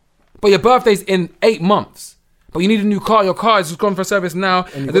car, but your birthday's in 8 months, but you need a new car, your car is just gone for service now,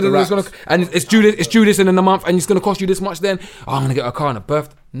 and it's due this in a month, and it's going to cost you this much then, I'm going to get a car on a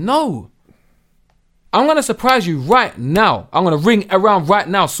birthday. No. I'm going to surprise you right now. I'm going to ring around right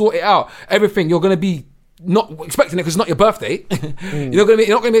now, sort it out, everything. You're going to be not expecting it because it's not your birthday. You're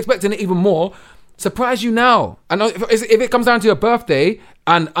not going to be expecting it even more. Surprise you now. And if it comes down to your birthday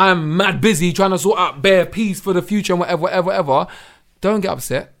and I'm mad busy trying to sort out bare peace for the future and whatever, don't get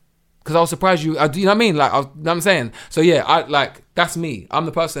upset because I'll surprise you. You know what I mean? Like, you know what I'm saying? So yeah, that's me. I'm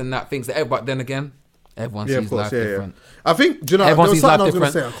the person that thinks that but then again, everyone sees life different. I think, do you know, everyone sees life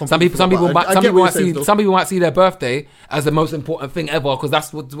different. Some people might see their birthday as the most important thing ever because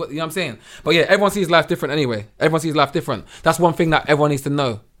that's what you know what I'm saying? But yeah, everyone sees life different anyway. Everyone sees life different. That's one thing that everyone needs to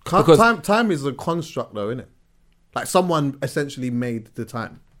know. Time is a construct though, isn't it? Like someone essentially made the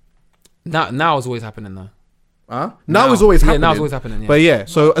time. Now is always happening though. Huh? Now it's always happening. Yeah, now it's always happening. Yeah. But yeah,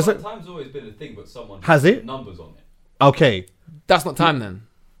 so as time's always been a thing, but someone Has put it? numbers on it. okay, That's not time then.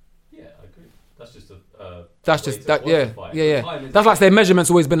 Yeah, I agree. That's just a. That's way just to that. Yeah, quantify it. yeah, Time yeah. is That's like saying measurement's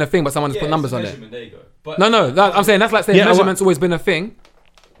always been a thing, but someone just put it's numbers a on it. measurement, There you go. But No, I'm saying that's like saying Yeah, measurement's always been a thing,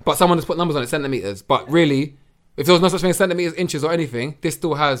 but someone just put numbers on it, centimeters. But really, if there was no such thing as centimeters, inches, or anything, this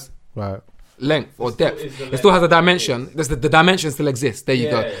still has right. length or still depth. is the It still has a length. dimension. The dimension still exists. There you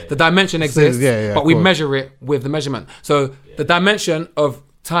Yeah, go. yeah, yeah. The dimension exists, yeah, but we cool. measure it with the measurement. So the dimension of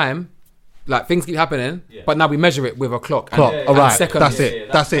time, like things keep happening, Yeah. but now we measure it with a clock. Clock. And, All right. seconds. That's Yeah, it.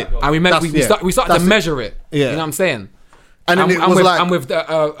 yeah, That's it. that's And we start to That's it. measure it. Yeah. You know what I'm saying? And then it was with, like, and with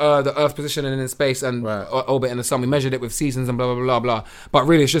the Earth's position in space and Right. orbit in the sun, we measured it with seasons and blah blah blah blah. But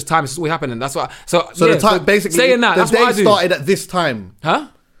really, it's just time. It's just all happening. That's what. So the time basically saying that. the That's what I day do. started at this time. Huh?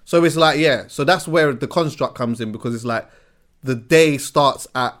 So it's like, yeah, so that's where the construct comes in, because it's like the day starts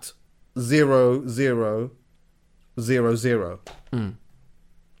at 0000.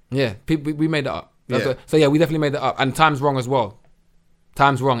 Yeah, we made that up. Yeah. So yeah, we definitely made that up. And time's wrong as well.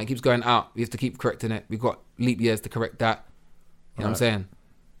 Time's wrong. It keeps going out. We have to keep correcting it. We've got leap years to correct that. You know what I'm saying?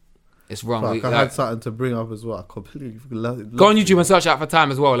 It's wrong. Fuck, I had something to bring up as well. I completely Go on YouTube and search out for time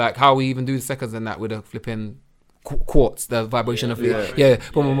as well, like how we even do the seconds and that with the flipping quartz, the vibration of it. Yeah.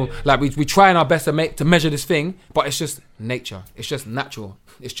 Boom, boom, boom. Like we trying our best to measure this thing, but it's just nature. It's just natural.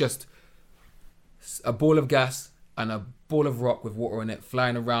 It's just a ball of gas and a ball of rock with water in it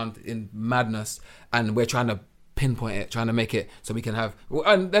flying around in madness, and we're trying to pinpoint it, trying to make it so we can have.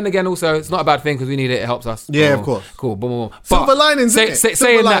 And then again, also, it's not a bad thing because we need it. It helps us. Yeah, Boom, of course. Cool. Boom, boom, boom. Silver linings, innit? Silver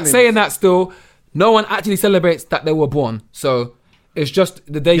saying linings. that still, no one actually celebrates that they were born. So it's just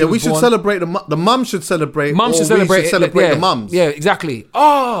the day. Yeah, you we was should born. celebrate the mum should celebrate. Mum or should celebrate. We should celebrate yeah, the mums. Yeah, exactly.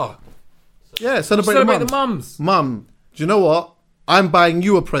 Oh, Yeah, celebrate celebrate the the mums. mums. Mum, do you know what? I'm buying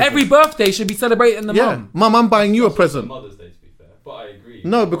you a present. Every birthday should be celebrating the yeah, mum. Mum, I'm buying you a That's present. Mother's Day, to be fair. But I agree.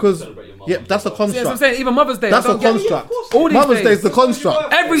 No, because Celebrate your mum yeah, on that's a your birthday. See, that's what I'm construct. saying. Even Mother's Day. That's I a don't get it. construct. All these Mother's days. Day is the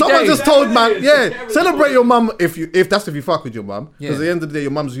construct. Every Someone day. just told man, yeah, Every celebrate day. your mum if that's if you fuck with your mum. Because Yeah. at the end of the day,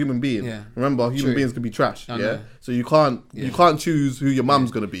 your mum's a human being. Yeah. Remember, human True. beings can be trash. I Yeah. know. So you can't choose who your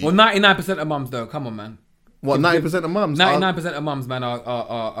mum's gonna be. Well, 99% of mums though. Come on, man. What 90% of mums? 99% of mums, man,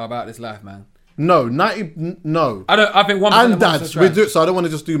 are about this life, man. No, 90. No. I think 1% And of mums dads. are We trash. do. So I don't want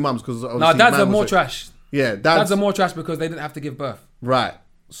to just do mums because No, dads are more trash. Yeah, Dads are more trash because they didn't have to give birth. Right.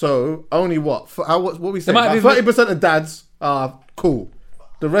 So only what? What we say? might be- 30% of dads are cool.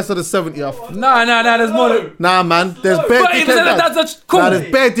 The rest of the 70 are. No, there's more than. Nah, man. There's bare 30% dickhead of dads. dads are cool. Nah,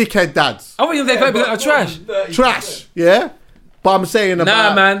 there's bare dickhead dads. I wouldn't even say 30% are trash. Trash. Yeah. But I'm saying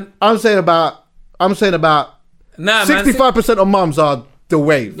about. man. I'm saying about. Nah, man. 65% of mums are the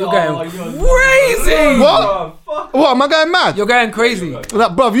wave. You're going Oh, you're crazy. What? Oh, fuck. What? Am I going mad? You're going crazy. Like,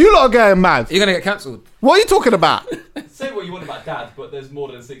 bruv, you lot are going mad. You're gonna get cancelled. What are you talking about? Say what you want about dads, but there's more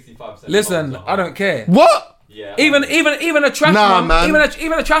than 65%. Listen, I don't care. What? Yeah. Even a trash Nah, mum, man.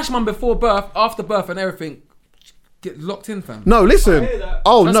 even a trash mum before birth, after birth, and everything, get locked in, fam. No, listen. I hear that.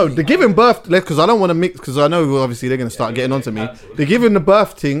 Oh Trust no, me. the giving birth, because I don't want to mix, because I know obviously they're gonna start getting onto me. cancelled. The giving the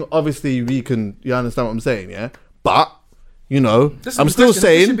birth thing, obviously you understand what I'm saying, yeah. But you know, This is I'm the still question.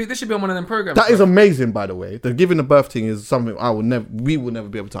 saying this should be on one of them programs. that is bro. amazing. By the way, the giving the birth thing is something we will never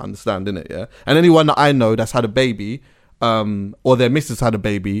be able to understand, innit? Yeah. And anyone that I know that's had a baby, or their missus had a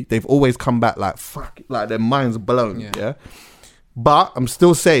baby, they've always come back like fuck, like their mind's blown. Yeah. But I'm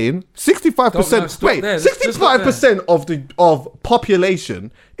still saying 65%. stop Wait, there. Just stop 65% of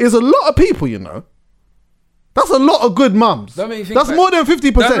population is a lot of people. You know, that's a lot of good mums. Don't make me think That's about- more than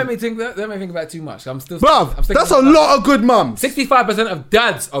 50%. Don't make me think about it too much. I'm still. Bruv, I'm sticking that's a with that. lot of good mums. 65% of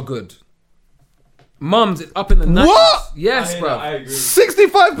dads are good. Mums, it's up in the 90s. What? Yes, I bro. agree.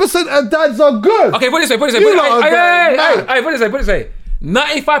 65% of dads are good. Okay, put it this way. You lot are going mad. Put it this way.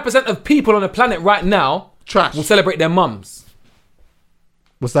 95% of people on the planet right now Trash. will celebrate their mums.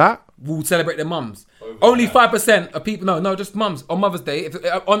 What's that? Will celebrate their mums. Only 5% of people. No, just mums on Mother's Day. If we're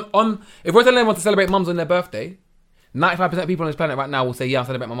telling everyone to celebrate mums on their birthday, 95% of people on this planet right now will say, "Yeah, I'll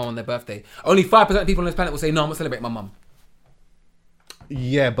celebrate my mum on their birthday." Only 5% of people on this planet will say, "No, I'm not celebrating my mum."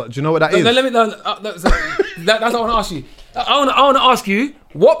 Yeah, but do you know what that is? No, let me. That's what I want to ask you. I want to ask you,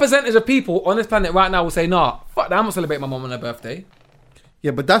 what percentage of people on this planet right now will say, "Nah, fuck that, I'm not celebrating my mum on her birthday."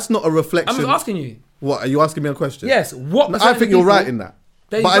 Yeah, but that's not a reflection. I'm just asking you. What, are you asking me a question? Yes. What? I percentage think of you're people- right in that.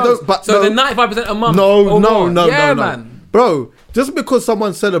 There you But I go. don't. But so no, the 95% of mums. no, no. Yeah, man. Bro, just because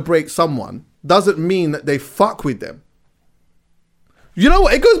someone celebrates someone doesn't mean that they fuck with them. You know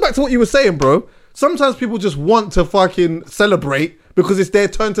what? It goes back to what you were saying, bro. Sometimes people just want to fucking celebrate because it's their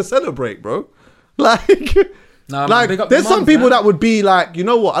turn to celebrate, bro. Like, Nah, man, like big up the there's some mums, people man. that would be like, you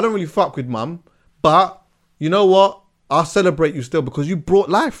know what? I don't really fuck with mum, but you know what? I'll celebrate you still because you brought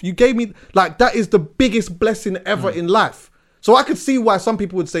life. You gave me, like, that is the biggest blessing ever in life. So I could see why some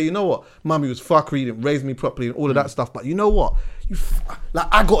people would say, you know what? Mummy was fuckery, you didn't raise me properly and all of that stuff. But you know what? Like,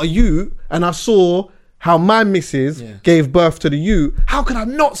 I got a you and I saw how my missus gave birth to the you. How can I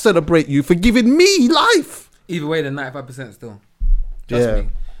not celebrate you for giving me life? Either way, they're 95% still. Trust me.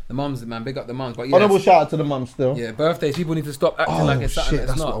 The mums, man, big up the mums. But yeah, honorable shout out to the mums still. Yeah, birthdays, people need to stop acting like it's something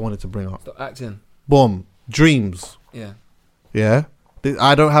that's not. what I wanted to bring up. Stop acting. Boom. Dreams. Yeah. Yeah.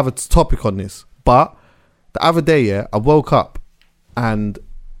 I don't have a topic on this, but the other day, I woke up and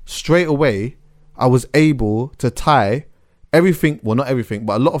straight away I was able to tie everything, well, not everything,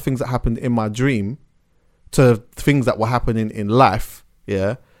 but a lot of things that happened in my dream to things that were happening in life.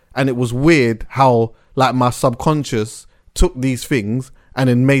 Yeah. And it was weird how, like, my subconscious took these things and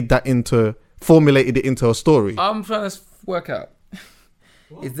then formulated it into a story. I'm trying to work out.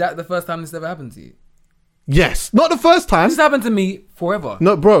 Is that the first time this ever happened to you? Yes. Not the first time. This happened to me forever.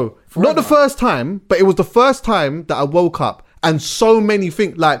 No, bro. Forever. Not the first time, but it was the first time that I woke up and so many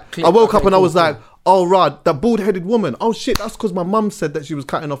things, like, I woke up and I was like, oh, Rod, that bald-headed woman. Oh, shit, that's because my mum said that she was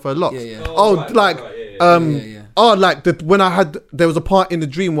cutting off her locks. Yeah. There was a part in the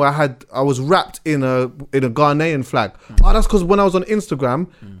dream where I was wrapped in a Ghanaian flag. Oh, that's because when I was on Instagram,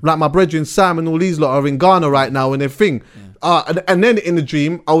 like, my brethren Sam and all these lot are in Ghana right now and everything. And then in the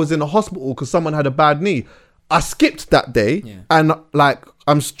dream, I was in a hospital because someone had a bad knee. I skipped that day and, like,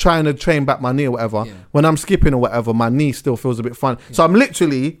 I'm trying to train back my knee or whatever. Yeah. When I'm skipping or whatever, my knee still feels a bit fun. Yeah.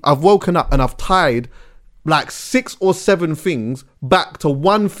 So I've woken up and I've tied like 6 or 7 things back to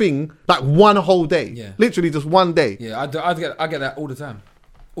one thing, like one whole day. Yeah. Literally just one day. Yeah, I get that all the time.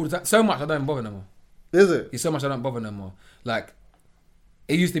 All the time. So much I don't bother no more. Is it? It's so much I don't bother no more. Like,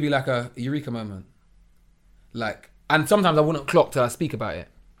 it used to be like a eureka moment. Like, and sometimes I wouldn't clock till I speak about it.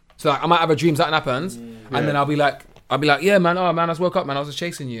 So, like, I might have a dream, something happens, and then I'll be like, yeah, man, I just woke up, man, I was just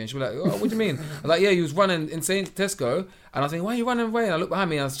chasing you. And she'll be like, oh, what do you mean? I was like, yeah, you was running in Tesco, and I was saying, why are you running away? And I look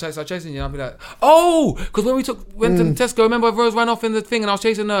behind me, and I started chasing you, and I'll be like, oh, because when we went to Tesco, remember Rose ran off in the thing, and I was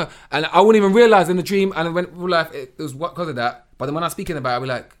chasing her, and I wouldn't even realise in the dream, and when real life, it was because of that. But then when I'm speaking about it, I'll be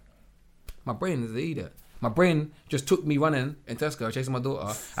like, my brain is the idiot. My brain just took me running in Tesco, chasing my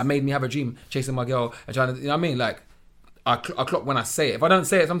daughter, and made me have a dream, chasing my girl, and trying to, you know what I mean? Like, I clock when I say it. If I don't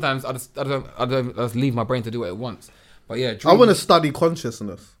say it, sometimes I just leave my brain to do what it wants. But yeah, I want to study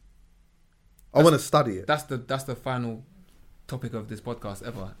consciousness. I want to study it. That's the final topic of this podcast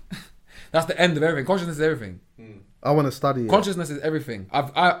ever. That's the end of everything. Consciousness is everything. I want to study it. Consciousness is everything.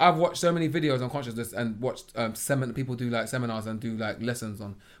 I've watched so many videos on consciousness and watched people do like seminars and do like lessons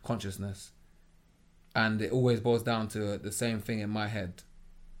on consciousness, and it always boils down to the same thing in my head,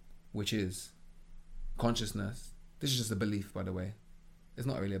 which is consciousness. This is just a belief, by the way. It's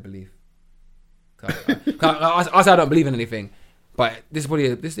not really a belief. I say I don't believe in anything, but this is probably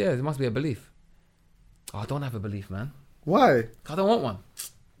it must be a belief. Oh, I don't have a belief, man. Why? I don't want one.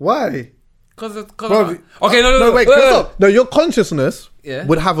 Why? Because okay, no, wait. No, your consciousness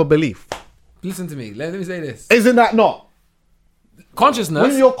would have a belief. Listen to me. Let me say this. Isn't that not? Consciousness.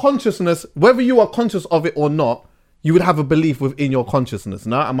 When your consciousness, whether you are conscious of it or not, you would have a belief within your consciousness.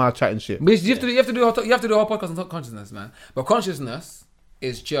 Now, am I chatting shit? But you have to do a whole podcast on consciousness, man. But consciousness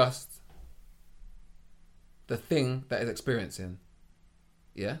is just the thing that is experiencing.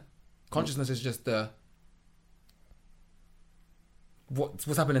 Yeah? Consciousness is just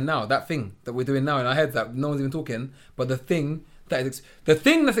what's happening now. That thing that we're doing now in our heads that no one's even talking. But the thing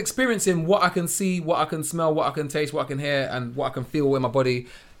that's experiencing what I can see, what I can smell, what I can taste, what I can hear, and what I can feel in my body,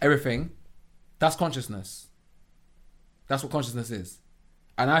 everything. That's consciousness. That's what consciousness is.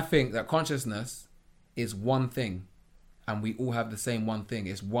 And I think that consciousness is one thing. And we all have the same one thing.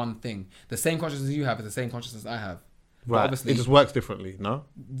 It's one thing. The same consciousness you have is the same consciousness I have. Right. Obviously, it just works differently, no?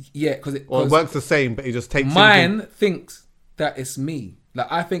 Yeah, because it works the same, but it just takes... Mine thinks that it's me.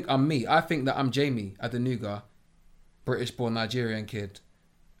 Like, I think I'm me. I think that I'm JME Adenuga, British-born Nigerian kid.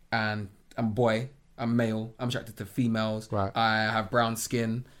 And I'm boy. I'm male. I'm attracted to females. Right. I have brown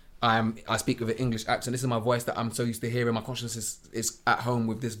skin. I speak with an English accent. This is my voice that I'm so used to hearing. My consciousness is at home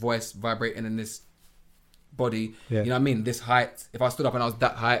with this voice vibrating in this body. Yeah. You know what I mean? This height. If I stood up and I was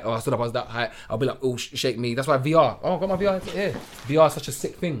that height, or I stood up and I was that height, I'll be like, oh, shake me. That's why VR. Oh, I've got my VR here. VR is such a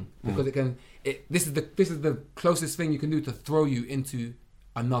sick thing because this is the closest thing you can do to throw you into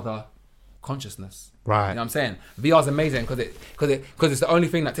another consciousness. Right. You know what I'm saying? VR is amazing because it's the only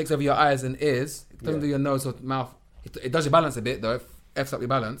thing that takes over your eyes and ears. It doesn't do your nose or mouth. It does your balance a bit though. It F's up your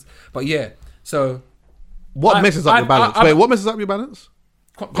balance. But yeah, so what messes up your balance? Wait, what messes up your balance?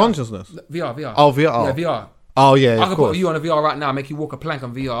 Consciousness. VR. Oh, VR. Yeah, VR. Oh yeah, I of could course. put you on a VR right now, make you walk a plank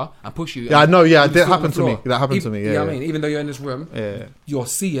on VR and push you. Yeah, I and know. Yeah, you that fall on happened the to me. floor. That happened to me. Yeah, You know what I mean? Even though you're in this room, Yeah. you're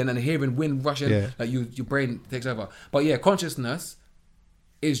seeing and hearing wind rushing. Yeah. Like your brain takes over. But yeah, consciousness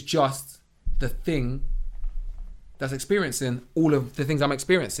is just the thing that's experiencing all of the things I'm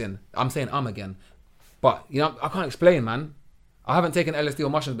experiencing. I'm saying again. But, you know, I can't explain, man. I haven't taken LSD or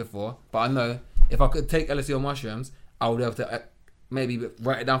mushrooms before, but I know if I could take LSD or mushrooms, I would be able to maybe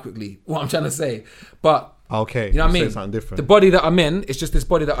write it down quickly, what I'm trying to say. But, Okay. you know what I mean? Something different. The body that I'm in is just this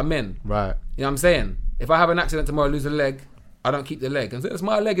body that I'm in. Right. You know what I'm saying? If I have an accident tomorrow, lose a leg, I don't keep the leg. And it's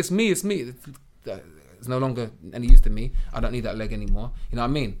my leg, it's me. It's no longer any use to me. I don't need that leg anymore. You know what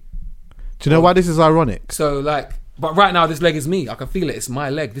I mean? Do you know why this is ironic? So, like, but right now, this leg is me. I can feel it. It's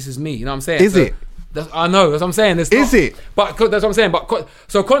my leg. This is me. You know what I'm saying? Is it? I know. That's what I'm saying. It's Is it? But that's what I'm saying. But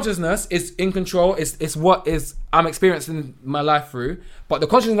so consciousness is in control. It's what is I'm experiencing my life through. But the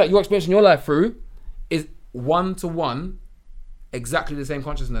consciousness that you're experiencing your life through is 1-to-1, exactly the same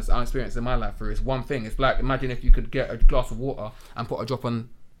consciousness I'm experiencing my life through. It's one thing. It's like, imagine if you could get a glass of water and put a drop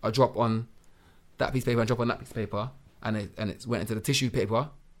on that piece of paper and drop on that piece of paper, and it went into the tissue paper,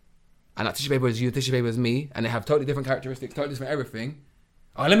 and that tissue paper is you, tissue paper is me, and they have totally different characteristics, totally different everything.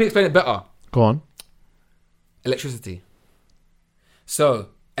 Oh, let me explain it better. Go on. Electricity. So,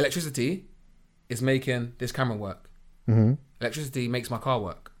 electricity is making this camera work. Mm-hmm. Electricity makes my car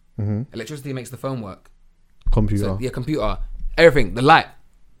work. Mm-hmm. Electricity makes the phone work. Computer. So, yeah, computer. Everything. The light.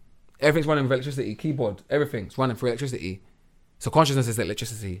 Everything's running with electricity. Keyboard. Everything's running through electricity. So, consciousness is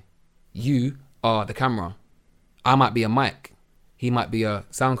electricity. You are the camera. I might be a mic. He might be a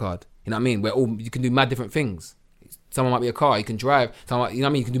sound card. You know what I mean? You can do mad different things. Someone might be a car, you can drive. Someone, you know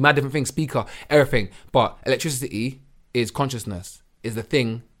what I mean? You can do mad different things, speaker, everything. But electricity is consciousness, is the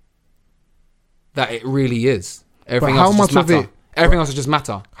thing that it really is. Everything else is just matter. Everything else is just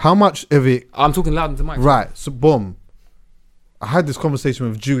matter. How much of it? I'm talking loud into the mic. Right. So, boom. I had this conversation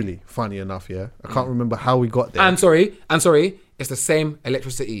with Julie, funny enough, yeah? I can't remember how we got there. I'm sorry, it's the same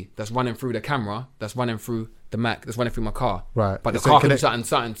electricity that's running through the camera, that's running through the Mac, that's running through my car. Right. But the car can do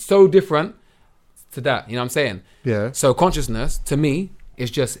something so different to that, you know what I'm saying? Yeah. So consciousness, to me,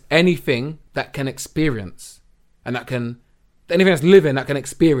 is just anything that can experience, and anything that's living that can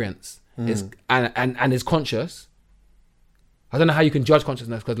experience is and is conscious. I don't know how you can judge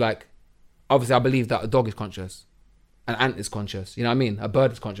consciousness, because like, obviously I believe that a dog is conscious, an ant is conscious, you know what I mean? A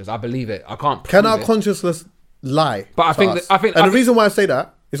bird is conscious. I believe it. I can't prove Can our it. consciousness lie? But I think us? that- I think- and I the think- reason why I say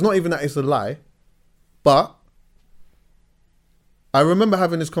that, it's not even that it's a lie, but I remember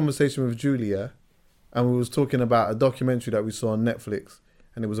having this conversation with Julia, and we was talking about a documentary that we saw on Netflix,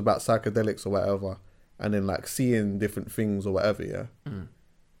 and it was about psychedelics or whatever, and then like seeing different things or whatever, yeah.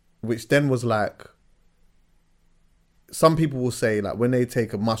 Which then was like, some people will say like when they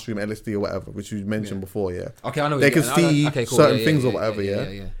take a mushroom, LSD or whatever, which you mentioned before, yeah. Okay, I know. They can I know. see Okay, cool. certain Yeah, things yeah, or whatever,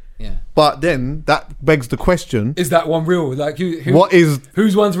 yeah. Yeah. But then that begs the question: Is that one real? Like, who what is?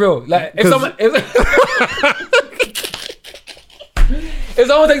 whose one's real? Like, if 'Cause- someone if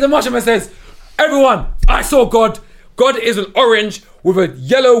someone takes a mushroom and says, "Everyone, I saw God. God is an orange with a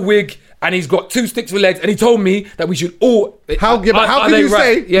yellow wig, and he's got 2 sticks with legs, and he told me that we should all." How can you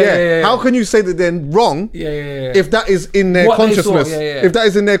say? Yeah. How can you say that they're wrong? Yeah. If that is in their What they saw, consciousness. yeah. If that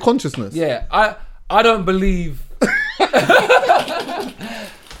is in their consciousness. Yeah, I don't believe.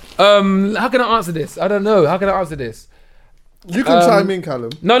 How can I answer this? I don't know. How can I answer this? You can chime in,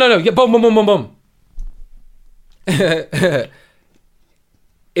 Callum. No. Yeah, boom.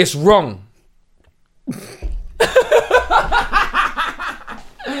 It's wrong.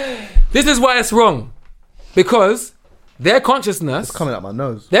 This is why it's wrong. Because their consciousness... It's coming out my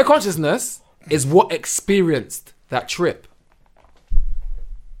nose. Their consciousness is what experienced that trip.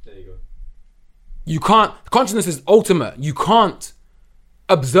 There you go. You can't... Consciousness is ultimate. You can't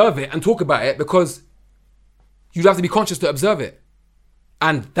observe it and talk about it, because you'd have to be conscious to observe it.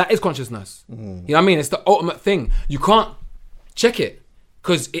 And that is consciousness. You know what I mean? It's the ultimate thing. You can't check it,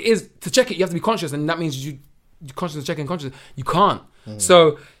 because it is... To check it, you have to be conscious, and that means you conscious checking conscious. You can't.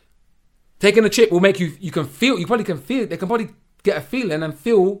 So taking a chip will make you can feel, you probably can feel, they can probably get a feeling and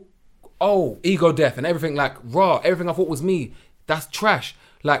feel, oh, ego death and everything, like raw, everything I thought was me, that's trash.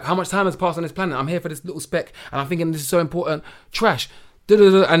 Like, how much time has passed on this planet? I'm here for this little speck, and I'm thinking this is so important. Trash.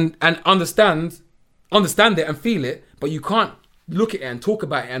 And understand it and feel it, but you can't look at it and talk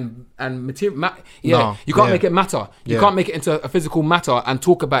about it and material. You can't make it matter. You can't make it into a physical matter and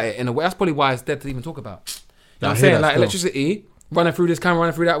talk about it in a way. That's probably why it's dead to even talk about. You know what I'm saying? Like, electricity running through this camera,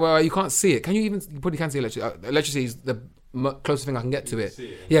 running through that, where you can't see it. Can you even? You probably can see electricity. Electricity is the closest thing I can get to it.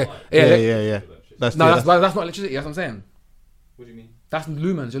 Yeah. That's not electricity. That's what I'm saying. What do you mean? That's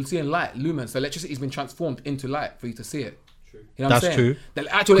lumens. You're seeing light, lumens. So electricity's been transformed into light for you to see it. True. You know what I'm That's saying? true.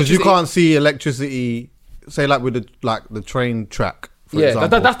 The actual Because you electricity. can't see electricity, say like with the train track, for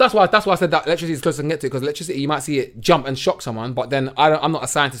example. That's why I said that electricity is close to get to, because electricity, you might see it jump and shock someone, but then I'm not a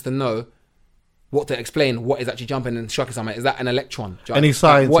scientist to know what to explain what is actually jumping and shocking someone. Is that an electron? Any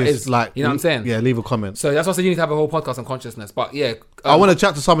scientist, what is, like, you know what I'm saying? Yeah, leave a comment. So that's why I said you need to have a whole podcast on consciousness. But yeah, I want to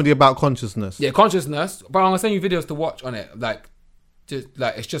chat to somebody about consciousness. Yeah, consciousness. But I'm gonna send you videos to watch on it. Like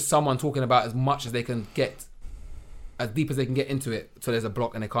it's just someone talking about as much as they can get, as deep as they can get into it. So there's a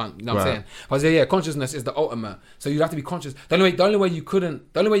block and they can't. You know what I'm saying? But yeah, consciousness is the ultimate. So you have to be conscious. The only way you can.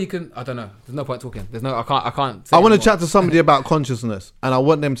 I don't know. There's no point talking. I can't. I want to chat to somebody about consciousness, and I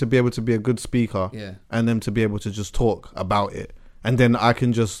want them to be able to be a good speaker. Yeah. And them to be able to just talk about it, and then I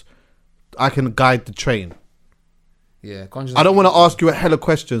can guide the train. Yeah, consciousness. I don't want to ask you a hell of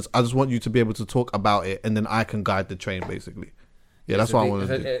questions. I just want you to be able to talk about it, and then I can guide the train, basically. Yeah, that's what I want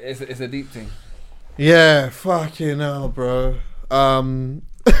to do. It's a deep thing. Yeah, fucking hell, bro. I'm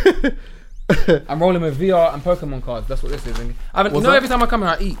rolling with VR and Pokemon cards. That's what this is. Every time I come here,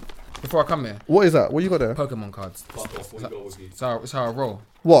 I eat before I come here. What is that? What you got there? Pokemon cards. It's how I roll.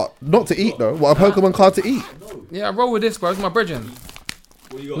 What? Not to eat though. What, a Pokemon card to eat? Yeah, I roll with this, bro. It's my bridging.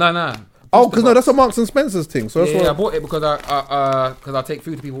 What you got? No. Oh, because no, that's a Marks and Spencer's thing. So that's Yeah, I what. bought it because I take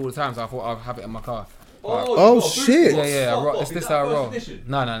food to people all the time, so I thought I'd have it in my car. Oh shit! Yeah. It's this how I roll.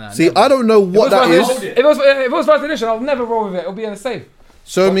 No. See, never. I don't know what that is. If it was first edition, I'll never roll with it. It'll be in a safe.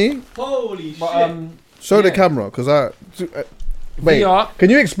 Show me. Holy But, shit. Show the camera, because wait. VR. Can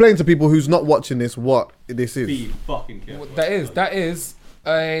you explain to people who's not watching this what this is? Be fucking careful. That is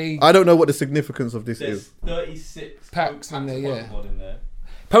a I don't know what the significance of this There's is. 36 Packs in there, yeah. Pokemon in there.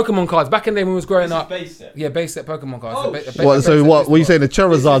 Pokemon cards. Back in the day when we was growing This is up. base set. Yeah, base set Pokemon cards. Oh, A shit. What? So base what? set What are you this saying? The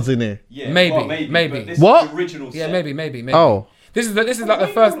Charizard's in here? Yeah, Maybe, well, maybe. But this What? Is the original set. Yeah, maybe. Oh. This is like the What are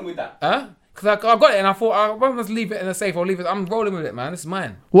you first. doing with that? Huh? Because I got it and I thought I won't just leave it in a safe or leave it. I'm rolling with it, man. This is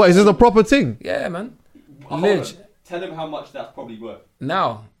mine. What is this a proper thing? Yeah, man. Hold Lig. on. Tell them how much that's probably worth.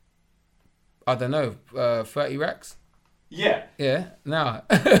 Now, I don't know, 30 racks. Yeah. Yeah. Now,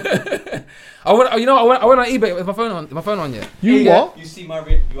 I went on eBay with my phone on. Yeah. You what? You see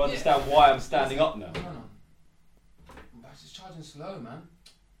you understand why I'm standing up now. It's just charging slow, man.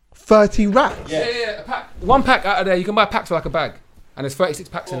 30 racks. Yeah. Yeah. A pack. One pack out of there, you can buy packs for like a bag, and there's 36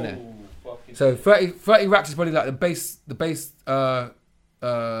 packs in there. Fucking So 30 racks is probably like the base.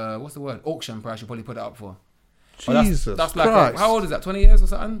 What's the word? Auction price you probably put it up for. But Jesus that's like Christ. how old is that? 20 years or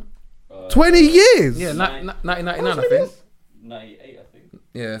something? 20 years? Yeah, 1999 I many think. years? 98, I think.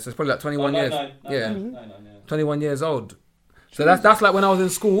 Yeah, so it's probably like 21 years. Yeah, 99, 21 years old. So that's like when I was in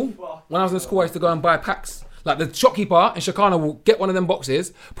school. When I was in school, I used to go and buy packs. Like the shopkeeper in Chicana will get one of them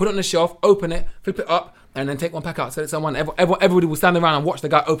boxes, put it on the shelf, open it, flip it up, and then take one pack out. Sell it to someone. Everybody will stand around and watch the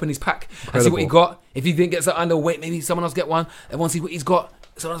guy open his pack and see what he got. If he didn't get something underweight, maybe someone else get one. Everyone see what he's got.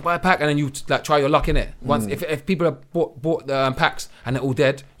 Someone else buy a pack, and then you like try your luck in it. Once if people have bought the packs and they're all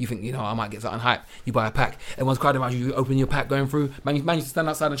dead, you think I might get something hype. You buy a pack. Everyone's crowded around you. You open your pack, going through. Man used to stand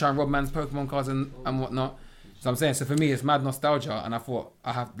outside and try and rob man's Pokemon cards and whatnot. So I'm saying, so for me, it's mad nostalgia, and I thought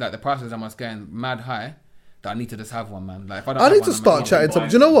I have like the prices I'm getting mad high. That I need to just have one, man. Like if I don't I have need one, to I'm start not chatting to. buying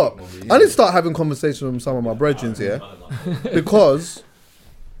Do you know what? it. I need to start having conversations with some of my brethren here, because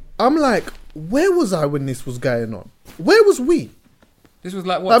I'm like, where was I when this was going on? Where was we? This was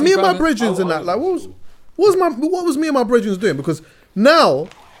like what? Like me and my 2000? brethren and that. Like what was me and my brethren doing? Because now,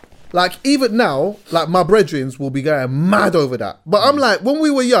 like even now, like my brethren will be going mad over that. But I'm like, when we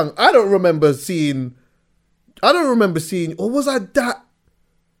were young, I don't remember seeing, or was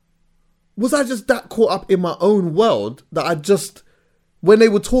I just that caught up in my own world that I just, when they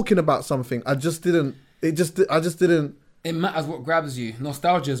were talking about something, I just didn't. It matters what grabs you.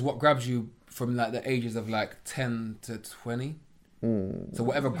 Nostalgia is what grabs you from like the ages of like 10 to 20. So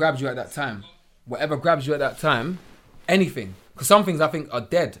whatever grabs you at that time, anything. Because some things I think are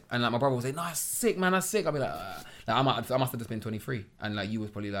dead, and like my brother will say, "No, that's sick, man. That's sick." I'll be like I must have just been 23, and like you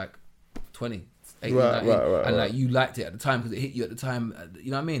was probably like 20. 18, Right, 19, right. and like you liked it at the time because it hit you at the time. You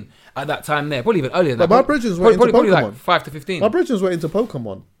know what I mean? At that time there, probably even earlier. But than my that. brethren were into probably Pokemon. like 5 to 15. My brethren were into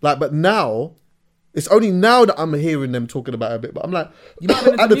Pokemon. Like, but now, it's only now that I'm hearing them talking about it a bit. But I'm like, You might have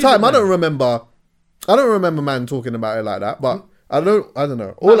been into at the time, music I then. don't remember man talking about it like that. But I don't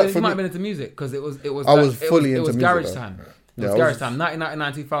know. All No, that you for might me, have been into music because it was. I was fully it was into garage music, though. time. It Yeah, was I garage was- time.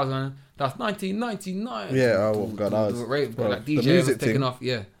 1999, 2000. That's 1999. Yeah, oh God, I was- bro, like the DJ was music taking thing. off.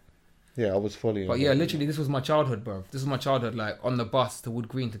 Yeah, yeah, I was fully. but yeah, literally, this was my childhood, bro. This was my childhood. Like on the bus to Wood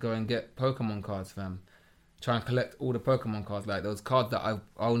Green to go and get Pokemon cards, fam. try and collect all the Pokemon cards, like those cards that I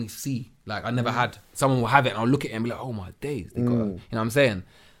only see, like I never had. Someone will have it and I'll look at it and be like, oh my days, they got it. You know what I'm saying?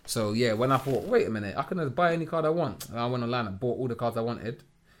 So yeah, when I thought, wait a minute, I can just buy any card I want, and I went online and bought all the cards I wanted.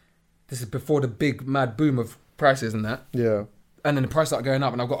 This is before the big mad boom of prices and that. Yeah. And then the price started going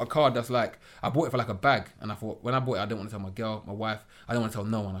up, and I've got a card that's like, I bought it for like a bag, and I thought, when I bought it, I didn't want to tell my girl, my wife, I didn't want to tell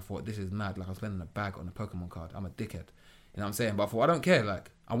no one. I thought, this is mad, like I'm spending a bag on a Pokemon card. I'm a dickhead. You know what I'm saying? But I thought, I don't care,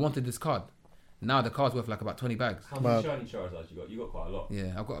 like, I wanted this card. Now the card's worth like about 20 bags. How many shiny Charizards you got? You got quite a lot.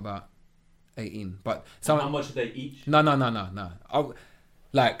 Yeah, I've got about 18. But how much are they each? No. No,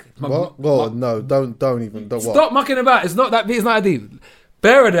 don't even. Stop mucking about. It's not that deep.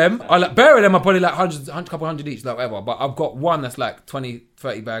 Bare of them are probably like couple hundred each, like whatever. But I've got one that's like 20,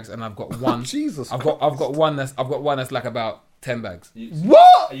 30 bags, and I've got one. Jesus. I've got one that's like about 10 bags.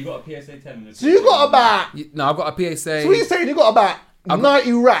 What? You got a PSA 10. So you got about? No, I've got a PSA. So what are you saying? You got about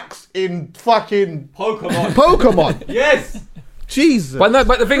 90 racks in fucking Pokemon. Yes. Jesus. But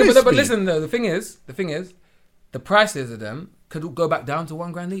listen though, the thing is, the prices of them could go back down to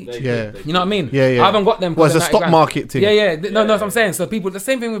 $1,000 each. Yeah. You know what I mean? Yeah. I haven't got them. Well, it's a stock market thing. Yeah. No, that's what I'm saying. So people, the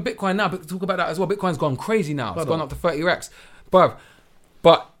same thing with Bitcoin now. But talk about that as well. Bitcoin's gone crazy now. It's gone up to 30 racks. But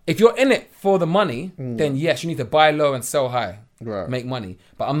if you're in it for the money, then yes, you need to buy low and sell high. Right. Make money.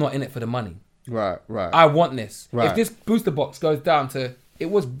 But I'm not in it for the money. Right. I want this. Right. If this booster box goes down to, it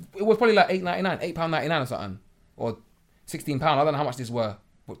was probably like £8.99 or something, or £16. I don't know how much these were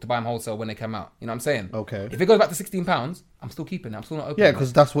to buy them wholesale when they came out. You know what I'm saying? Okay. If it goes back to £16, I'm still keeping it. I'm still not opening it. Yeah,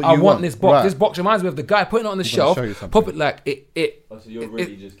 because that's what I you want this box. Right. This box reminds me of the guy putting it on the shelf. Pop it like it. So you're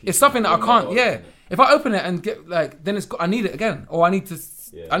really just it's something that I can't. Yeah. If I open it and get like, then I need it again, or I need to.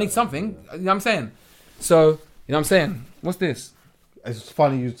 I need something. You know what I'm saying? So you know what I'm saying? What's this? It's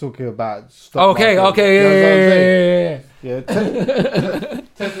funny you talking about stock Okay, market. Yeah.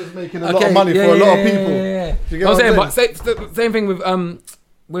 Tesla's making a lot of money for a lot of people. Yeah. Do you get what I'm saying? But same thing with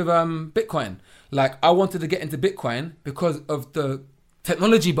Bitcoin. Like I wanted to get into Bitcoin because of the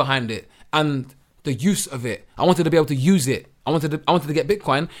technology behind it and the use of it. I wanted to be able to use it. I wanted to get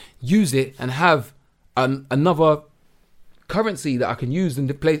Bitcoin, use it, and have another currency that I can use in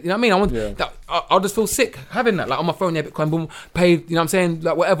the place. You know what I mean? I'll just feel sick having that. Like on my phone, yeah, Bitcoin, boom, paid. You know what I'm saying?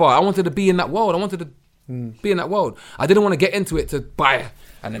 Like whatever. I wanted to be in that world. I wanted to be in that world. I didn't want to get into it to buy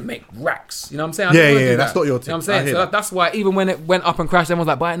and then make racks. You know what I'm saying? That's not your thing. You know what I'm saying? So that's why even when it went up and crashed, everyone was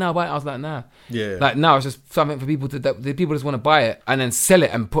like, buy it now, buy it. I was like, nah. Yeah. Like now it's just something for people the people just want to buy it and then sell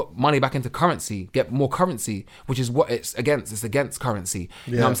it and put money back into currency, get more currency, which is what it's against. It's against currency.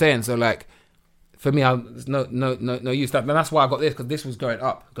 You know what I'm saying? So like, for me, there's no use. And that's why I got this, because this was going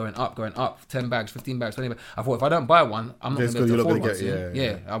up. 10 bags, 15 bags, 20 bags. I thought if I don't buy one, I'm not going to be able to afford one soon.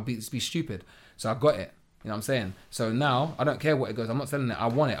 Yeah, I'll be stupid. So I got it. You know what I'm saying? So now I don't care what it goes. I'm not selling it. I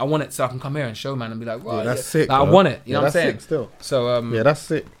want it. I want it so I can come here and show man and be like, right, that's sick. Like, I want it. You know what I'm saying? Sick still. So yeah, that's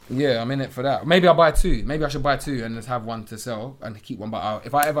sick. Yeah, I'm in it for that. Maybe I'll buy two. Maybe I should buy two and just have one to sell and keep one. But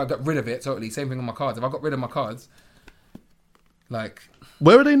if I ever got rid of it, totally same thing on my cards. If I got rid of my cards, like,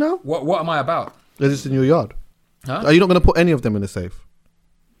 where are they now? What am I about? They're just in your yard. Huh? Are you not going to put any of them in the safe?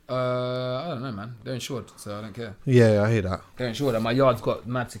 I don't know, man. They're insured, so I don't care. Yeah, I hear that. They're insured, and my yard's got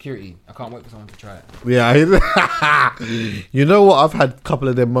mad security. I can't wait for someone to try it. Yeah, I hear that. You know what? I've had a couple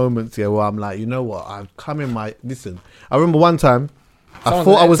of them moments here where I'm like, you know what? I've come in my... Listen, I remember one time, I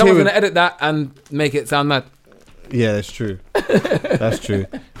thought I was hearing... Someone's going to edit that and make it sound mad. Yeah, that's true. That's true.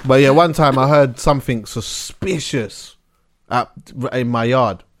 But yeah, one time I heard something suspicious in my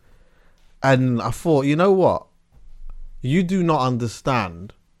yard. And I thought, you know what? You do not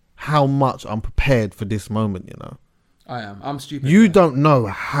understand how much I'm prepared for this moment, you know? I am. I'm stupid. You don't know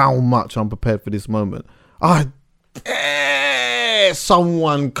how much I'm prepared for this moment. I dare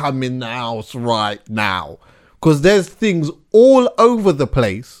someone come in the house right now. Because there's things all over the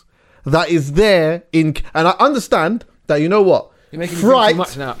place that is there in... And I understand that, you know what? You're making me think too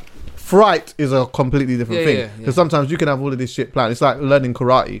much now. Fright is a completely different thing. Because sometimes you can have all of this shit planned. It's like learning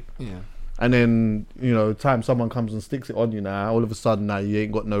karate. Yeah. And then, you know, time someone comes and sticks it on you now, all of a sudden now you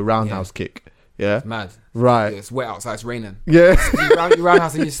ain't got no roundhouse kick. Yeah? It's mad. Right. Yeah, it's wet outside, it's raining. Yeah. You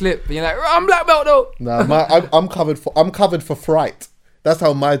roundhouse and you slip, and you're like, I'm black belt though. Nah, I'm covered for fright. That's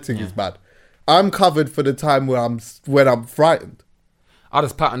how my thing is bad. I'm covered for the time when I'm frightened. I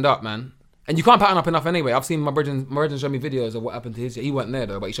just patterned up, man. And you can't pattern up enough anyway. I've seen my brother show me videos of what happened to his... He wasn't there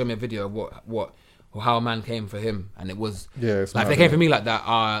though, but he showed me a video of what or how a man came for him. And it was... Yeah, it's like, if they came for me like that,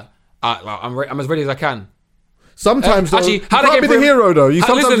 I'm as ready as I can. Sometimes, actually, you can't be the hero though.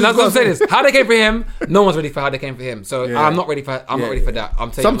 Listen, I'm gonna say this: how they came for him, no one's ready for how they came for him. So I'm not ready for. I'm not ready for that. I'm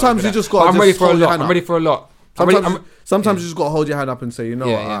taking. Sometimes you just got. I'm ready for a lot. I'm ready for a lot. Sometimes you just got to hold your hand up and say, you know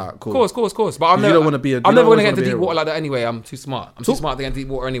what, alright, cool. Of course. But you don't want to be I'm never going to get into deep water like that anyway. I'm too smart. I'm too smart to get into deep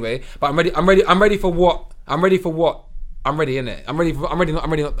water anyway. But I'm ready for what. I'm ready, innit?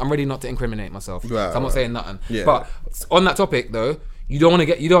 I'm ready not to incriminate myself. Right, so I'm not saying nothing. Yeah. But on that topic though, you don't want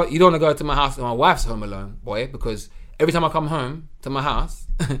to go to my house and my wife's home alone, boy, because every time I come home to my house,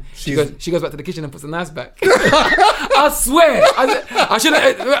 she goes back to the kitchen and puts the knives back. I swear, I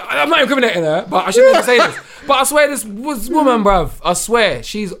shouldn't. I'm not incriminating her, but I shouldn't even say this. But I swear, this woman, bruv, I swear,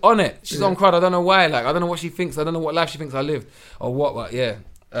 she's on it. She's on crud. I don't know why. Like, I don't know what she thinks. I don't know what life she thinks I lived or what. But yeah.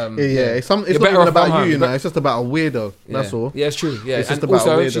 It's not even about you, It's just about a weirdo. That's all. Yeah, it's true. Yeah, it's just and about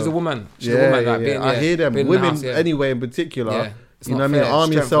also, a weirdo. she's a woman. She's a woman. Like, I hear them. Women, anyway, in particular. Yeah. You know what I mean?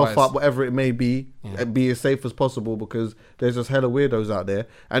 Arm yourself up, whatever it may be, and be as safe as possible because there's just hella weirdos out there.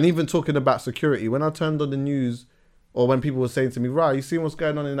 And even talking about security, when I turned on the news or when people were saying to me, right, you see what's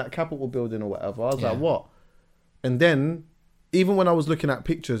going on in that Capitol building or whatever, I was like, what? And then, even when I was looking at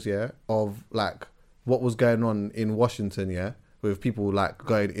pictures, of like what was going on in Washington, with people like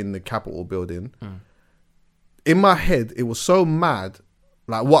going in the Capitol building, in my head, it was so mad,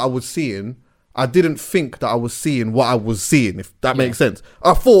 like what I was seeing. I didn't think that I was seeing what I was seeing, if that makes sense.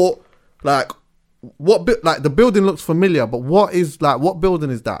 I thought, like, the building looks familiar, but what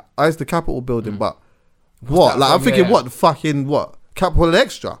building is that? It's the Capitol building, but what? Like, I'm thinking, what? Capitol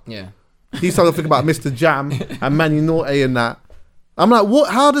Extra? Yeah. He's started to think about Mr. Jam and Manu Norte and that. I'm like, what?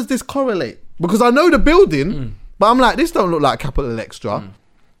 How does this correlate? Because I know the building, but I'm like, this don't look like Capitol Extra.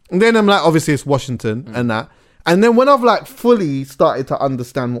 And then I'm like, obviously it's Washington and that. And then when I've like fully started to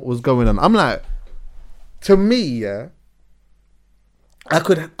understand what was going on, I'm like, to me, I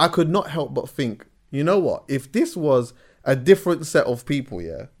could not help but think, you know what? If this was a different set of people,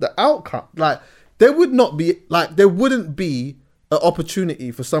 the outcome, like there wouldn't be an opportunity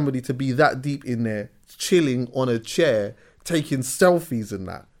for somebody to be that deep in there, chilling on a chair, taking selfies and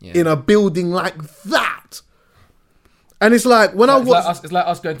that in a building like that. And it's like when it's like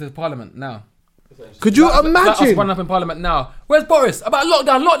us going to the Parliament now. Could you imagine? Like us running up in Parliament now. Where's Boris? About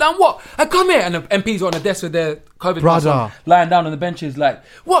lockdown what? I come here and the MPs are on the desk with their COVID masks on, lying down on the benches like,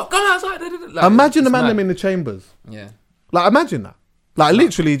 what? Come outside. Like, imagine the man them in the chambers. Yeah. Like imagine that. Like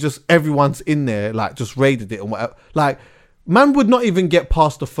literally just everyone's in there like just raided it and whatever. Like man would not even get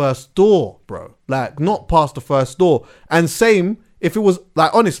past the first door, bro. Like not past the first door. And same if it was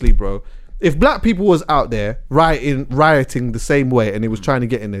like honestly, bro. If black people was out there rioting the same way and they was trying to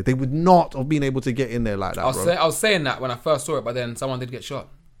get in there, they would not have been able to get in there like that, I was saying that when I first saw it, but then someone did get shot.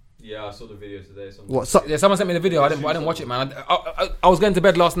 Yeah, I saw the video today. Someone sent me the video. I didn't watch it, man. I was going to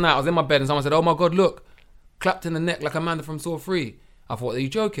bed last night. I was in my bed and someone said, "Oh my God, look, clapped in the neck like Amanda from Saw 3." I thought, "Are you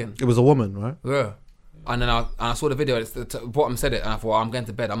joking?" It was a woman, right? Yeah. And then I saw the video. It's the bottom said it, and I thought, I'm going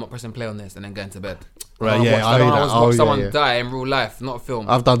to bed. I'm not pressing play on this, and then going to bed. Right? I watched someone die in real life, not a film.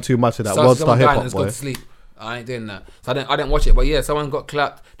 I've done too much of that. World Star Hip Hop, boy. Go to sleep. I ain't doing that. So I didn't watch it. But yeah, someone got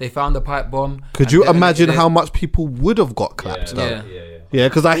clapped. They found the pipe bomb. Could you imagine how much people would have got clapped? Yeah,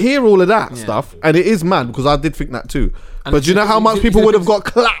 because I hear all of that stuff, and it is mad because I did think that too. And but do you know how much people would have got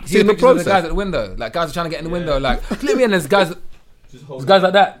clapped in the process? The guys at the window, like guys are trying to get in the window, like clip me in. There's guys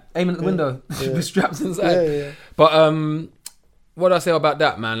like that aiming at the window with straps inside. But what do I say about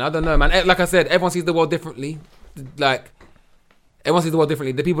that, man? I don't know, man. Like I said, everyone sees the world differently. Like everyone sees the world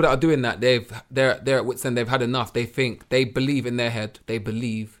differently. The people that are doing that, they're at wit's end. They've had enough. They believe in their head. They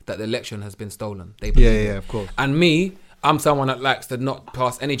believe that the election has been stolen. They believe of course. And me, I'm someone that likes to not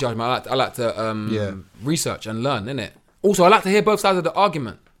pass any judgment. I like to research and learn, innit? Also, I like to hear both sides of the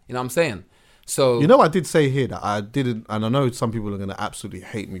argument. You know what I'm saying? So you know, I did say here that I didn't, and I know some people are going to absolutely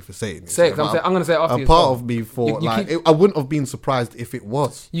hate me for saying it. Say it. I'm going to say it after you. A part of me thought I wouldn't have been surprised if it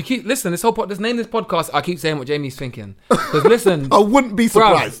was. You keep listen. This name this podcast. I keep saying what Jamie's thinking. Because listen, I wouldn't be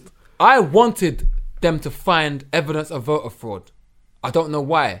surprised. Bruv, I wanted them to find evidence of voter fraud. I don't know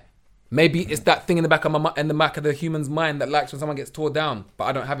why. Maybe it's that thing in the back of the human's mind that likes when someone gets tore down, but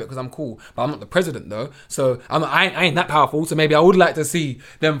I don't have it because I'm cool. But I'm not the president though, so I ain't that powerful. So maybe I would like to see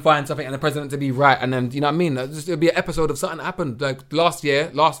them find something and the president to be right, and then you know what I mean. It'll be an episode of something that happened like last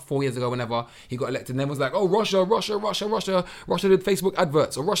 4 years ago, whenever he got elected. And then was like, oh Russia did Facebook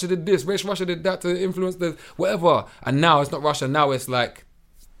adverts, or Russia did this, Russia did that to influence the whatever. And now it's not Russia. Now it's like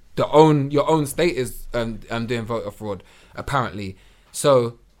your own state is doing voter fraud apparently.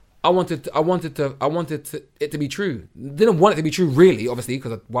 So. I wanted it to be true. Didn't want it to be true, really, obviously,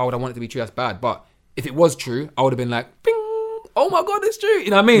 because why would I want it to be true? That's bad. But if it was true, I would have been like, bing, oh my God, it's true.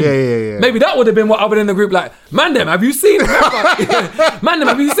 You know what I mean? Yeah. Maybe that would have been what I would in the group like, Mandem, have you seen America? Mandem,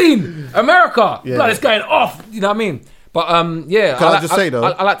 have you seen America? Yeah. Like, it's going off. You know what I mean? But yeah, Can I just say, though?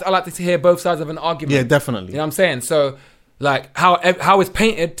 I like to hear both sides of an argument. Yeah, definitely. You know what I'm saying? So, like, how it's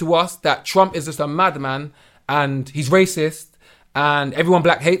painted to us that Trump is just a madman and he's racist and everyone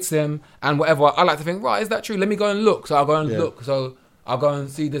black hates him and whatever. I like to think, right, is that true? Let me go and look. So I'll go and look. So I'll go and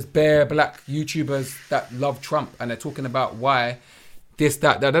see this bare black YouTubers that love Trump and they're talking about why this,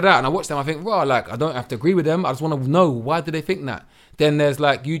 that, da, da, da. And I watch them, I think, right, like, I don't have to agree with them. I just want to know, why do they think that? Then there's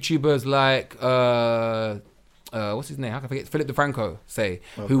like YouTubers like, what's his name? How can I forget? Philip DeFranco,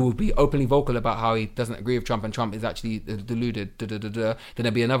 who will be openly vocal about how he doesn't agree with Trump and Trump is actually deluded. Then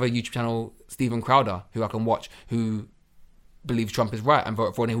there'll be another YouTube channel, Steven Crowder, who I can watch, who believes Trump is right and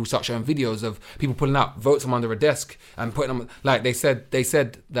vote for him, who start showing videos of people pulling out votes from under a desk and putting them, like they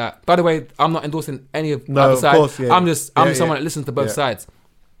said that, by the way, I'm not endorsing any of the other side. Course, yeah. I'm just someone that listens to both sides.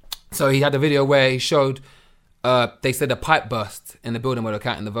 So he had a video where he showed, they said a pipe burst in the building where they're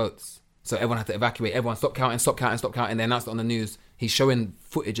counting the votes. So everyone had to evacuate. Everyone stop counting. They announced it on the news. He's showing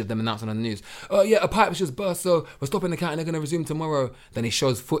footage of them announcing on the news. Oh yeah, a pipe's just burst, so we're stopping the counting. They're going to resume tomorrow. Then he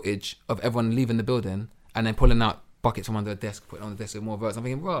shows footage of everyone leaving the building and then pulling out buckets from under the desk, putting on the desk with more votes. I'm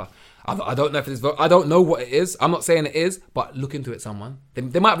thinking, bro, I don't know if it's vote. I don't know what it is. I'm not saying it is, but look into it, someone.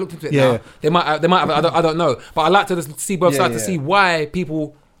 They might have looked into it now. They might have. I don't know. But I like to just see both sides to see why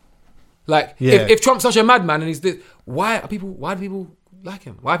people, like, if Trump's such a madman and he's this, why do people like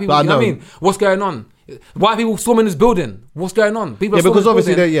him? Why are people? You know what I mean? What's going on? Why are people storming this building? What's going on? People are because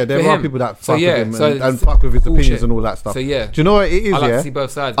obviously there are people that fuck with him and fuck with his opinions and all that stuff. So yeah, do you know what it is? I like to see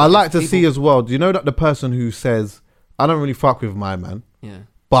both sides. I like to see as well. Do you know that the person who says, I don't really fuck with my man,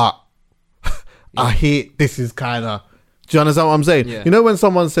 but I hear this is kind of, do you understand what I'm saying? You know when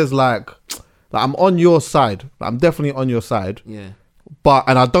someone says like I'm on your side, I'm definitely on your side, and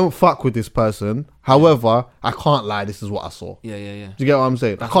I don't fuck with this person. However, I can't lie. This is what I saw. Do you get what I'm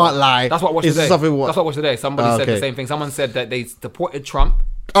saying? I can't lie. That's what I watched today. That's what I watched today. Somebody said the same thing. Someone said that they supported Trump.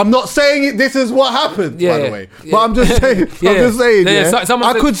 I'm not saying it. This is what happened, by the way. But I'm just saying.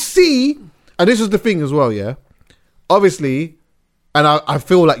 I could see, and this is the thing as well. Yeah, obviously, and I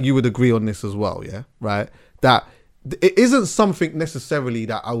feel like you would agree on this as well. Yeah, right. That it isn't something necessarily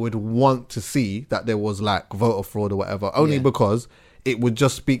that I would want to see that there was like voter fraud or whatever. Only because it would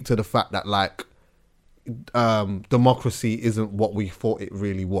just speak to the fact that like democracy isn't what we thought it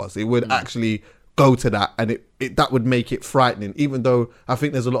really was. It would actually go to that, and it that would make it frightening, even though I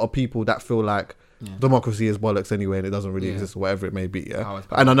think there's a lot of people that feel like democracy is bollocks anyway and it doesn't really exist or whatever it may be.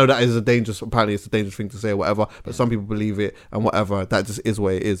 And I know that is apparently it's a dangerous thing to say or whatever, but some people believe it and whatever. That just is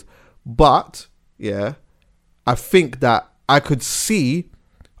what it is. But I think that I could see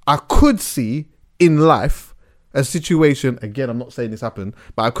in life a situation, again, I'm not saying this happened,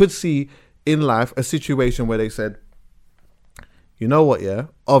 but I could see in life a situation where they said, you know what,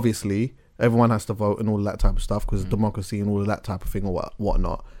 obviously everyone has to vote and all that type of stuff because of democracy and all of that type of thing or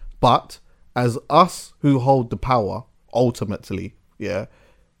whatnot. But as us who hold the power, ultimately,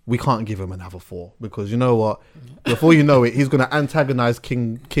 we can't give him another 4 because you know what? Before you know it, he's going to antagonize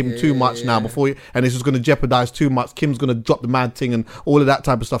Kim too much now. And it's just going to jeopardize too much. Kim's going to drop the mad thing and all of that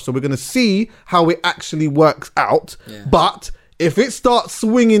type of stuff. So we're going to see how it actually works out. But if it starts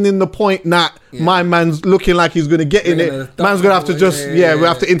swinging in the point that my man's looking like he's going to get in it, man's going to have to just, we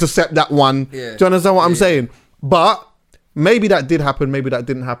have to intercept that one. Do you understand what I'm saying? But maybe that did happen, maybe that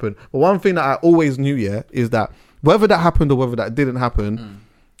didn't happen. But one thing that I always knew, is that whether that happened or whether that didn't happen,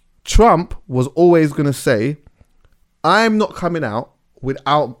 Trump was always going to say, I'm not coming out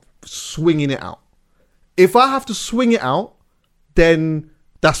without swinging it out. If I have to swing it out, then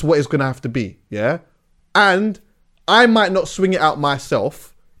that's what it's going to have to be. And I might not swing it out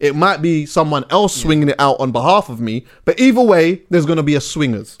myself. It might be someone else swinging it out on behalf of me. But either way, there's going to be a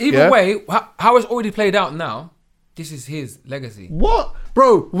swingers. Either way, how it's already played out now, this is his legacy. What?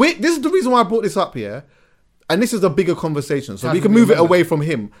 Bro, this is the reason why I brought this up here. And this is a bigger conversation, so we can move it away from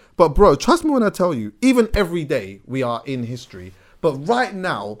him. But bro, trust me when I tell you, even every day we are in history. But right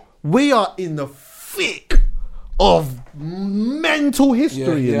now, we are in the thick of mental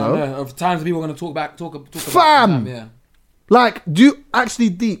history, you know? Of times people are going to talk about Fam! Like, do you actually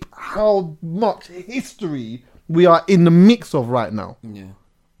deep how much history we are in the mix of right now?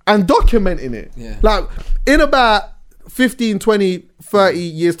 And documenting it. Like, in about 15, 20, 30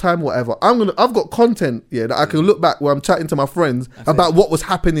 years time, whatever, I've got content that I can look back where I'm chatting to my friends about what was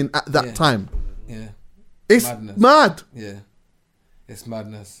happening at that time. It's madness. Mad. It's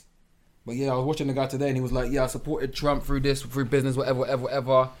madness. But I was watching the guy today and he was like, I supported Trump through business,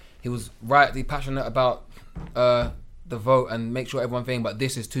 whatever. He was rightly passionate about the vote and make sure everyone thinks, but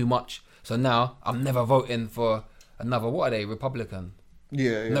this is too much. So now I'm never voting for another, what are they, Republican?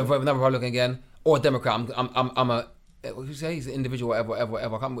 Never vote for another Republican again or Democrat. I'm a you say he's an individual, whatever. I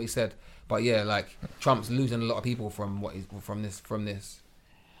can't remember what he said, but yeah, like Trump's losing a lot of people from from this.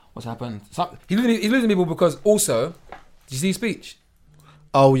 What's happened? He's losing people because also, did you see his speech?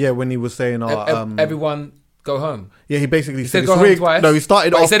 Oh yeah, when he was saying, everyone go home. Yeah, he basically said go it's home rigged. twice. No, he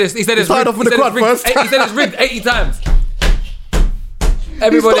started off. He started off with the quad first. He said it's rigged 80 times.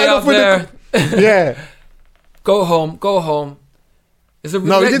 Everybody out there, yeah. Go home. It's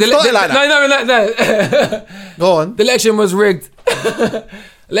No, he didn't start it like that. No. Go on. The election was rigged.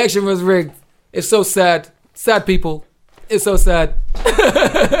 Election was rigged. It's so sad. Sad people. It's so sad.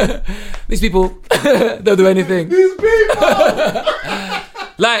 These people don't do anything. These people.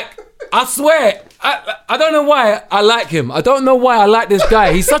 Like, I swear, I don't know why I like him. I don't know why I like this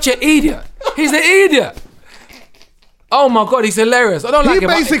guy. He's such an idiot. He's an idiot. Oh my God, he's hilarious. I don't like him.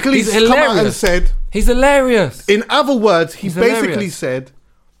 He basically he's come out and said... He's hilarious. In other words, he basically hilarious. said,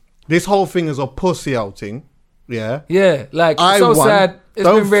 this whole thing is a pussy outing. Yeah. Yeah, like, I so won. sad. It's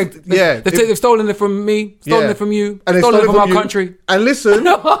been rigged. They've stolen it from me, stolen it from you, and stolen it from our country. And listen,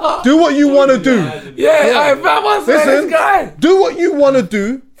 do what you want to do. Yeah, I want to say this guy. Do what you want to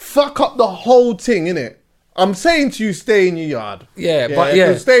do. Fuck up the whole thing, innit? I'm saying to you, stay in your yard. Yeah.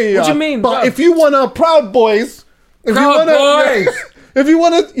 Stay in your yard. What do you mean? But if you want to Proud Boys... Proud Boys! If you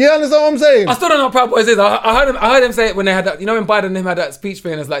want to, you understand what I'm saying? I still don't know what Proud Boys is. I heard him say it when they had that. You know when Biden and him had that speech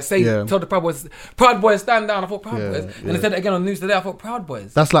thing. It's like tell the Proud Boys stand down. I thought Proud Boys, and they said it again on the news today. I thought Proud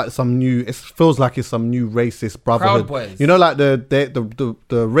Boys. That's like some new. It feels like it's some new racist brotherhood. Proud Boys. You know, like the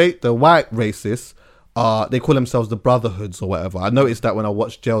white racists. They call themselves the brotherhoods or whatever. I noticed that when I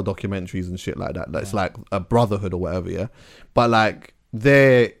watch jail documentaries and shit like that. It's like a brotherhood or whatever. Yeah, but like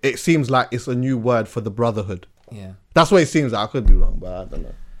it seems like it's a new word for the brotherhood. Yeah. That's what it seems like. I could be wrong, but I don't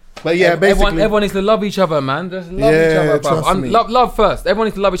know. But yeah, basically... Everyone needs to love each other, man. Just love each other, bro. Love first. Everyone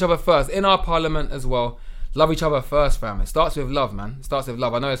needs to love each other first. In our parliament as well. Love each other first, fam. It starts with love, man. It starts with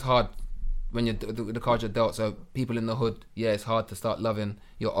love. I know it's hard when you're the cards you're dealt. So people in the hood, it's hard to start loving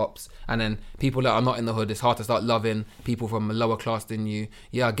your ops. And then people that are not in the hood, it's hard to start loving people from a lower class than you.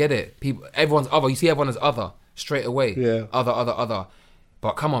 Yeah, I get it. Everyone's other. You see everyone as other straight away. Yeah. Other.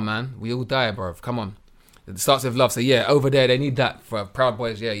 But come on, man. We all die, bro. Come on. It starts with love. So yeah, over there they need that for Proud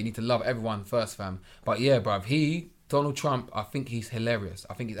Boys. Yeah, you need to love everyone first, fam. But yeah, bruv, Donald Trump, I think he's hilarious.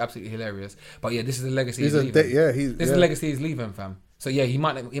 I think he's absolutely hilarious. But yeah, this is the legacy he's leaving. This is the legacy he's leaving, fam. So yeah, he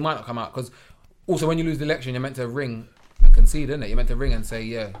might not come out because also when you lose the election, you're meant to ring and concede, isn't it? You're meant to ring and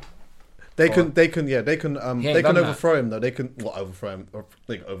say They can overthrow him though. They can overthrow him.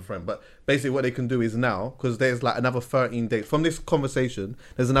 They can overthrow him. But basically, what they can do is now, because there's like another 13 days from this conversation.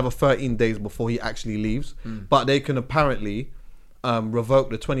 There's another 13 days before he actually leaves. But they can apparently revoke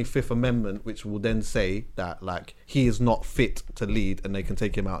the 25th Amendment, which will then say that like he is not fit to lead, and they can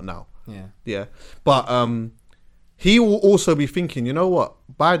take him out now. Yeah. But he will also be thinking, you know what,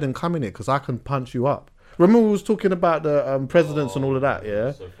 Biden, come in here because I can punch you up. Remember we was talking about the presidents and all of that.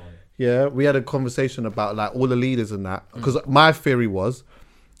 Yeah. So funny. Yeah, we had a conversation about like all the leaders and that because my theory was,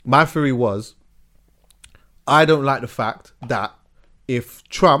 I don't like the fact that if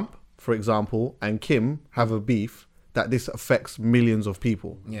Trump, for example, and Kim have a beef, that this affects millions of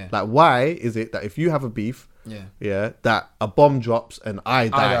people. Yeah. Like, why is it that if you have a beef, that a bomb drops and I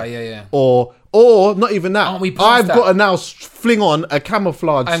die, or not even that, I've got to now fling on a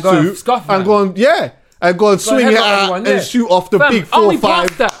camouflage suit and go and swing it out and shoot off the big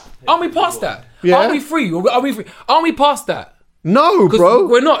 4-5. Aren't we past that? Yeah. Aren't we free? Aren't we past that? No, bro.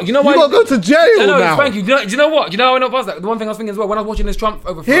 We're not. You know why? You gotta go to jail now. Thank you. Do you know what? You know how we're not past that? The one thing I was thinking as well, when I was watching this Trump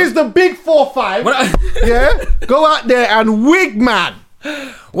overthrow. Here's the big 4-5. Go out there and wig, man.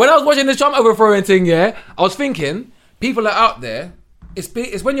 When I was watching this Trump overthrowing thing, I was thinking, people are out there,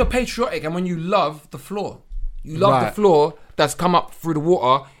 it's when you're patriotic and when you love the floor. You love the floor that's come up through the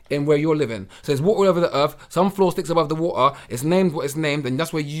water in where you're living. So there's water all over the earth. Some floor sticks above the water. It's named what it's named, and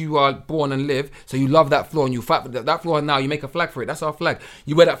that's where you are born and live. So you love that floor, and you fight for that floor. And now you make a flag for it. That's our flag.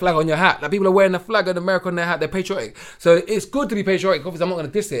 You wear that flag on your hat. Like people are wearing the flag of America on their hat. They're patriotic. So it's good to be patriotic. Obviously, I'm not going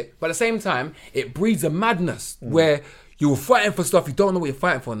to diss it, but at the same time, it breeds a madness where you're fighting for stuff you don't know what you're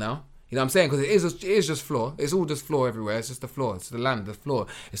fighting for now. You know what I'm saying? Because it is just floor. It's all just floor everywhere. It's just the floor. It's the land, the floor.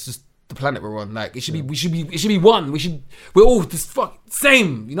 It's just the planet we're on. Like it should be one. We're all just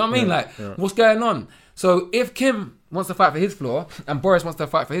same. You know what I mean? What's going on? So if Kim wants to fight for his floor and Boris wants to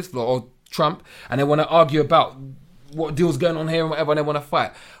fight for his floor, or Trump, and they want to argue about what deal's going on here and whatever, and they want to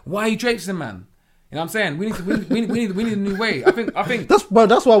fight, why are you traipsing, man? You know what I'm saying? We need a new way. I think that's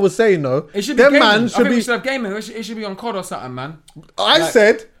what I was saying though. It should be gaming. I think we should have gaming. It should be on COD or something, man. I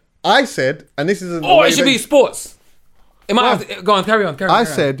said, and this is it should be sports. It might have to, go on, carry on. I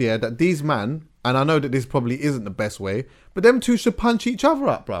said, that these men and I know that this probably isn't the best way, but them two should punch each other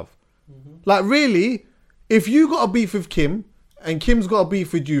up, bruv. Like, really, if you got a beef with Kim and Kim's got a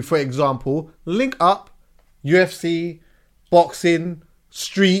beef with you, for example, link up, UFC, boxing,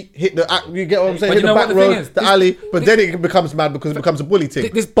 street, hit the, you get what I'm saying? But Hit the back road, the alley, but then it becomes mad because it becomes a bully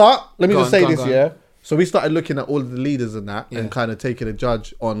thing. But let me just say this, yeah? So we started looking at all of the leaders and that and kind of taking a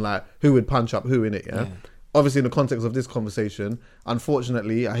judge on like who would punch up who in it, yeah? Obviously, in the context of this conversation,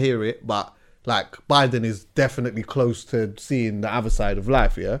 unfortunately, I hear it, but like Biden is definitely close to seeing the other side of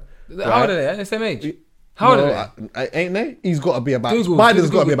life, yeah? How old are they? They're the same age. How old are they? Ain't they? He's got to be about... Biden's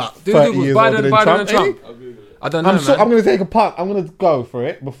got to be about 30 years older than Biden Trump. and Trump. I don't know, man. I'm going to take a punt. I'm going to go for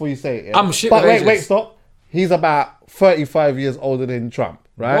it before you say it. Yeah? I'm shit But with ages. wait, stop. He's about 35 years older than Trump,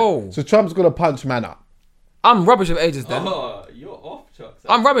 right? Whoa. So Trump's going to punch man up. I'm rubbish with ages then. Oh, you're off, Chuck.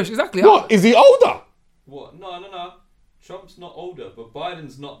 I'm rubbish, exactly. What? Is he older? What? No. Trump's not older, but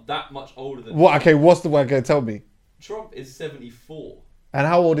Biden's not that much older than What? Okay, what's the word going to tell me? Trump is 74. And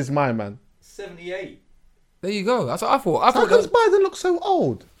how old is my man? 78. There you go. That's what I thought. How does Biden look so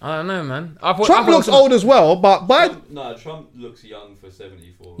old? I don't know, man. Trump looks old as well, but Biden... Trump looks young for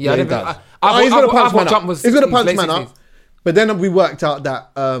 74. Yeah, he does. I He's going to punch man Trump up. was He's going to 60s, punch late man 60s. up. But then we worked out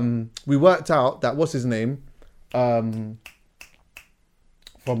that... what's his name?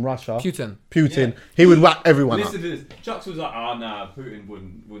 From Russia. Putin. Yeah. He would whack everyone Listen up. to this. Chucks was like, Putin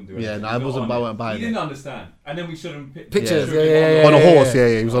wouldn't do anything. Yeah, He's it wasn't not on Biden. He didn't understand. And then we showed him Pictures, showed him yeah. On a horse,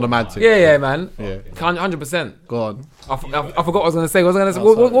 yeah, he was on a mad thing. Yeah, man. Yeah. 100%. Go on. I forgot what I was going to say. What was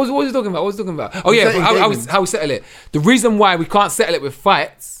you talking about? What was you talking about? Oh, yeah, how we settle it. The reason why we can't settle it with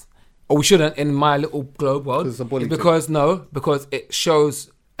fights, or we shouldn't in my little globe world, It's a bully is because it shows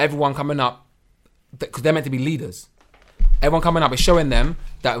everyone coming up, because they're meant to be leaders. Everyone coming up is showing them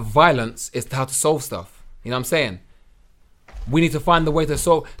that violence is how to solve stuff. You know what I'm saying? We need to find the way to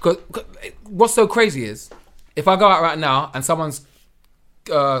solve. Because what's so crazy is, if I go out right now and someone's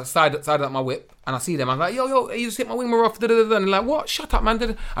sided up my whip and I see them, I'm like, yo, you just hit my wing off. And they're like, what? Shut up, man.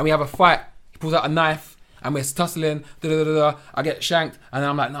 And we have a fight. He pulls out a knife and we're tussling. I get shanked and then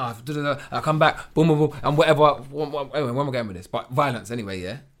I'm like, nah. I come back, boom, boom, boom, and whatever. Anyway, where am I going with this? But violence, anyway,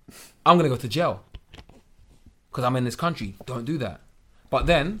 yeah. I'm gonna go to jail. Because I'm in this country, don't do that. But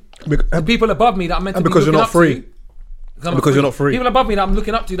then, the people above me that I'm meant to be because you're not free. Because you're not free. People above me that I'm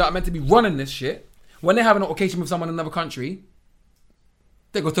looking up to that are meant to be running this shit, when they have an altercation with someone in another country,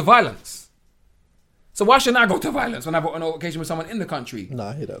 they go to violence. So why shouldn't I go to violence when I've got an altercation with someone in the country?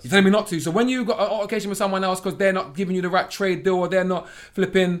 Nah, he does. You're telling me not to. So when you got an altercation with someone else because they're not giving you the right trade deal or they're not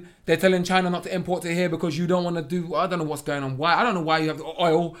flipping, they're telling China not to import to here because you don't want to do, I don't know what's going on. Why? I don't know why you have the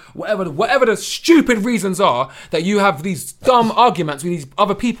oil, whatever the stupid reasons are that you have these dumb arguments with these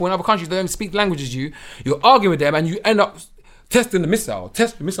other people in other countries that don't speak languages you're arguing with them and you end up testing the missile.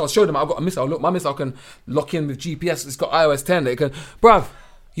 Test the missile, show them I've got a missile. Look, my missile can lock in with GPS. It's got iOS 10 that it can, bruv.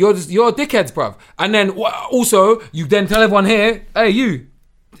 You're dickheads, bruv. And then also, you then tell everyone here, hey, you,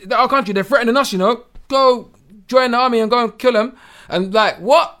 our country, they're threatening us, you know. Go join the army and go and kill them. And like,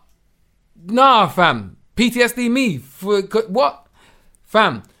 what? Nah, fam. PTSD me. What?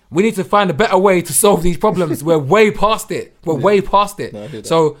 Fam, we need to find a better way to solve these problems. We're way past it. Way past it. No,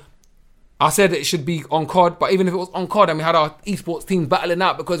 so I said it should be on COD, but even if it was on COD and we had our esports team battling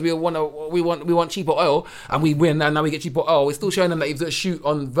out because we want cheaper oil and we win and now we get cheaper oil, we're still showing them that if you shoot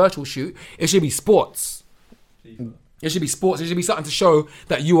on virtual shoot, it should be sports. It should be sports. It should be something to show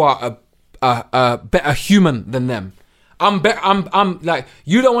that you are a better human than them. I'm like,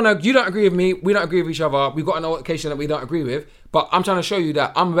 you don't agree with me, we don't agree with each other, we've got an altercation that we don't agree with, but I'm trying to show you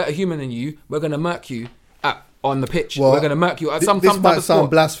that I'm a better human than you, we're going to murk you on the pitch. Well, we're going to murk you at some this type might of sound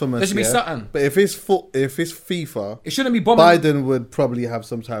sport. blasphemous. There should be something. But if it's FIFA, it shouldn't be bombing. Biden would probably have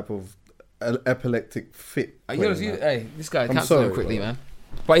some type of epileptic fit. Hey, this guy I'm cancelled him sorry, quickly, bro. man.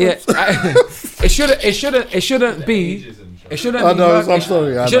 But yeah, it shouldn't be. It shouldn't. I be know. murk- I'm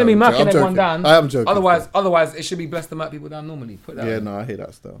sorry. It shouldn't be marking everyone joking. down. I am joking. Otherwise, it should be blessed to mark people down normally. Put that. Yeah, way. no, I hear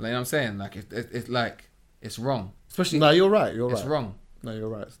that stuff. Like, you know what I'm saying? Like it's like it's wrong. Especially. No, you're right. It's wrong. No, you're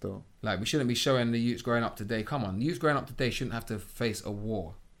right. Still. Like, we shouldn't be showing the youths growing up today. Come on, the youths growing up today shouldn't have to face a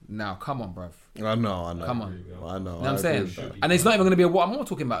war. Now, come on, bruv. I know. Come on. I know. You know what I'm saying? And it's not even going to be a war. I'm not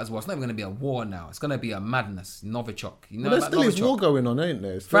talking about as well. It's not even going to be a war now. It's going to be a madness. Novichok. You know, there still is war going on, ain't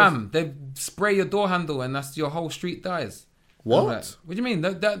there? Fam, they spray your door handle and that's your whole street dies. What? What do you mean?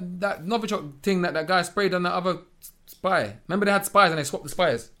 That Novichok thing that guy sprayed on that other spy. Remember they had spies and they swapped the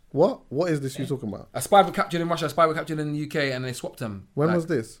spies. What? What is this you're talking about? A spy was captured in Russia, a spy was captured in the UK and they swapped them. When was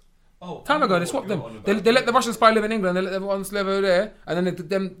this? Time ago, they swapped them. They let the Russian spy live in England. They let everyone live over there, and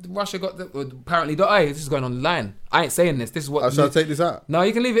then Russia got apparently. This is going online. I ain't saying this. This is what. Shall I take this out? No,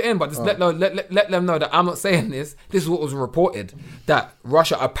 you can leave it in, but just let them know that I'm not saying this. This is what was reported that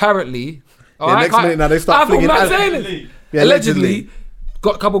Russia apparently. Next minute now they start flinging. Allegedly,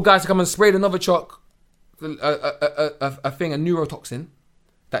 got a couple guys to come and spray the Novichok, a neurotoxin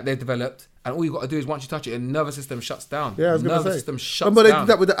that they developed. And all you got to do is once you touch it, the nervous system shuts down. Yeah, I was going to say. Nervous system shuts down. Remember they did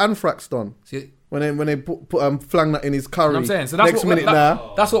that with the anthrax don? See, when they put flung that in his curry. I'm saying, so that's next what, minute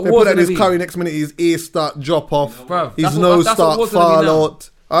that's what they war's put that in his be. curry. Next minute his ears start drop off. Bruv, his nose start fall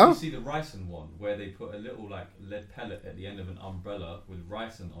out. Huh? You see the ricin one where they put a little like lead pellet at the end of an umbrella with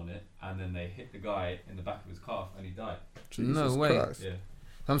ricin on it, and then they hit the guy in the back of his calf and he died. No way. Yeah.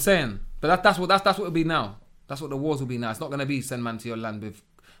 I'm saying, but that's what it'll be now. That's what the wars will be now. It's not going to be send man to your land with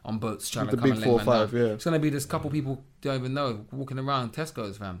on boats trying with to the come big and 4 or lay man 5, down. yeah. It's going to be this couple people don't even know walking around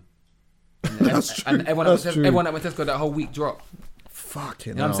Tesco's, fam. That's true. And everyone that went Tesco that whole week dropped.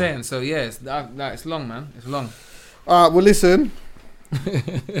 Fucking You know what I'm saying? So yeah, it's long, man. It's long. Alright, well listen.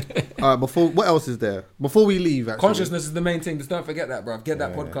 Before what else is there? Before we leave, actually. Consciousness is the main thing. Just don't forget that, bro. Get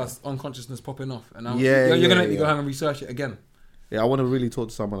that podcast on consciousness popping off, and you're gonna let me go home and research it again. Yeah, I want to really talk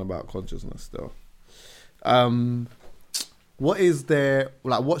to someone about consciousness still. What is there,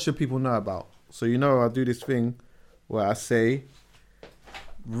 like, what should people know about? So, you know, I do this thing where I say,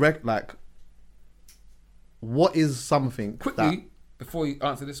 what is something quickly before you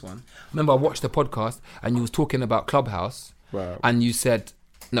answer this one? Remember, I watched the podcast and you was talking about Clubhouse, right. And you said,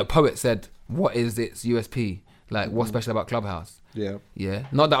 no, Poet said, what is its USP? Like, what's special about Clubhouse? Yeah. Yeah.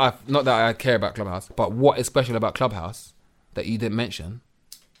 Not that I care about Clubhouse, but what is special about Clubhouse that you didn't mention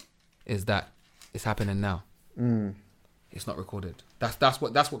is that it's happening now. It's not recorded. That's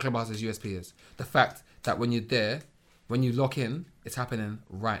what Clubhouse's USP is. The fact that when you're there, when you lock in, it's happening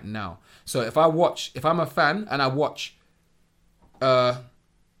right now. So if I'm a fan and I watch Young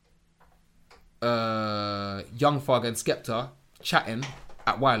Thug and Skepta chatting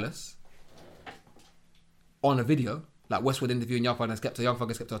at Wireless on a video, like Westwood interviewing Young Thug and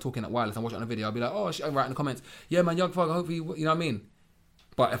Skepta are talking at Wireless, and watch it on a video, I'll be like, oh shit, I'm writing in the comments, yeah man, Young Thug, hopefully, you know what I mean?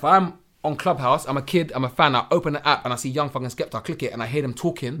 But if I'm on Clubhouse, I'm a kid, I'm a fan, I open the app and I see Young Thug and Skepta, I click it and I hear them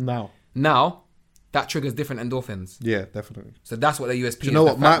talking. Now, that triggers different endorphins. Yeah, definitely. So that's what their USP is. Do you know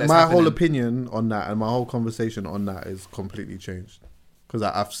what? My whole opinion on that and my whole conversation on that is completely changed. Because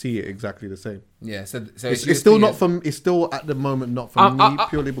I see it exactly the same. Yeah, so it's still not from. It's still at the moment not for me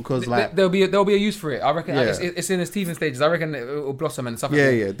purely because like there'll be a use for it. I reckon it's in its teething stages. I reckon it will blossom and stuff.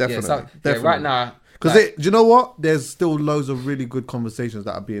 Yeah, definitely. Yeah, right now, because do you know what? There's still loads of really good conversations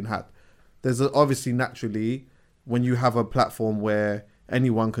that are being had. There's obviously naturally when you have a platform where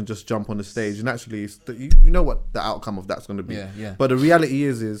anyone can just jump on the stage, naturally you know what the outcome of that's going to be. Yeah. But the reality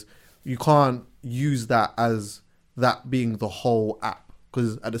is you can't use that as that being the whole app.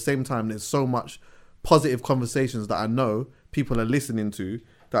 Because at the same time, there's so much positive conversations that I know people are listening to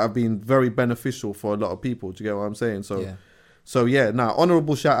that have been very beneficial for a lot of people. Do you get what I'm saying? So yeah,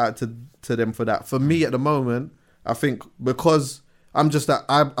 honourable shout out to them for that. For me at the moment, I think because I'm just that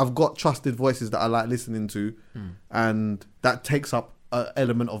I've got trusted voices that I like listening to, and that takes up an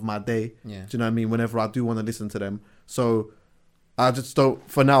element of my day. Yeah. Do you know what I mean? Whenever I do want to listen to them. So I just don't,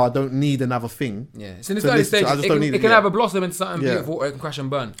 for now, I don't need another thing. Yeah, it's in its early stages. It can have a blossom into something beautiful, or it can crash and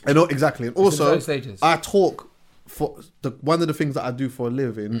burn. Exactly. And also, stages. I talk for one of the things that I do for a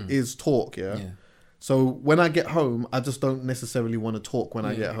living is talk, yeah? So when I get home, I just don't necessarily want to talk when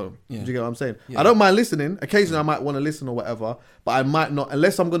I get home. Do you get what I'm saying? Yeah. I don't mind listening. Occasionally I might want to listen or whatever, but I might not,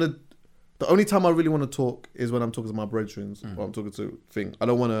 unless I'm going to, the only time I really want to talk is when I'm talking to my brethren or I'm talking to thing. I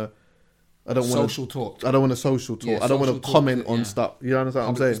don't want to social talk. I don't want to social talk. I don't want to comment on stuff. You understand what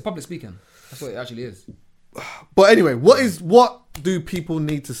I'm saying? It's public speaking. That's what it actually is. But anyway, what do people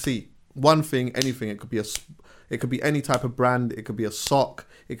need to see? One thing, anything. It could be any type of brand. It could be a sock.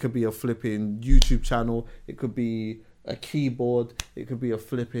 It could be a flipping YouTube channel. It could be a keyboard. It could be a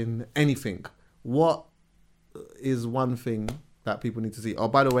flipping anything. What is one thing that people need to see? Oh,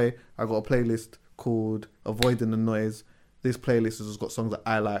 by the way, I got a playlist called Avoiding the Noise. This playlist has got songs that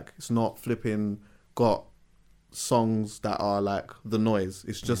I like. It's not flipping got songs that are like the noise.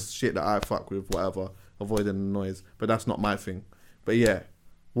 It's just shit that I fuck with, whatever. Avoiding the noise. But that's not my thing. But yeah,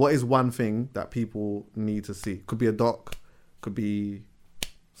 what is one thing that people need to see? Could be a doc. Could be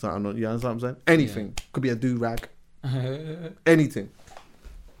something. You understand what I'm saying? Anything. Yeah. Could be a do-rag. Anything.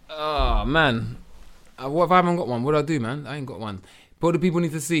 Oh, man. What if I haven't got one? What do I do, man? I ain't got one. But what do people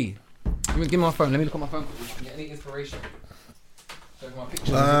need to see? Give me my phone. Let me look at my phone. Get any inspiration?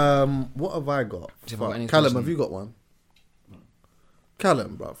 What have I got? Callum, have you got one?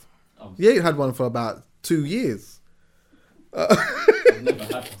 Callum, bruv. You ain't had one for about 2 years. I've never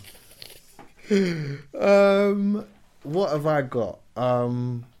had one. What have I got?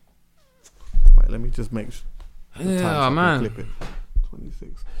 Wait, let me just make sure. Yeah, man. Clip it.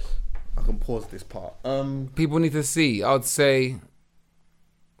 26. I can pause this part. People need to see. I would say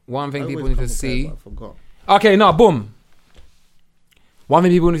one thing I people always need to come see. prepared, but I forgot. Okay, no, boom. One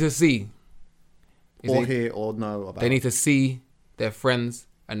thing people need to see is Or hear or know about. they need to see their friends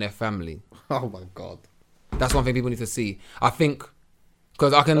and their family. Oh my god. That's one thing people need to see. I think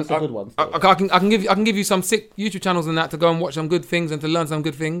because I can, That's a good one, I can give you some sick YouTube channels and that to go and watch some good things and to learn some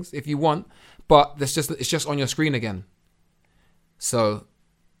good things if you want. But it's just on your screen again. So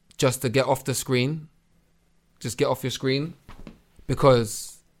just to get off the screen, just get off your screen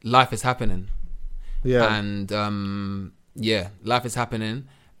because life is happening. Yeah. And life is happening,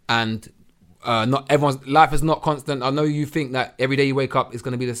 and not everyone's life is not constant. I know you think that every day you wake up is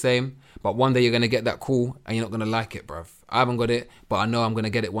going to be the same, but one day you're going to get that call and you're not going to like it, bruv. I haven't got it, but I know I'm going to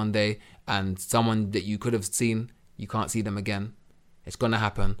get it one day, and someone that you could have seen, you can't see them again. It's going to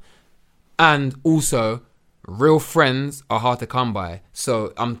happen. And also, real friends are hard to come by.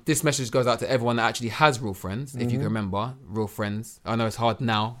 So this message goes out to everyone that actually has real friends, if you can remember, real friends. I know it's hard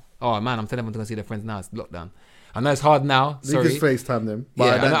now. Oh man, I'm telling everyone to go see their friends now. It's lockdown. I know it's hard now. Sorry. You just FaceTime them.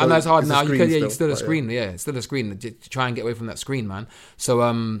 Yeah, I know it's hard now. It's still a but screen. Yeah, it's still a screen. To try and get away from that screen, man. So,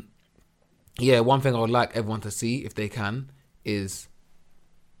 one thing I would like everyone to see, if they can, is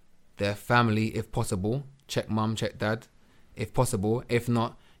their family, if possible. Check mum, check dad, if possible. If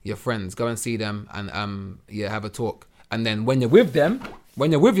not, your friends. Go and see them and have a talk. And then when you're with them,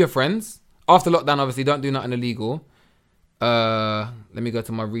 when you're with your friends, after lockdown, obviously, don't do nothing illegal. Let me go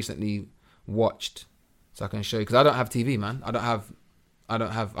to my recently watched, so I can show you, because I don't have TV, man. I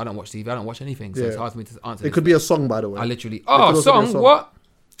don't watch TV. I don't watch anything, so it's hard for me to answer. It could be a song, by the way. I literally. It could also Song? be a song. What?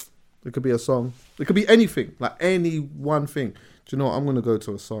 It could be a song. It could be anything, like any one thing. Do you know what? I'm gonna go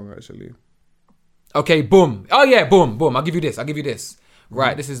to a song actually. Okay, boom. Oh yeah, boom, boom. I'll give you this.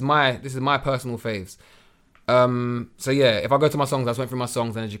 Right, this is my personal faves. So yeah, if I go to my songs, I just went through my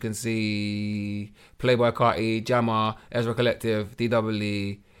songs, and as you can see, Playboy Carti, Jammer, Ezra Collective,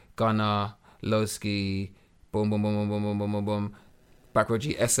 DWE, Gunna, Lowski, boom, boom, boom, boom, boom, boom, boom, boom, boom, Backroad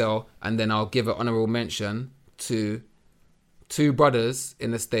G, SL, and then I'll give an honorable mention to 2 brothers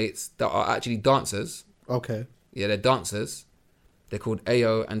in the States that are actually dancers. Okay. Yeah, they're dancers. They're called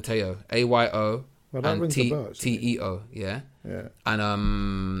Ayo and Teo. AYO and TEO. Yeah. Yeah.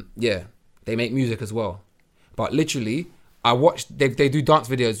 And they make music as well. But literally, I watched, they do dance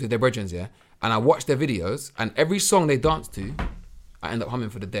videos with their brethren, yeah? And I watch their videos, and every song they dance to, I end up humming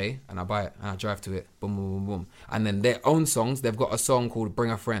for the day, and I buy it, and I drive to it, boom, boom, boom, boom. And then their own songs, they've got a song called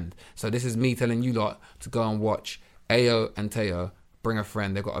Bring a Friend. So this is me telling you lot to go and watch Ayo and Teo, Bring a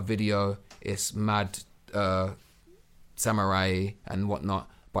Friend. They've got a video, it's mad samurai and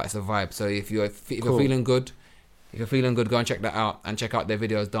whatnot, but it's a vibe. So if you're feeling good, go and check that out, and check out their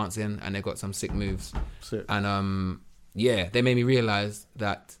videos dancing, and they've got some sick moves. Sick. And they made me realize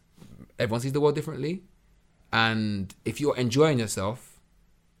that everyone sees the world differently, and if you're enjoying yourself,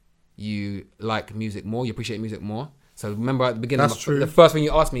 you like music more, you appreciate music more. So remember at the beginning, the first thing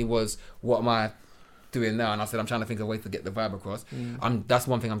you asked me was, what am I doing now? And I said, I'm trying to think of ways to get the vibe across. That's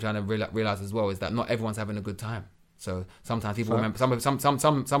one thing I'm trying to realize as well, is that not everyone's having a good time. So sometimes people remember some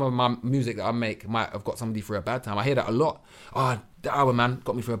of my music that I make might have got somebody through a bad time. I hear that a lot. Oh, that album, man,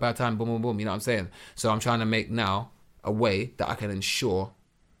 got me through a bad time. Boom, boom, boom. You know what I'm saying? So I'm trying to make now a way that I can ensure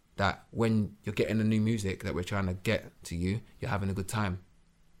that when you're getting the new music that we're trying to get to you, you're having a good time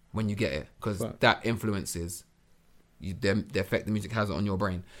when you get it, because that influences the effect the music has on your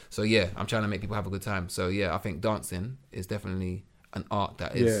brain. So yeah, I'm trying to make people have a good time. So yeah, I think dancing is definitely an art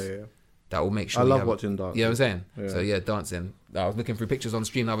that is that will make sure. I love watching dance. You know what I'm saying? Yeah. So yeah, dancing. I was looking through pictures on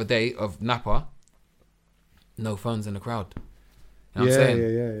stream the other day of Napa. No phones in the crowd. You know what I'm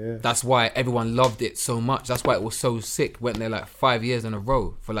saying? Yeah. That's why everyone loved it so much. That's why it was so sick. Went there like 5 years in a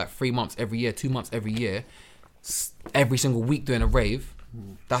row for like 3 months every year, 2 months every year, every single week doing a rave.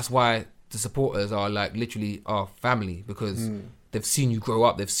 That's why the supporters are like literally our family, because they've seen you grow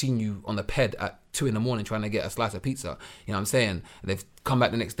up. They've seen you on the ped at 2 a.m. trying to get a slice of pizza. You know what I'm saying? They've come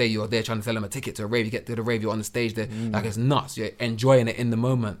back the next day. You're there trying to sell them a ticket to a rave. You get to the rave. You're on the stage there. Like, it's nuts. You're enjoying it in the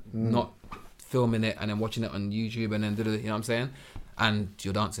moment, not filming it and then watching it on YouTube and then you know what I'm saying? And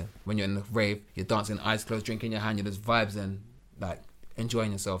you're dancing. When you're in the rave, you're dancing, eyes closed, drink in your hand. You're just vibes and like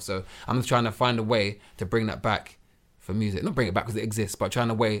enjoying yourself. So I'm just trying to find a way to bring that back for music. Not bring it back because it exists, but find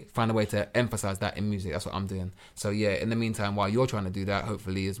a way to emphasize that in music. That's what I'm doing. So yeah, in the meantime, while you're trying to do that,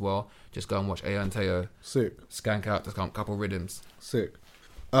 hopefully as well, just go and watch Ayo and Teo. Sick. Skank out a couple rhythms. Sick.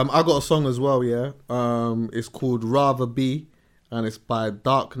 I got a song as well, yeah. It's called Rather Be, and it's by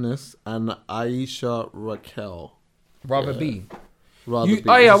Darkness and Aisha Raquel. Rather Be. Rather Be.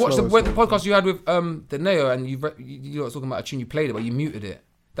 Oh yeah, I It's a watched the slower song. podcast you had with the Neo, and you were talking about a tune you played it, but you muted it.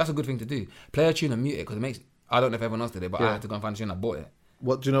 That's a good thing to do. Play a tune and mute it because it makes. I don't know if everyone else did it, but I had to go and find a tune. I bought it.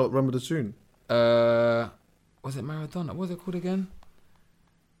 What do you know? Remember the tune? Was it Maradona? What was it called again?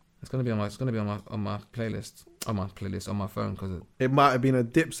 It's gonna be on my playlist on my phone because It might have been a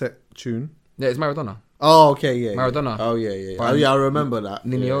Dipset tune. yeah, it's Maradona. Oh, okay, yeah. Maradona. Yeah. Oh, yeah. Oh, yeah, I remember that.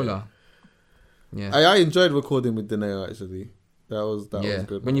 Niniola. Yeah. I enjoyed recording with Deneo, actually. That was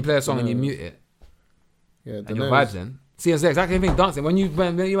good. When you play a song and you mute it, Yeah, and your vibes in. See, it's the exact same thing dancing. When you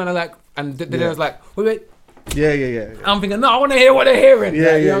went like, and Deneo's like, wait. Yeah. I'm thinking, no, I want to hear what they're hearing.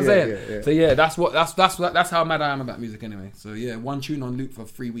 Yeah, you know what I'm yeah, saying? yeah. So yeah, that's how mad I am about music anyway. So yeah, one tune on loop for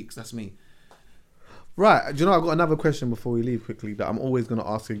 3 weeks. That's me. Right. Do you know, I've got another question before we leave quickly that I'm always going to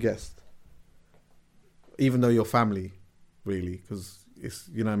ask a guest. Even though you're family, really, because it's,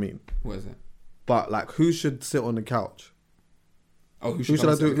 you know what I mean? What is it? But, like, who should sit on the couch? Oh, Who should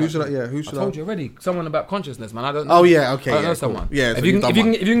I do? Who should I? I told you already. Someone about consciousness, man. I don't know. Oh, yeah, okay. I don't yeah, know cool. someone. Yeah, if you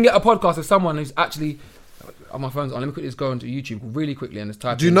can get a podcast with someone who's actually. On my phone's on. Let me quickly just go onto YouTube really quickly and just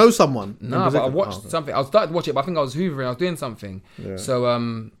type. Do you know someone? No, but I watched something. I started to watch it, but I think I was hoovering. I was doing something. Yeah. So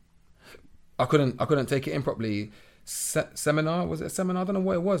I couldn't take it in properly. Seminar, was it a seminar? I don't know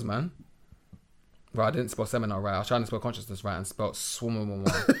what it was, man. Right, I didn't spell seminar right. I was trying to spell consciousness right and spelled swim.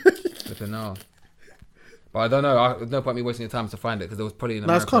 Flipping no. But I don't know. There's no point me wasting your time to find it because there was probably in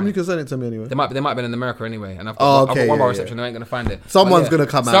America. No, it's calm. You can send it to me anyway. They might have been in America anyway, and I've got one bar reception. I ain't gonna find it. Someone's gonna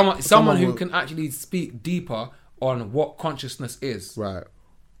come out. Someone who can actually speak deeper on what consciousness is. Right.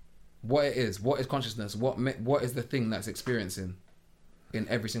 What it is. What is consciousness? What is the thing that's experiencing in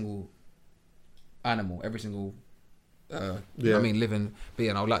every single animal, every single you know what I mean, living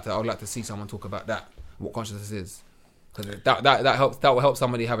being. I would like to see someone talk about that. What consciousness is, because that helps. That will help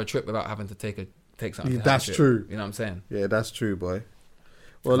somebody have a trip without having to take something. Yeah, that's true. You know what I'm saying? Yeah, that's true, boy.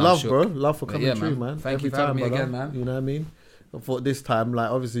 Well, love, bro. Love for coming through, man. Thank you for having me again, man. You know what I mean? I thought this time, like,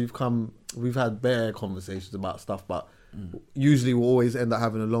 obviously we've had bare conversations about stuff, but usually we'll always end up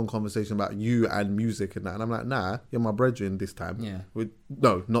having a long conversation about you and music and that. And I'm like, nah, you're my brethren this time. Yeah.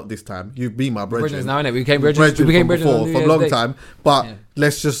 No, not this time. You've been my brethren. Brethren now, innit? We became brethren before, for a long Day. time. But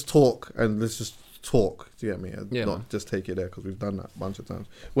let's just talk and let's just talk. Do you get me? Yeah, not man. just take it there because we've done that a bunch of times.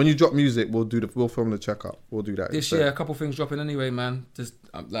 When you drop music, we'll film the checkup. We'll do that This instead. year, a couple things dropping anyway, man. Just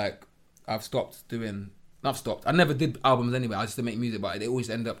I've stopped. I never did albums anyway. I used to make music, but it always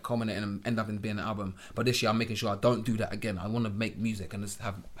end up culminating and end up in being an album. But this year, I'm making sure I don't do that again. I want to make music and just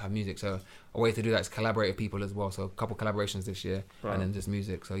have music. So a way to do that is collaborate with people as well. So a couple collaborations this year, and then just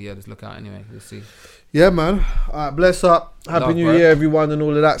music. So yeah, just look out anyway. We'll see. Yeah, man. All right, bless up. Happy Love, New bro. Year, everyone, and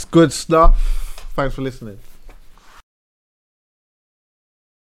all of that's good stuff. Thanks for listening.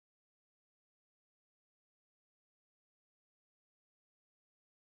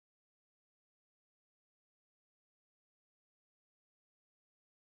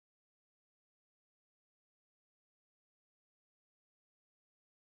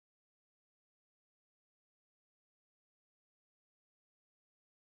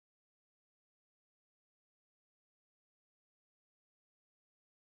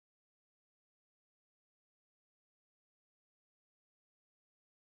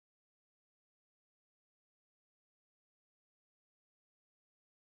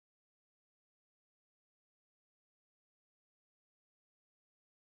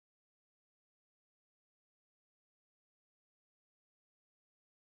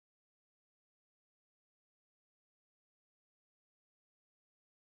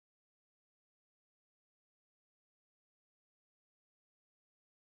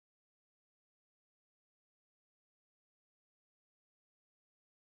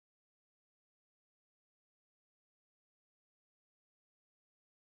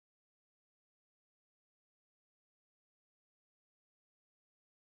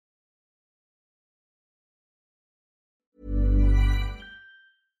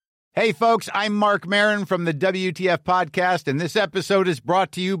 Hey, folks, I'm Mark Maron from the WTF Podcast, and this episode is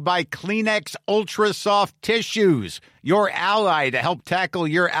brought to you by Kleenex Ultra Soft Tissues, your ally to help tackle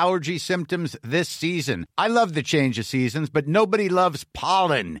your allergy symptoms this season. I love the change of seasons, but nobody loves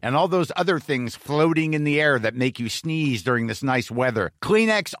pollen and all those other things floating in the air that make you sneeze during this nice weather.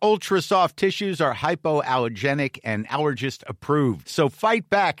 Kleenex Ultra Soft Tissues are hypoallergenic and allergist approved, so fight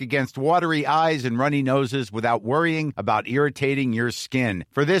back against watery eyes and runny noses without worrying about irritating your skin.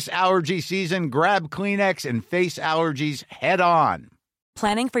 For this allergy season, grab Kleenex and face allergies head on.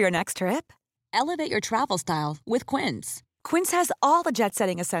 Planning for your next trip? Elevate your travel style with Quince. Quince has all the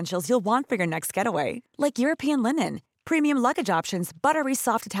jet-setting essentials you'll want for your next getaway, like European linen, premium luggage options, buttery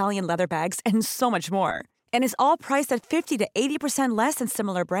soft Italian leather bags, and so much more. And is all priced at 50 to 80% less than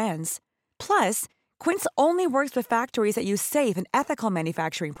similar brands. Plus, Quince only works with factories that use safe and ethical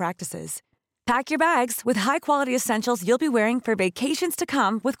manufacturing practices. Pack your bags with high-quality essentials you'll be wearing for vacations to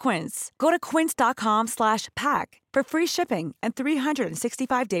come with Quince. Go to quince.com/pack for free shipping and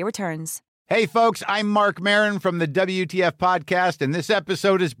 365-day returns. Hey, folks, I'm Mark Marin from the WTF Podcast, and this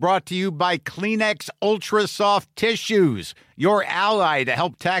episode is brought to you by Kleenex Ultra Soft Tissues, your ally to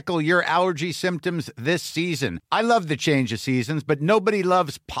help tackle your allergy symptoms this season. I love the change of seasons, but nobody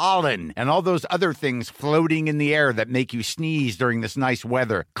loves pollen and all those other things floating in the air that make you sneeze during this nice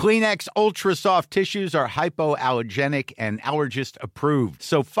weather. Kleenex Ultra Soft Tissues are hypoallergenic and allergist approved,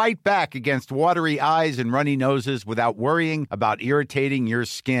 so fight back against watery eyes and runny noses without worrying about irritating your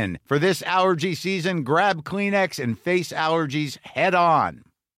skin. For this allergy season, grab Kleenex and face allergies head on.